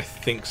 I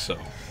think so.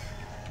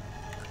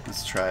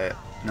 Let's try it.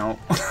 No.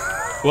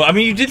 Well, I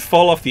mean, you did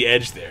fall off the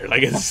edge there.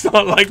 Like, it's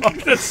not like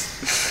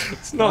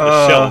it's not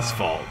the shell's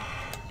fault.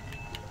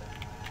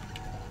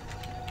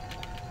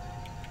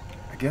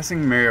 I'm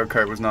guessing Mario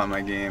Kart was not my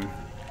game.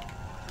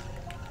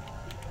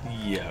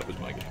 Yeah, it was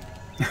my game.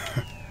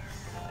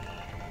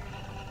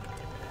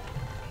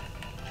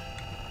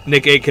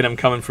 Nick Aitken, I'm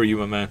coming for you,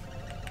 my man.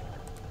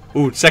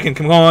 Ooh, second,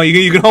 come on,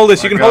 you can hold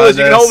this, you can hold this,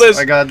 you can hold this.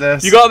 I got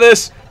this. You got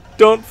this.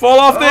 Don't fall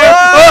off there.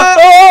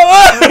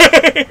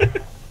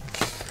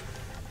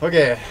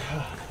 Okay.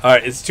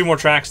 Alright, it's 2 more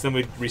tracks, then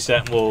we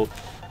reset and we'll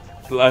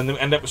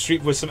end up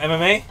with some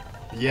MMA.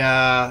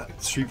 Yeah,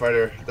 Street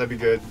Fighter, that'd be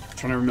good. I'm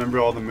trying to remember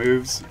all the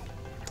moves.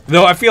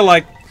 Though I feel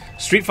like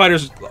Street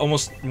Fighter's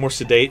almost more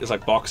sedate, it's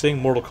like boxing.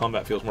 Mortal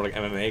Kombat feels more like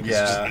MMA because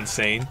it's just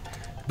insane.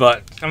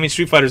 But, I mean,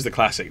 Street Fighter's the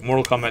classic.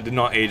 Mortal Kombat did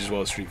not age as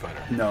well as Street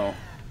Fighter. No.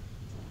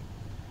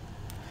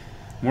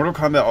 Mortal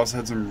Kombat also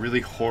had some really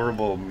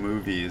horrible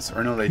movies.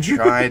 Or no, they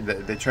tried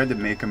to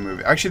make a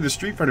movie. Actually, the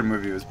Street Fighter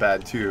movie was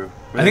bad too.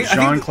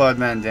 Jean-Claude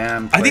Van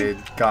Damme played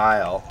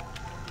Guile.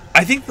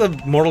 I think the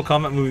Mortal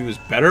Kombat movie was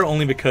better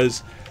only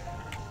because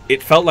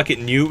it felt like it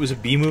knew it was a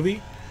B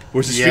movie,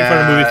 whereas the Street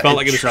Fighter movie felt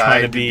like it was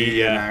trying to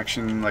be an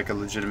action, like a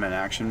legitimate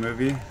action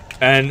movie.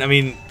 And I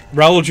mean,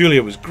 Raul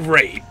Julia was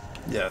great.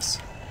 Yes.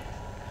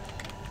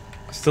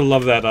 I still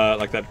love that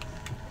like that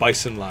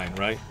Bison line,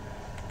 right?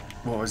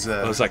 What was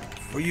that? I was like,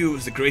 for you, it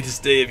was the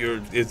greatest day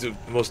of it's the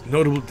most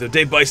notable, the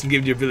day Bison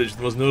gave to your village,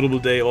 the most notable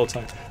day of all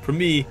time. For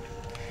me,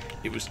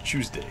 it was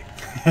Tuesday.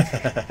 I'm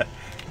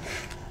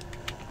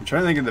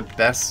trying to think of the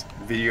best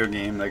video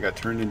game that got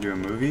turned into a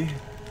movie.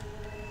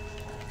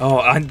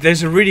 Oh,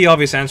 there's a really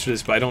obvious answer to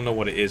this, but I don't know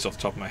what it is off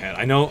the top of my head.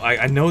 I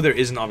know there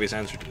is an obvious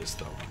answer to this,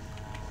 though.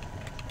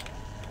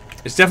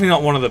 It's definitely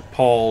not one of the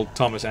Paul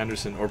Thomas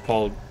Anderson or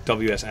Paul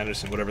W.S.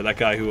 Anderson, whatever, that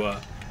guy who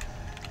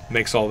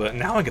makes all the...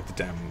 Now I get the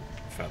damn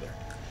feather.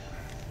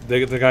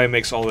 The guy who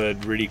makes all the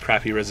really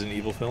crappy Resident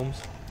Evil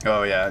films.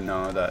 Oh yeah,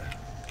 no, that.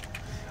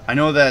 I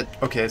know that.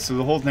 Okay, so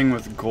the whole thing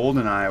with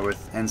GoldenEye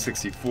with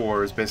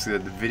N64 is basically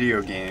that the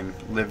video game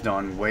lived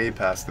on way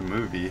past the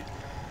movie.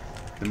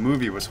 The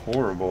movie was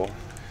horrible.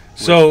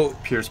 So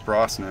Pierce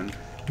Brosnan.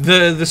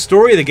 the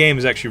story of the game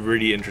is actually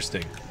really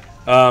interesting.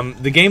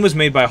 The game was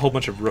made by a whole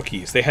bunch of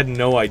rookies. They had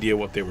no idea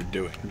what they were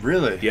doing.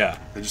 Really? Yeah.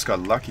 They just got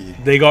lucky.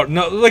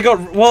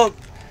 Well,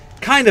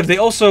 kind of. They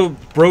also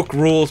broke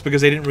rules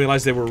because they didn't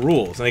realize they were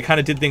rules, and they kind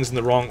of did things in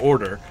the wrong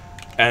order,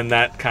 and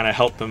that kind of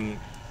helped them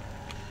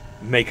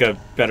make a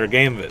better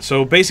game of it.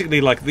 So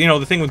basically, like, you know,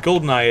 the thing with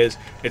GoldenEye is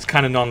it's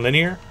kind of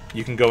non-linear.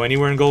 You can go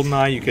anywhere in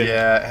GoldenEye. You can.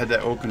 Yeah, it had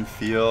that open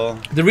feel.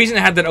 The reason it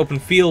had that open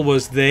feel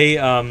was they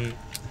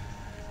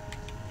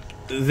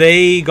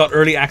got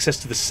early access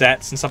to the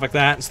sets and stuff like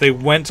that. So they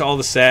went to all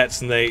the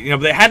sets, and they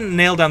hadn't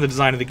nailed down the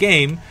design of the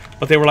game,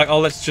 but they were like, oh,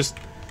 let's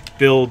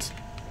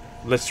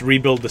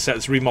rebuild the sets,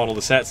 let's remodel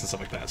the sets and stuff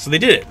like that. So they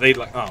did it. They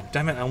like, oh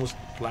damn it, I almost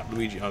lapped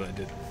Luigi. Oh, I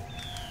did.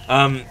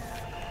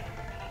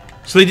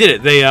 So they did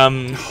it. They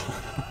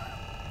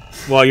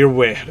well, you're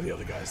way ahead of the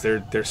other guys.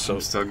 They're so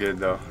still good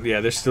though.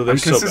 Yeah, they're I'm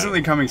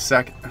consistently coming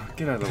second. Oh,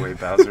 get out of the way,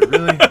 Bowser.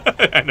 Really?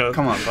 I know.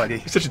 Come on,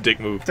 buddy. It's such a dick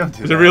move. Don't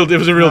do it. that. It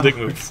was a real dick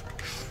move.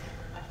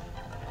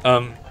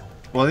 Well,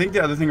 I think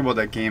the other thing about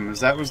that game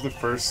is that was the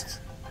first,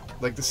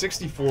 like the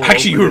 64.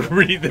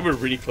 Actually, they were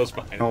really close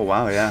behind. Oh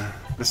wow, yeah.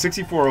 The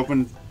 64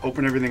 opened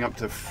everything up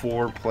to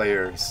 4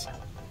 players,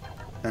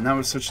 and that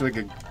was such like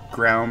a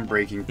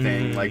groundbreaking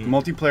thing. Like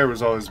multiplayer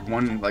was always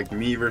one, like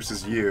me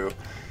versus you,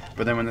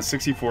 but then when the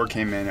 64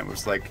 came in, it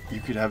was like you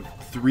could have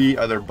 3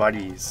 other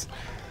buddies.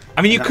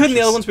 I mean, you could in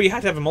the other ones, but you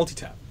had to have a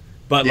multi-tap.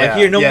 But like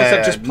here, no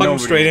one's just plug them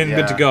straight in,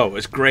 good to go.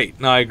 It's great.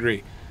 No, I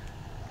agree.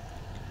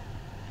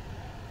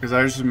 Because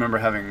I just remember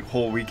having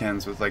whole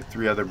weekends with like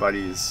 3 other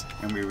buddies,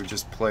 and we would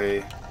just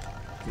play.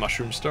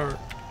 Mushroom start.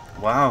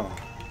 Wow.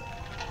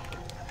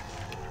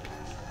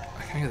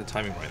 I can't get the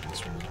timing right in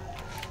this one.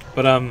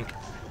 But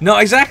no,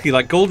 exactly.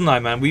 Like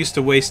GoldenEye, man, we used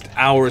to waste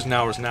hours and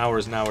hours and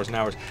hours and hours and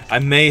hours. I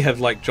may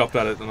have like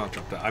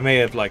I may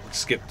have like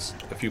skipped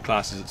a few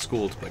classes at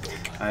school to play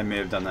GoldenEye. I may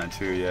have done that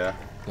too. Yeah.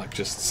 Like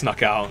just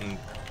snuck out and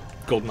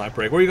GoldenEye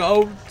break. Where you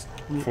go?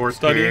 Oh, fourth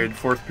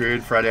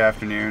period, Friday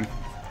afternoon.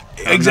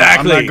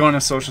 Exactly. I'm not going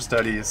to social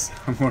studies.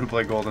 I'm going to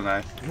play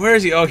GoldenEye. Where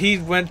is he? Oh, he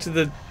went to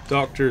the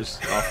doctor's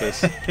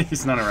office.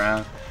 He's not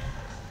around.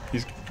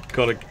 He's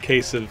got a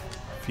case of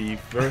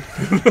fever.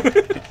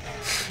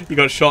 He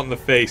got shot in the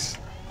face.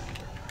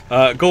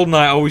 GoldenEye,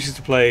 I always used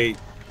to play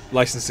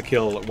License to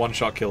Kill,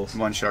 one-shot kills.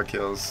 One-shot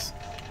kills.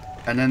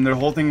 And then the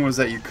whole thing was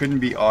that you couldn't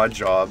be Odd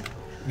Job.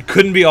 You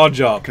couldn't be Odd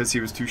Job. Because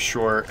he was too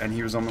short, and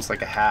he was almost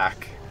like a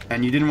hack.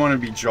 And you didn't want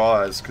to be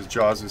Jaws, because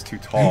Jaws was too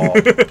tall.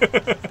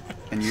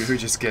 And you would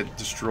just get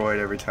destroyed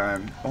every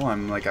time. Oh,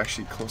 I'm like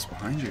actually close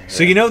behind you here.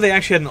 So you know they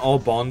actually had an all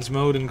bonds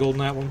mode in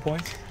GoldenEye at one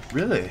point?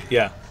 Really?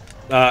 Yeah.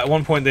 At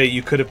one point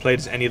you could have played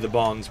as any of the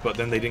bonds, but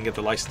then they didn't get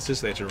the licenses,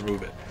 so they had to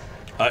remove it.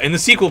 In the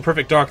sequel,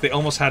 Perfect Dark, they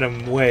almost had a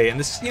way, and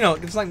this, you know,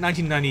 it's like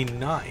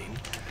 1999.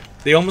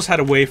 They almost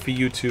had a way for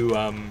you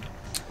to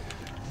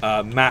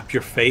map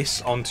your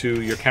face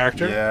onto your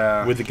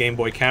character with the Game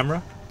Boy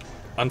camera.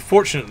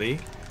 Unfortunately,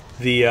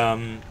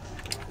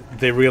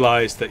 they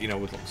realized that, you know,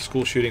 with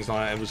school shootings and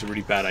all that, it was a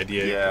really bad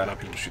idea. Yeah. A lot of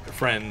people shoot their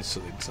friends, so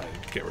they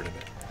decided to get rid of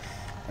it.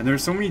 And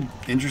there's so many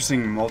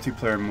interesting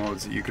multiplayer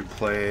modes that you could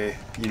play.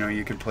 You know,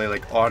 you could play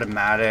like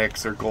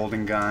automatics or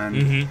golden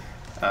gun.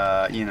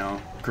 You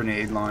know,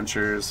 grenade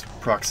launchers,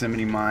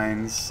 proximity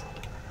mines.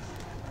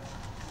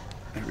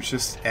 It was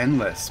just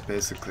endless,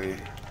 basically.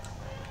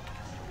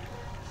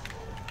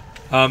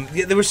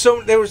 Yeah, there were so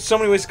many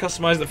ways to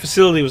customize. The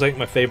facility was like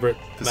my favorite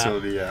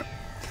facility. map. Yeah.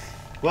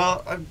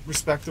 Well,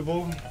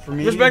 respectable for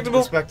me.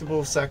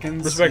 Respectable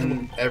seconds.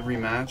 In every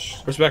match.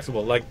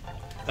 Respectable. Like,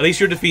 at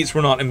least your defeats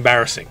were not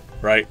embarrassing,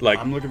 right? Like,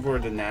 I'm looking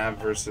forward to Nav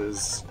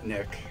versus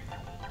Nick.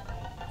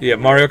 Yeah,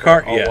 Mario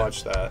Kart. I'll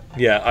watch that.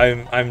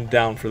 Yeah, I'm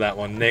down for that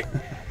one, Nick.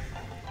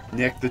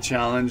 Nick, the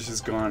challenge has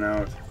gone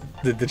out.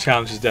 The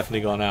challenge has definitely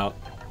gone out.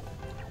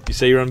 You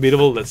say you're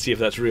unbeatable. Let's see if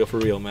that's real for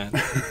real, man.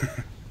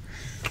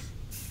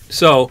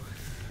 So,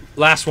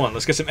 last one.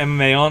 Let's get some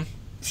MMA on.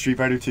 Street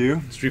Fighter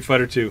 2. Street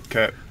Fighter 2.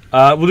 Okay.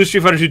 We'll do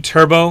Street Fighter 2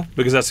 Turbo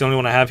because that's the only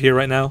one I have here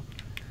right now,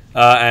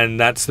 and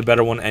that's the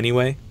better one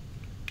anyway.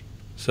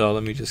 So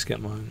let me just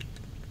get mine.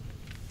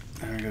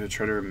 I gotta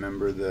try to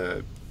remember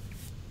the.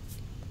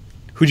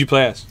 Who'd you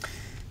play as?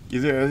 I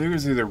think it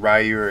was either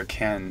Ryu or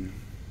Ken,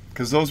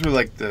 because those were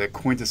like the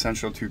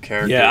quintessential 2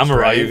 characters. Yeah, I'm a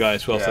right? Ryu guy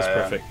as well. So that's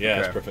perfect.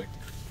 Yeah, that's perfect.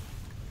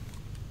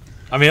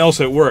 I mean,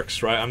 also it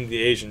works, right? I'm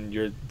the Asian,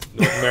 you're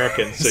North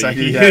American, so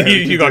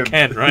you got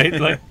Ken, right?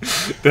 Like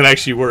that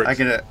actually works. I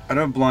don't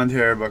have blonde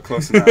hair, but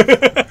close enough.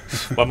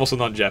 Well, I'm also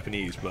not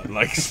Japanese, but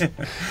like.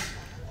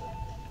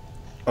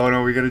 Oh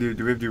no, we gotta do.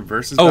 Do we have to do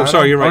versus? Oh, battle?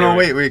 sorry, you're right. Oh no,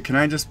 right. wait. Can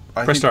I just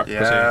press start?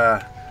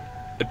 Yeah.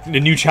 A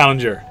new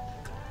challenger.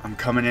 I'm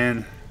coming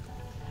in.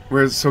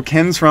 So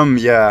Ken's from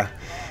but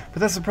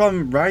that's the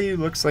problem. Ryu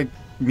looks like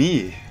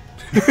me.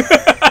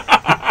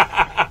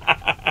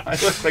 I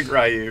look like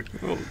Ryu.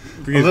 A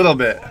little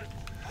bit.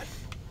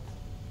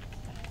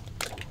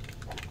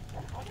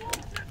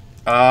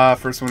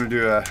 First one to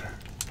do a...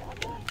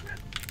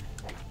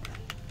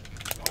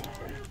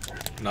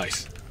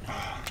 Nice.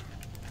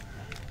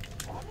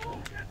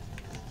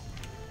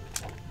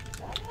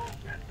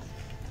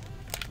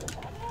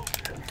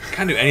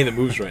 Can't do any of the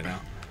moves right now.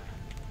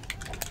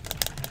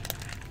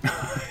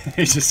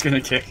 He's just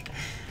gonna kick.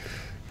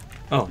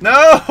 Oh.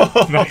 No!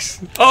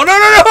 Nice. Oh, no,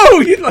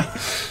 no, no!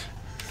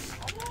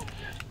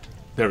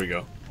 There we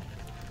go.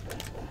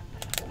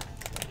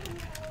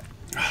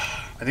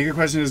 I think the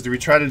question is, do we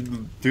try to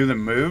do the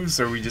moves,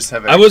 or we just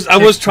have a I was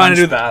trying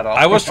to do battle?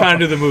 I was trying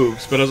to do the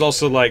moves, but I was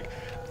also like,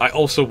 I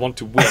also want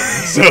to win.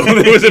 So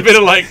there was a bit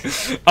of like,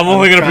 I'm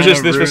only going to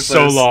persist this for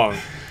so long.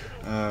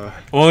 I'm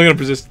only going to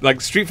persist. Like,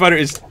 Street Fighter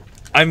is...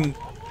 Oh,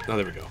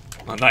 there we go.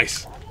 Oh,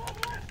 nice.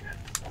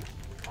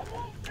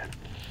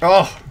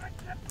 Oh!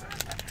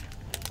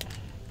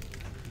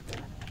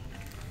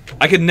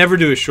 I could never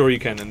do a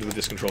Shoryuken with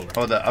this controller.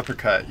 Oh, the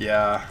uppercut,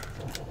 yeah.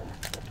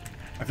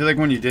 I feel like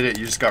when you did it,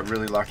 you just got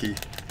really lucky.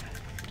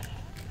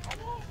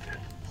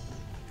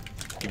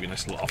 Give you a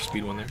nice little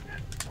off-speed one there.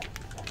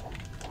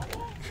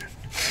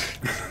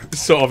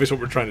 It's so obvious what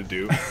we're trying to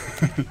do.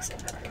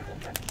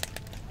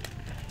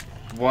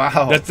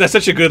 Wow. That's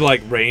such a good,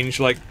 like, range,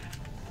 like...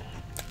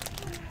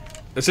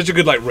 That's such a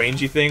good, like,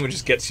 rangey thing, which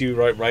just gets you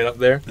right up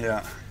there.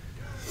 Yeah.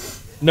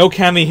 No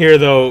Cammy here,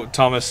 though,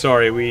 Thomas.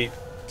 Sorry,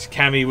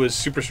 Cammy was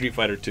Super Street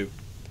Fighter 2.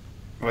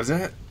 Was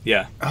it?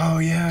 Yeah. Oh,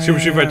 yeah, Super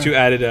Street Fighter 2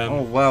 added,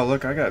 Oh, wow,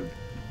 look, I got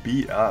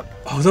beat up.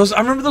 Oh, I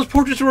remember those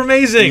portraits were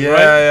amazing, right?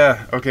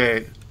 Yeah,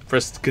 okay.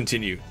 Press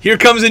continue. Here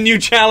comes a new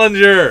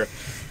challenger!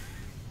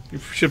 You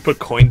should put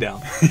coin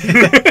down.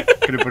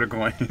 Could have put a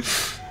coin.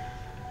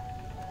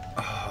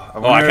 I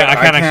wonder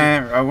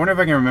if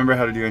I can remember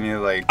how to do any,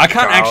 like, I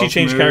can't actually Guile's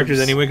change moves. characters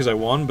anyway because I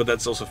won, but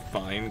that's also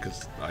fine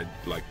because I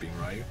like being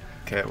right.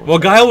 Okay. Well,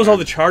 Guile was all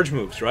the charge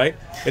moves, right?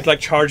 It's like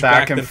charge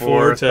back and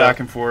forth,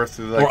 back and forth,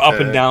 like, or up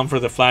and down for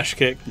the flash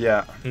kick.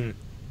 Yeah. Mm.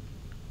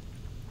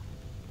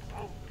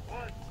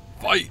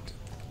 Fight.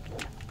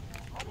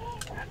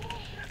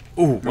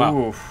 Ooh, wow.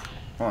 Ooh.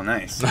 Oh,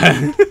 nice.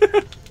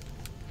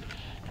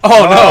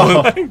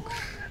 Oh, no.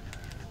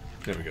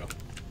 There we go.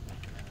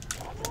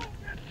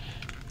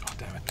 Oh,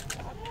 damn it.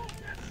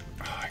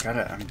 Oh,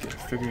 I'm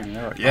figuring it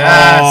out.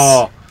 Yes!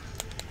 Oh.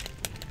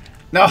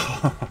 No!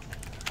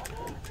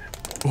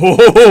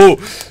 Oh.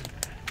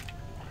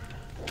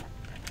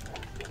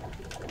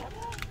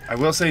 I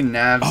will say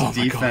Nav's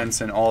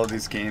defense in all of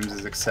these games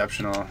is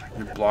exceptional.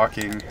 You're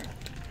blocking.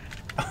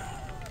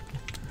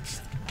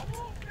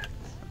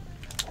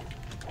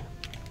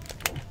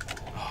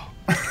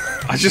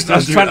 I was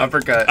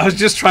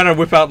just trying to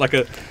whip out like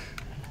a,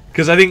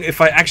 because I think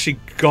if I actually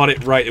got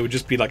it right, it would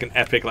just be like an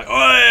epic, like, oh,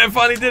 I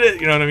finally did it.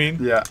 You know what I mean?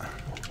 Yeah.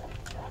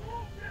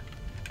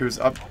 It was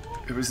up.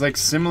 It was like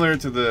similar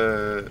to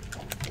the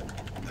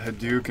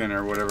Hadouken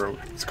or whatever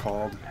it's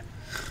called.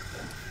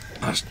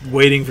 I was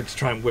waiting to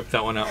try and whip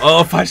that one out.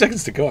 Oh, 5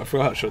 seconds to go. I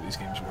forgot how short these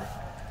games were.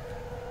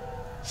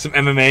 Some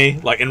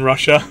MMA, like in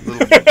Russia.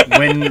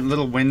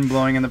 Little wind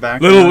blowing in the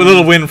background.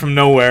 Little wind from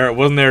nowhere. It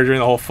wasn't there during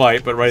the whole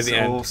fight, but right at the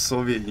end. Old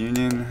Soviet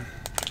Union.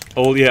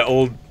 Old.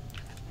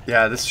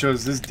 Yeah, this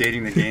is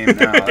dating the game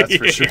now. That's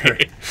for sure.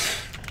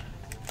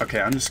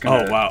 Okay, I'm just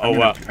gonna. Oh wow! Oh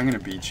wow! I'm gonna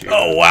beat you.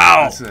 Oh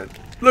wow! That's it.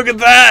 Look at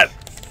that!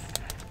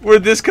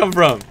 Where'd this come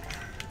from?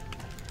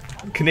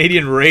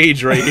 Canadian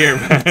rage right here,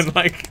 man.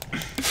 Like.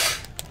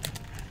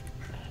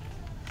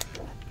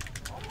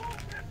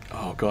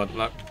 Oh god!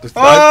 I was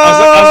thinking,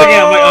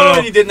 I'm like, oh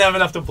no! You didn't have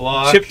enough to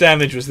block. Chip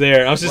damage was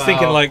there. I was just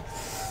thinking, like,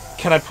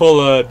 can I pull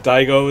a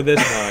Daigo with this?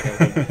 No, I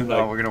can't. Like,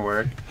 no, we're gonna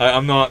work.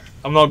 I'm not.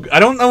 I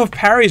don't know if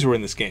parries were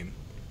in this game.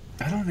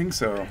 I don't think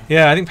so.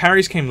 Yeah, I think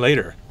parries came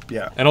later.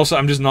 Yeah. And also,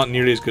 I'm just not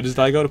nearly as good as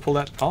Daigo to pull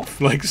that off.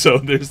 Like, so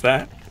there's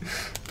that.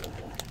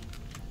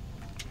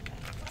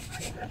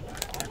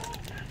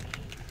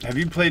 Have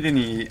you played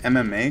any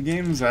MMA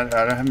games? I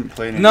haven't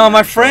played any. No,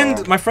 my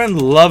friend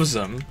loves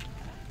them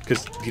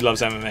because he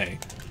loves MMA.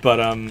 But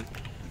I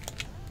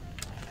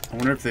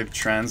wonder if they've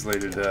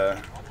translated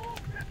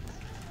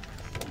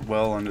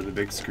well onto the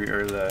big screen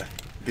or the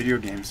video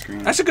game screen.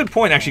 That's a good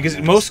point, actually, because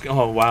most.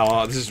 Oh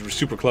wow, this is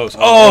super close.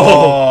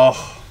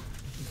 Oh,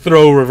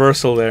 throw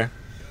reversal there.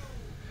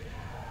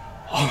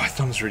 Oh, my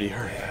thumbs really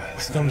hurt. Yeah, my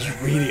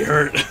thumbs really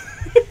hurt.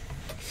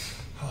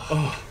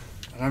 Oh.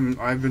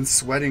 I've been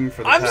sweating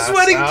for the I'm past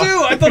sweating hour.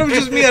 too. I thought it was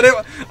just me. I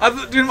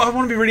want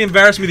to be really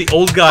embarrassed to be the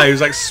old guy who's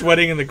like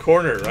sweating in the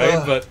corner, right?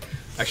 Ugh. But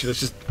actually,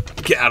 let's just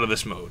get out of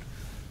this mode.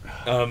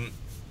 Oh,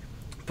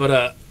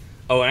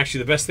 actually,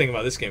 the best thing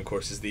about this game, of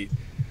course, is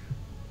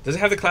does it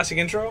have the classic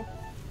intro?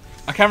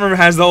 I can't remember. It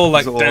has the old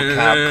like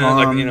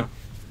Capcom. like, you know.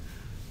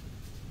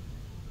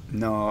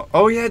 No.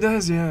 Oh yeah, it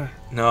does. Yeah.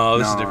 No,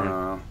 this is different.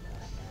 No.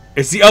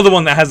 It's the other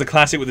one that has the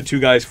classic with the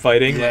two guys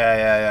fighting.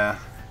 Yeah.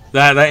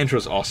 That intro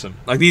is awesome.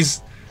 Like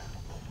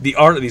the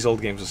art of these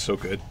old games is so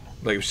good.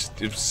 Like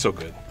it was so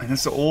good. And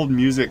it's the old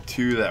music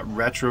too, that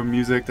retro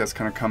music that's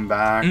kind of come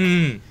back.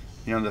 Mm.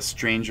 You know, the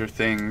Stranger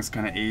Things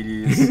kind of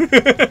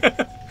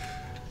 80s.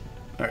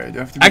 All right, do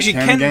I have to be Actually,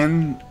 Ken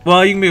again?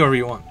 Well, you can be wherever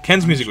you want.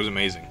 Ken's music was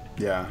amazing.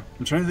 Yeah,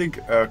 I'm trying to think.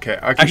 Okay,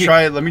 I can Actually,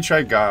 try. Let me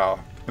try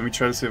Guile. Let me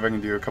try to see if I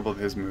can do a couple of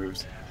his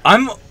moves.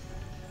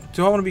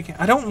 Do I want to be Ken?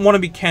 I don't want to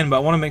be Ken, but I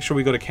want to make sure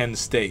we go to Ken's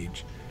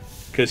stage.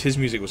 Because his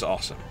music was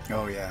awesome.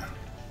 Oh, yeah.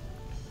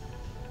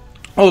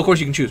 Oh, of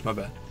course you can choose. My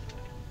bad.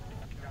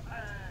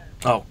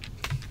 Oh.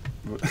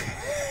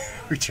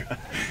 We try.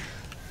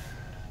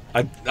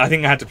 I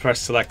think I had to press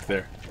select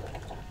there.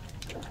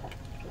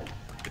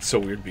 It's so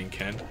weird being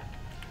Ken.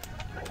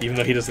 Even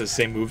though he does the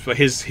same moves. But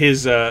his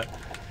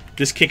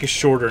this kick is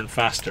shorter and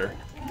faster.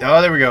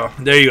 Oh, there we go.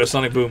 There you go,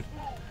 Sonic Boom.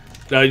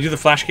 You do the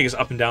flash kick is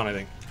up and down, I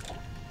think.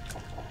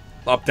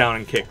 Up, down,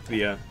 and kick.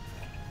 The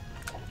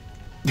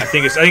I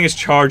think it's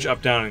charge,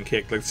 up, down, and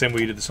kick, like the same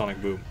way you did the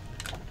Sonic Boom.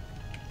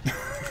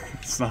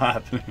 It's not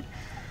happening.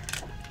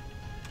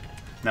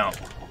 No.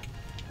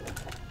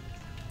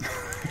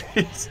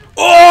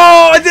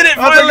 Oh, I did it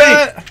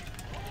finally!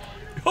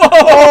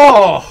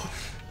 Oh!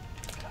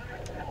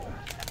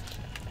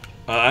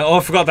 I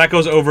forgot that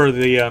goes over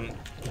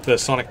the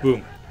Sonic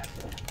Boom.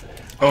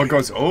 Oh, it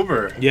goes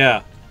over.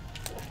 Yeah.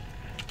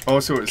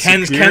 Oh, so it's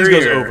Ken's superior.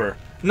 goes over.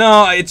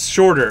 No, it's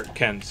shorter.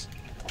 Ken's.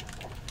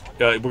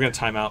 We're gonna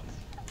time out.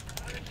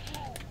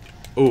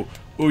 Oh,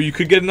 you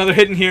could get another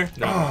hit in here.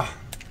 No.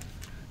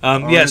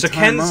 Yeah, so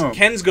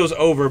Ken's goes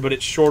over, but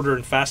it's shorter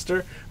and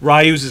faster.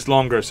 Ryu's is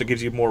longer, so it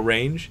gives you more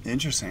range.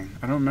 Interesting.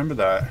 I don't remember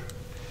that.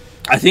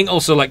 I think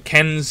also like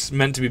Ken's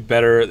meant to be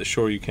better at the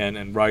Shoryuken,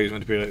 and Ryu's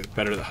meant to be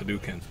better at the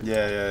Hadouken.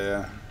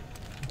 Yeah.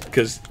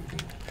 Because,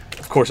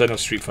 of course, I know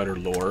Street Fighter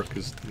lore.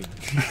 Because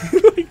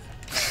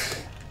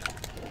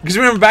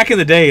remember back in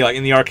the day, like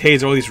in the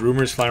arcades, all these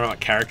rumors flying around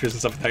about characters and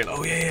stuff like that.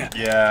 Oh yeah.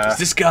 Yeah. It's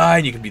this guy,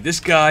 and you can be this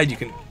guy, and you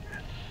can.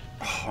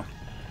 Oh.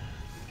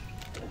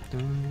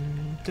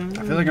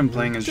 I feel like I'm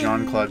playing as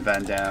Jean-Claude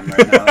Van Damme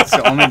right now. That's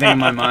the only thing in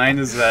my mind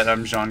is that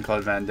I'm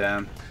Jean-Claude Van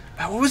Damme.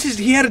 What was his?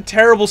 He had a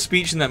terrible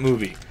speech in that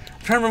movie.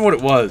 I'm trying to remember what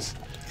it was.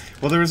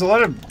 Well, there was a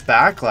lot of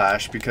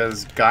backlash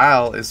because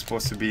Guile is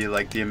supposed to be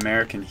like the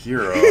American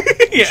hero.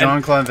 Yeah,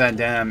 Jean-Claude Van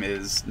Damme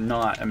is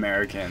not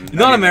American.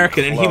 Not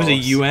American, and he was a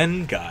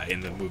UN guy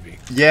in the movie.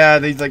 Yeah,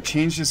 they like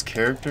changed his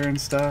character and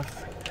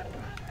stuff.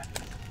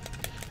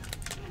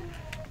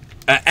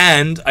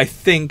 And I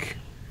think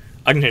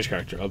I can change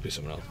character. I'll be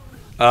someone else.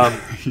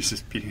 He's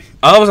just being.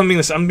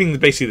 I'm being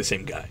basically the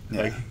same guy.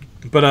 Yeah. Like,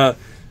 but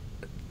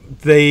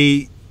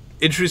they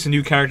introduced a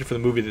new character for the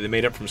movie that they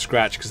made up from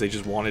scratch because they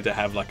just wanted to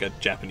have like a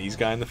Japanese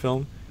guy in the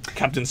film,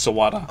 Captain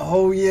Sawada.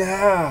 Oh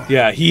yeah.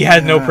 Yeah, he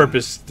had no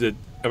purpose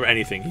or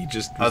anything. He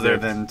just other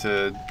than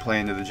to play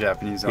into the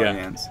Japanese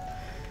audience.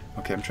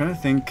 Okay, I'm trying to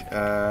think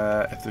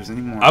if there's any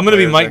more. I'm gonna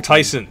be Mike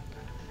Tyson.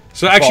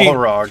 So actually,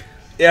 Balrog.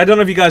 Yeah, I don't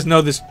know if you guys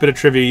know this bit of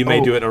trivia. You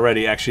may do it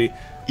already. Actually,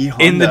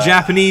 in the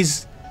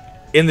Japanese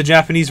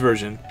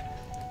version,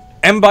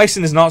 M.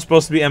 Bison is not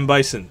supposed to be M.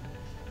 Bison.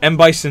 M.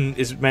 Bison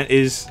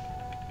is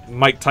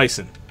Mike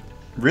Tyson.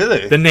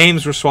 Really? The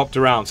names were swapped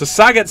around. So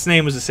Sagat's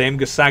name was the same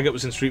because Sagat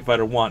was in Street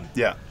Fighter 1.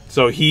 Yeah.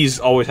 So he's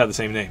always had the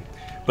same name.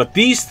 But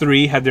these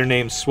three had their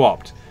names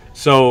swapped.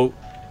 So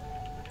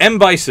M.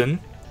 Bison,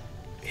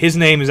 his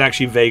name is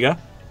actually Vega.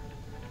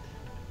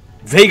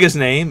 Vega's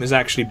name is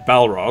actually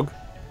Balrog.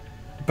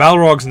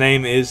 Balrog's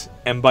name is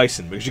M.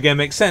 Bison. Which again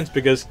makes sense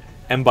because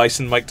M.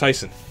 Bison, Mike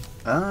Tyson.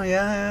 Oh,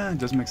 yeah. It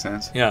does make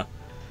sense. Yeah.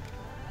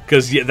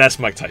 Because that's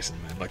Mike Tyson,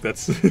 man. Like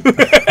that's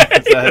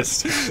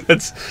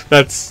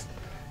that's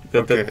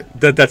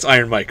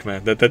Iron Mike,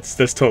 man.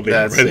 That's totally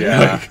Iron Mike.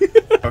 Yeah.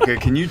 Okay,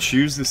 can you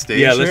choose the stage?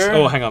 Yeah, there?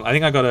 Oh, hang on. I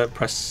think I gotta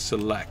press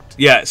select.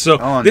 Yeah,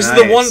 so this is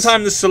the one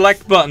time the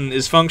select button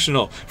is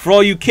functional. For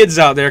all you kids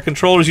out there,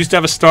 controllers used to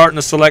have a start and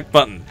a select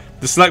button.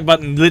 The select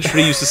button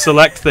literally used to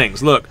select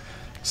things. Look.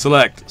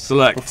 Select.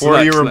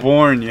 Before you were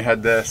born, you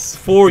had this.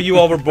 Before you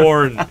all were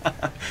born.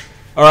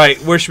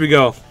 Alright, where should we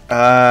go?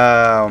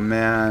 Oh,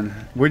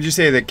 man. Would you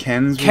say that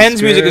Ken's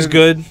music is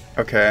good.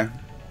 Okay.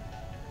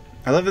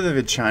 I love it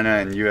with China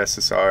and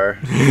USSR.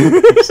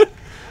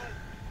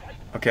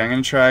 Okay, I'm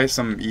going to try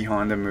some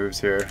E-Honda moves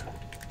here.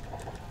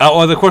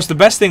 Of course, the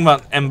best thing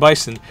about M.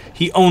 Bison,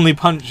 he only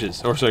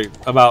punches. Or, sorry,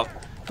 about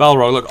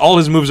Balrog. Look, all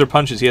his moves are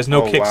punches. He has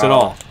no kicks at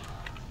all.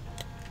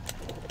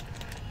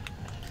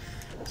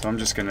 So I'm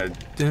just gonna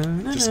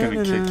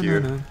kick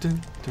you.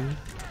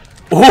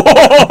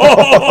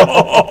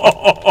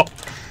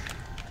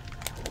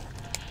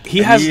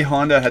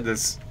 Honda had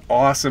this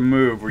awesome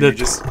move where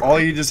all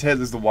you just hit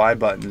is the Y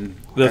button.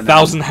 The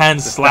 1,000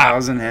 hands slap.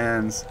 1,000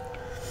 hands.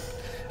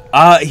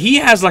 He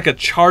has like a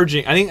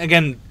charging. I think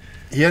again.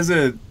 He has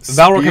a.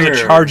 Balrog has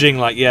a charging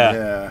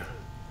Yeah.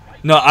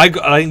 No, I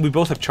think we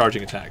both have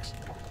charging attacks.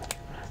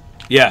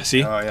 Yeah.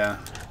 See. Oh yeah.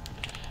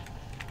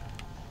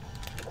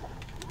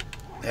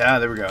 Yeah,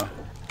 there we go.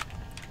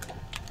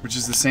 Which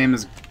is the same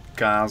as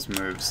Guile's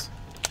moves.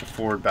 The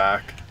forward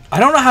back. I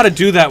don't know how to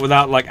do that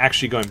without like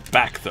actually going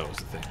back though, is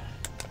the thing.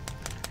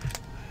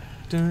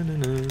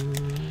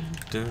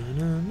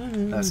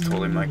 That's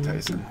totally Mike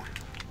Tyson.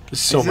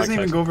 It's so he doesn't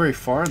even go very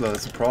far though,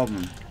 that's a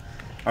problem.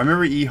 I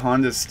remember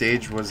E-Honda's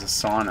stage was a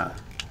sauna.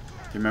 Do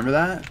you remember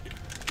that?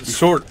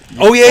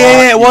 Oh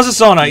yeah, it was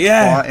a sauna,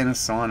 yeah. Fought in a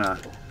sauna.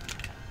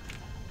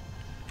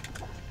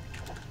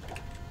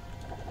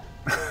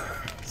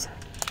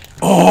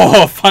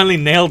 Oh, finally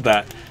nailed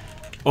that.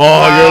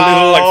 Oh, you're a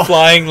little like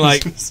flying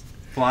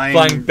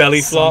flying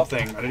belly flop.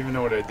 Something. I don't even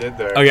know what I did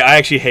there. Okay, I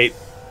actually hate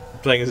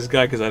playing as this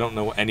guy because I don't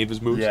know any of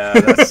his moves. Yeah,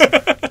 that's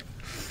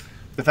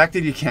the fact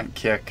that you can't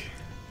kick.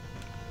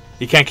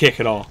 He can't kick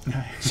at all.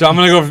 So I'm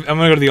gonna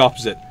go to the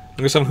opposite. I'm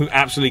gonna go someone who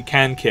absolutely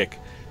can kick.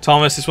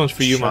 Thomas, this one's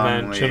for you,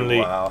 my man. Chun-Li.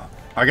 Wow.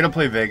 I gotta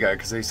play Vega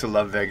because I used to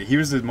love Vega. He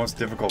was the most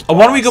difficult. Oh,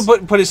 why don't we go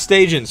put his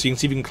stage in so you can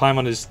see if you can climb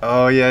on his.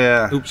 Oh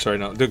yeah. Oops, sorry,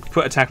 no.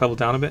 Put attack level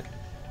down a bit.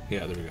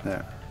 Yeah, there we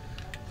go.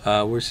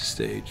 Yeah. Where's the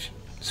stage?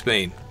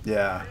 Spain.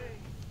 Yeah.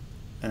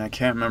 And I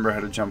can't remember how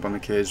to jump on the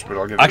cage, but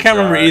I'll give it I can't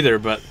remember either,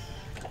 but.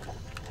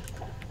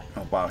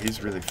 Oh wow,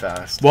 he's really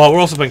fast. Well, we're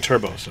also playing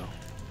Turbo, so.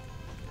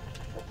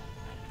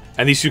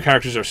 And these two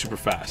characters are super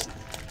fast.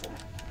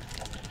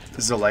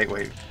 This is a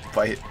lightweight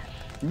fight.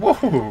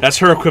 Whoa! That's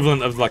her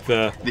equivalent of like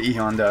the E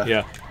Honda.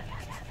 Yeah.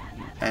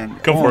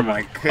 And go for it,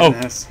 my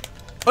goodness.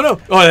 Oh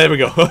no! Oh, there we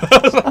go.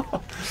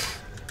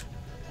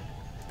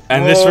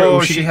 And whoa,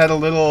 this she had a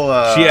little.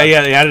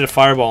 Yeah, they added a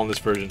fireball in this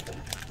version.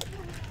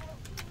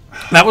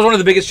 That was one of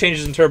the biggest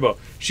changes in Turbo.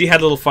 She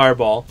had a little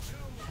fireball.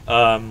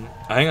 I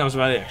think that was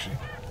about it, actually.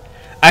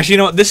 Actually, you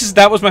know what?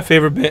 That was my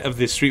favorite bit of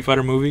the Street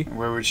Fighter movie.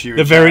 Where would she?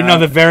 The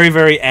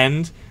very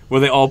end where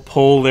they all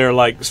pull their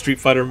like Street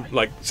Fighter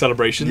like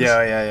celebrations.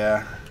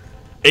 Yeah.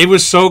 It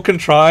was so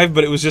contrived,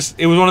 but it was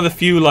one of the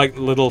few like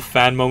little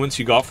fan moments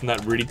you got from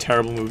that really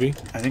terrible movie.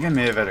 I think I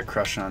may have had a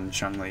crush on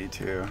Chun-Li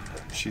too.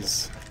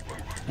 She's.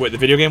 Wait, the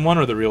video game one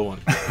or the real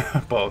one?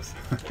 Both.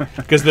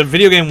 Because the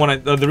video game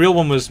one, the real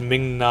one was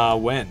Ming Na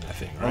Wen, I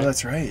think. Right? Oh,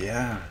 that's right.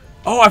 Yeah.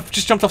 Oh, I've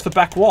just jumped off the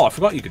back wall. I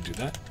forgot you could do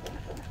that.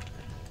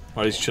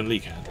 Or at least Chun-Li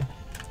can.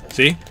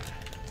 See?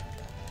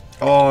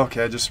 Oh,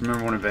 okay. I just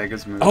remember one of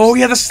Vega's moves. Oh,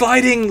 yeah, the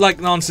sliding, like,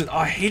 nonsense. Oh,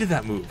 I hated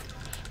that move.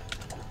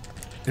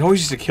 It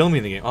always used to kill me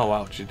in the game. Oh,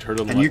 wow. She hurt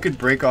and you could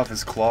break off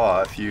his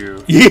claw if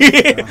you...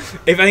 Yeah!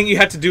 If I think you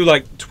had to do,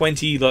 like,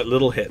 20 like,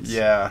 little hits.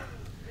 Yeah.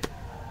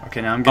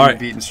 Okay, now I'm getting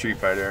beat in Street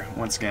Fighter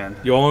once again.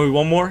 You want me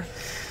one more?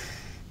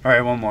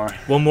 Alright, one more.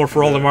 One more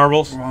for all the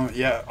marbles?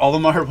 Yeah, all the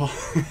marble.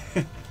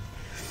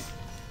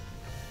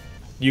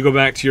 You go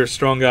back to your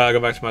strong guy, I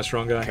go back to my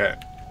strong guy. Okay.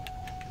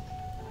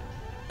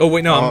 Oh,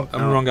 wait, no, I'm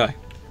the wrong guy.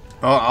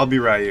 Oh, I'll be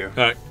Ryu.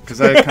 Alright.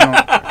 Because I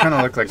kind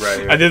of look like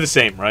Ryu. I did the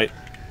same, right?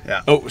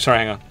 Yeah. Oh, sorry,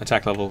 hang on.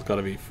 Attack level got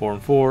to be 4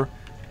 and 4.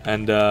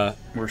 And,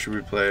 where should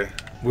we play?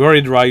 We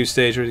already did Ryu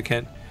stage, already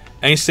Kent.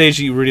 Any stage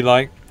that you really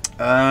like?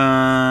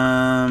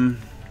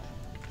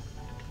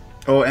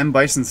 Oh, M.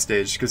 Bison's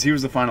stage, because he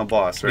was the final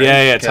boss, right?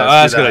 Yeah. Okay,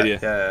 that's a good idea.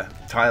 Yeah,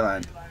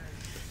 Thailand.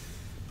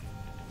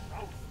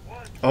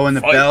 Oh, and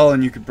the bell,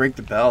 and you could break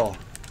the bell.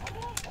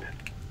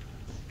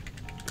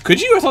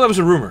 Could you? I thought that was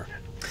a rumor.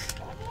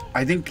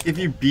 I think if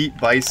you beat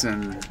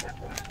Bison...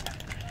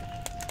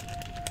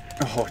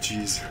 Oh,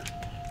 jeez.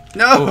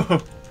 No! Oh.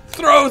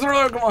 Throw,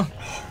 come on.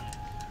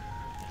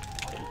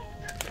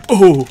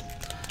 Oh!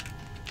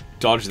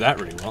 Dodged that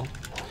really well.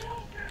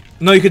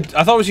 No, you could...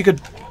 I thought it was you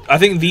could... I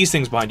think these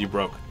things behind you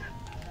broke.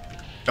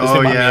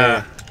 Oh,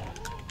 yeah.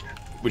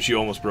 Which you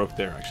almost broke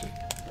there, actually.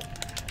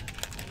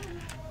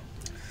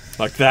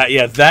 Like that,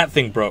 yeah, that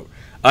thing broke.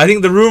 I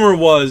think the rumor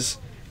was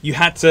you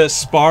had to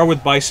spar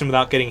with Bison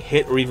without getting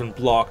hit or even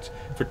blocked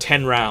for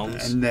 10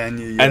 rounds. And then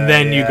you,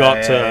 then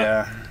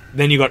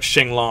you got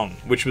Sheng Long,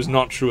 which was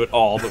not true at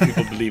all, but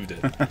people believed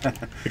it.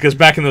 Because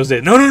back in those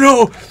days,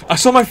 no, I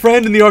saw my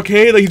friend in the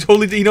arcade,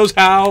 like he knows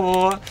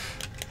how.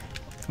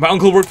 My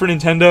uncle worked for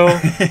Nintendo.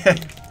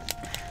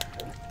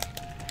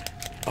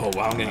 Oh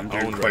wow, I'm getting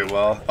doing owned quite right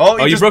well. Oh,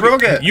 you just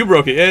broke it. You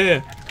broke it,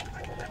 yeah.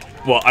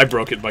 Well, I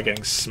broke it by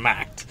getting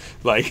smacked.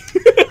 Like,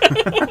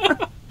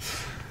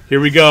 here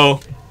we go.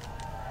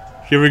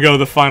 Here we go,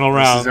 the final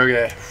round. This is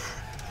okay.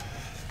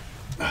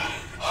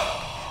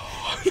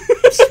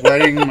 I'm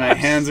sweating, my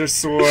hands are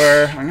sore.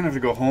 I'm gonna have to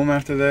go home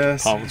after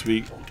this. Palms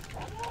weak.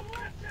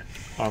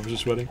 Arms are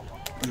sweating.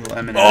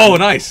 Oh,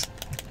 nice.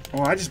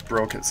 Oh, I just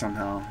broke it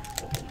somehow.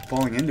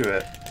 Falling into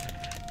it.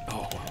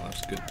 Oh, wow,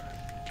 that's good.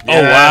 Yes.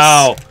 Oh,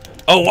 wow.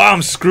 Oh, wow,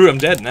 I'm screwed. I'm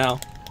dead now.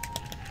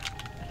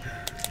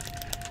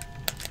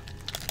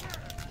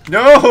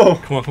 No!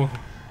 Come on.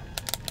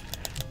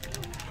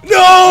 No!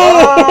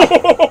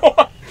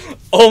 Oh!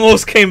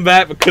 Almost came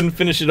back, but couldn't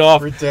finish it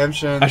off.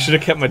 Redemption. I should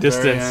have kept my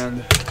distance.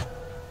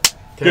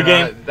 Good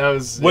game. That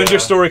was. When's your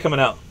story coming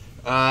out?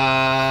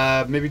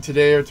 Maybe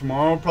today or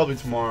tomorrow. Probably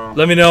tomorrow.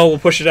 Let me know. We'll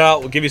push it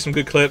out. We'll give you some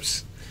good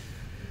clips.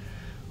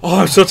 Oh,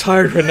 I'm so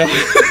tired right now.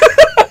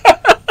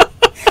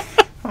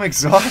 I'm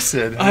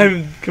exhausted.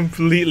 I'm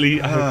completely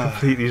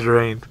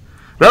drained.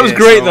 That was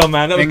great, though,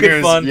 man. That was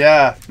good fun.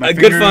 Yeah,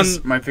 good fun.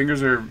 My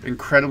fingers are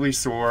incredibly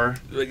sore.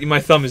 My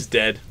thumb is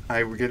dead.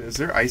 Is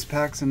there ice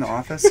packs in the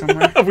office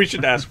somewhere? We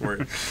should ask for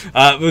it.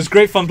 It was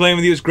great fun playing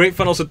with you. It was great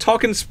fun also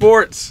talking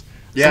sports.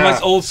 Yeah. Some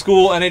nice old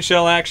school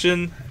NHL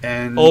action.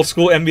 And old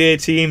school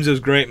NBA teams. It was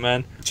great,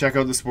 man. Check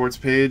out the sports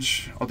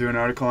page. I'll do an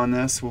article on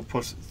this. We'll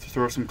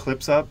throw some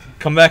clips up.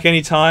 Come back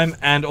anytime.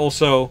 And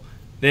also,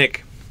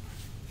 Nick,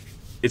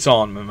 it's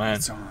on, my man.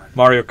 It's on.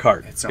 Mario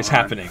Kart. It's on.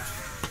 happening.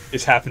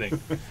 is happening.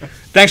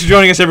 Thanks for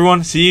joining us,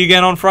 everyone. See you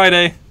again on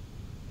Friday.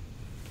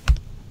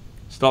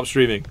 Stop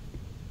streaming.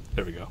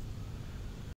 There we go.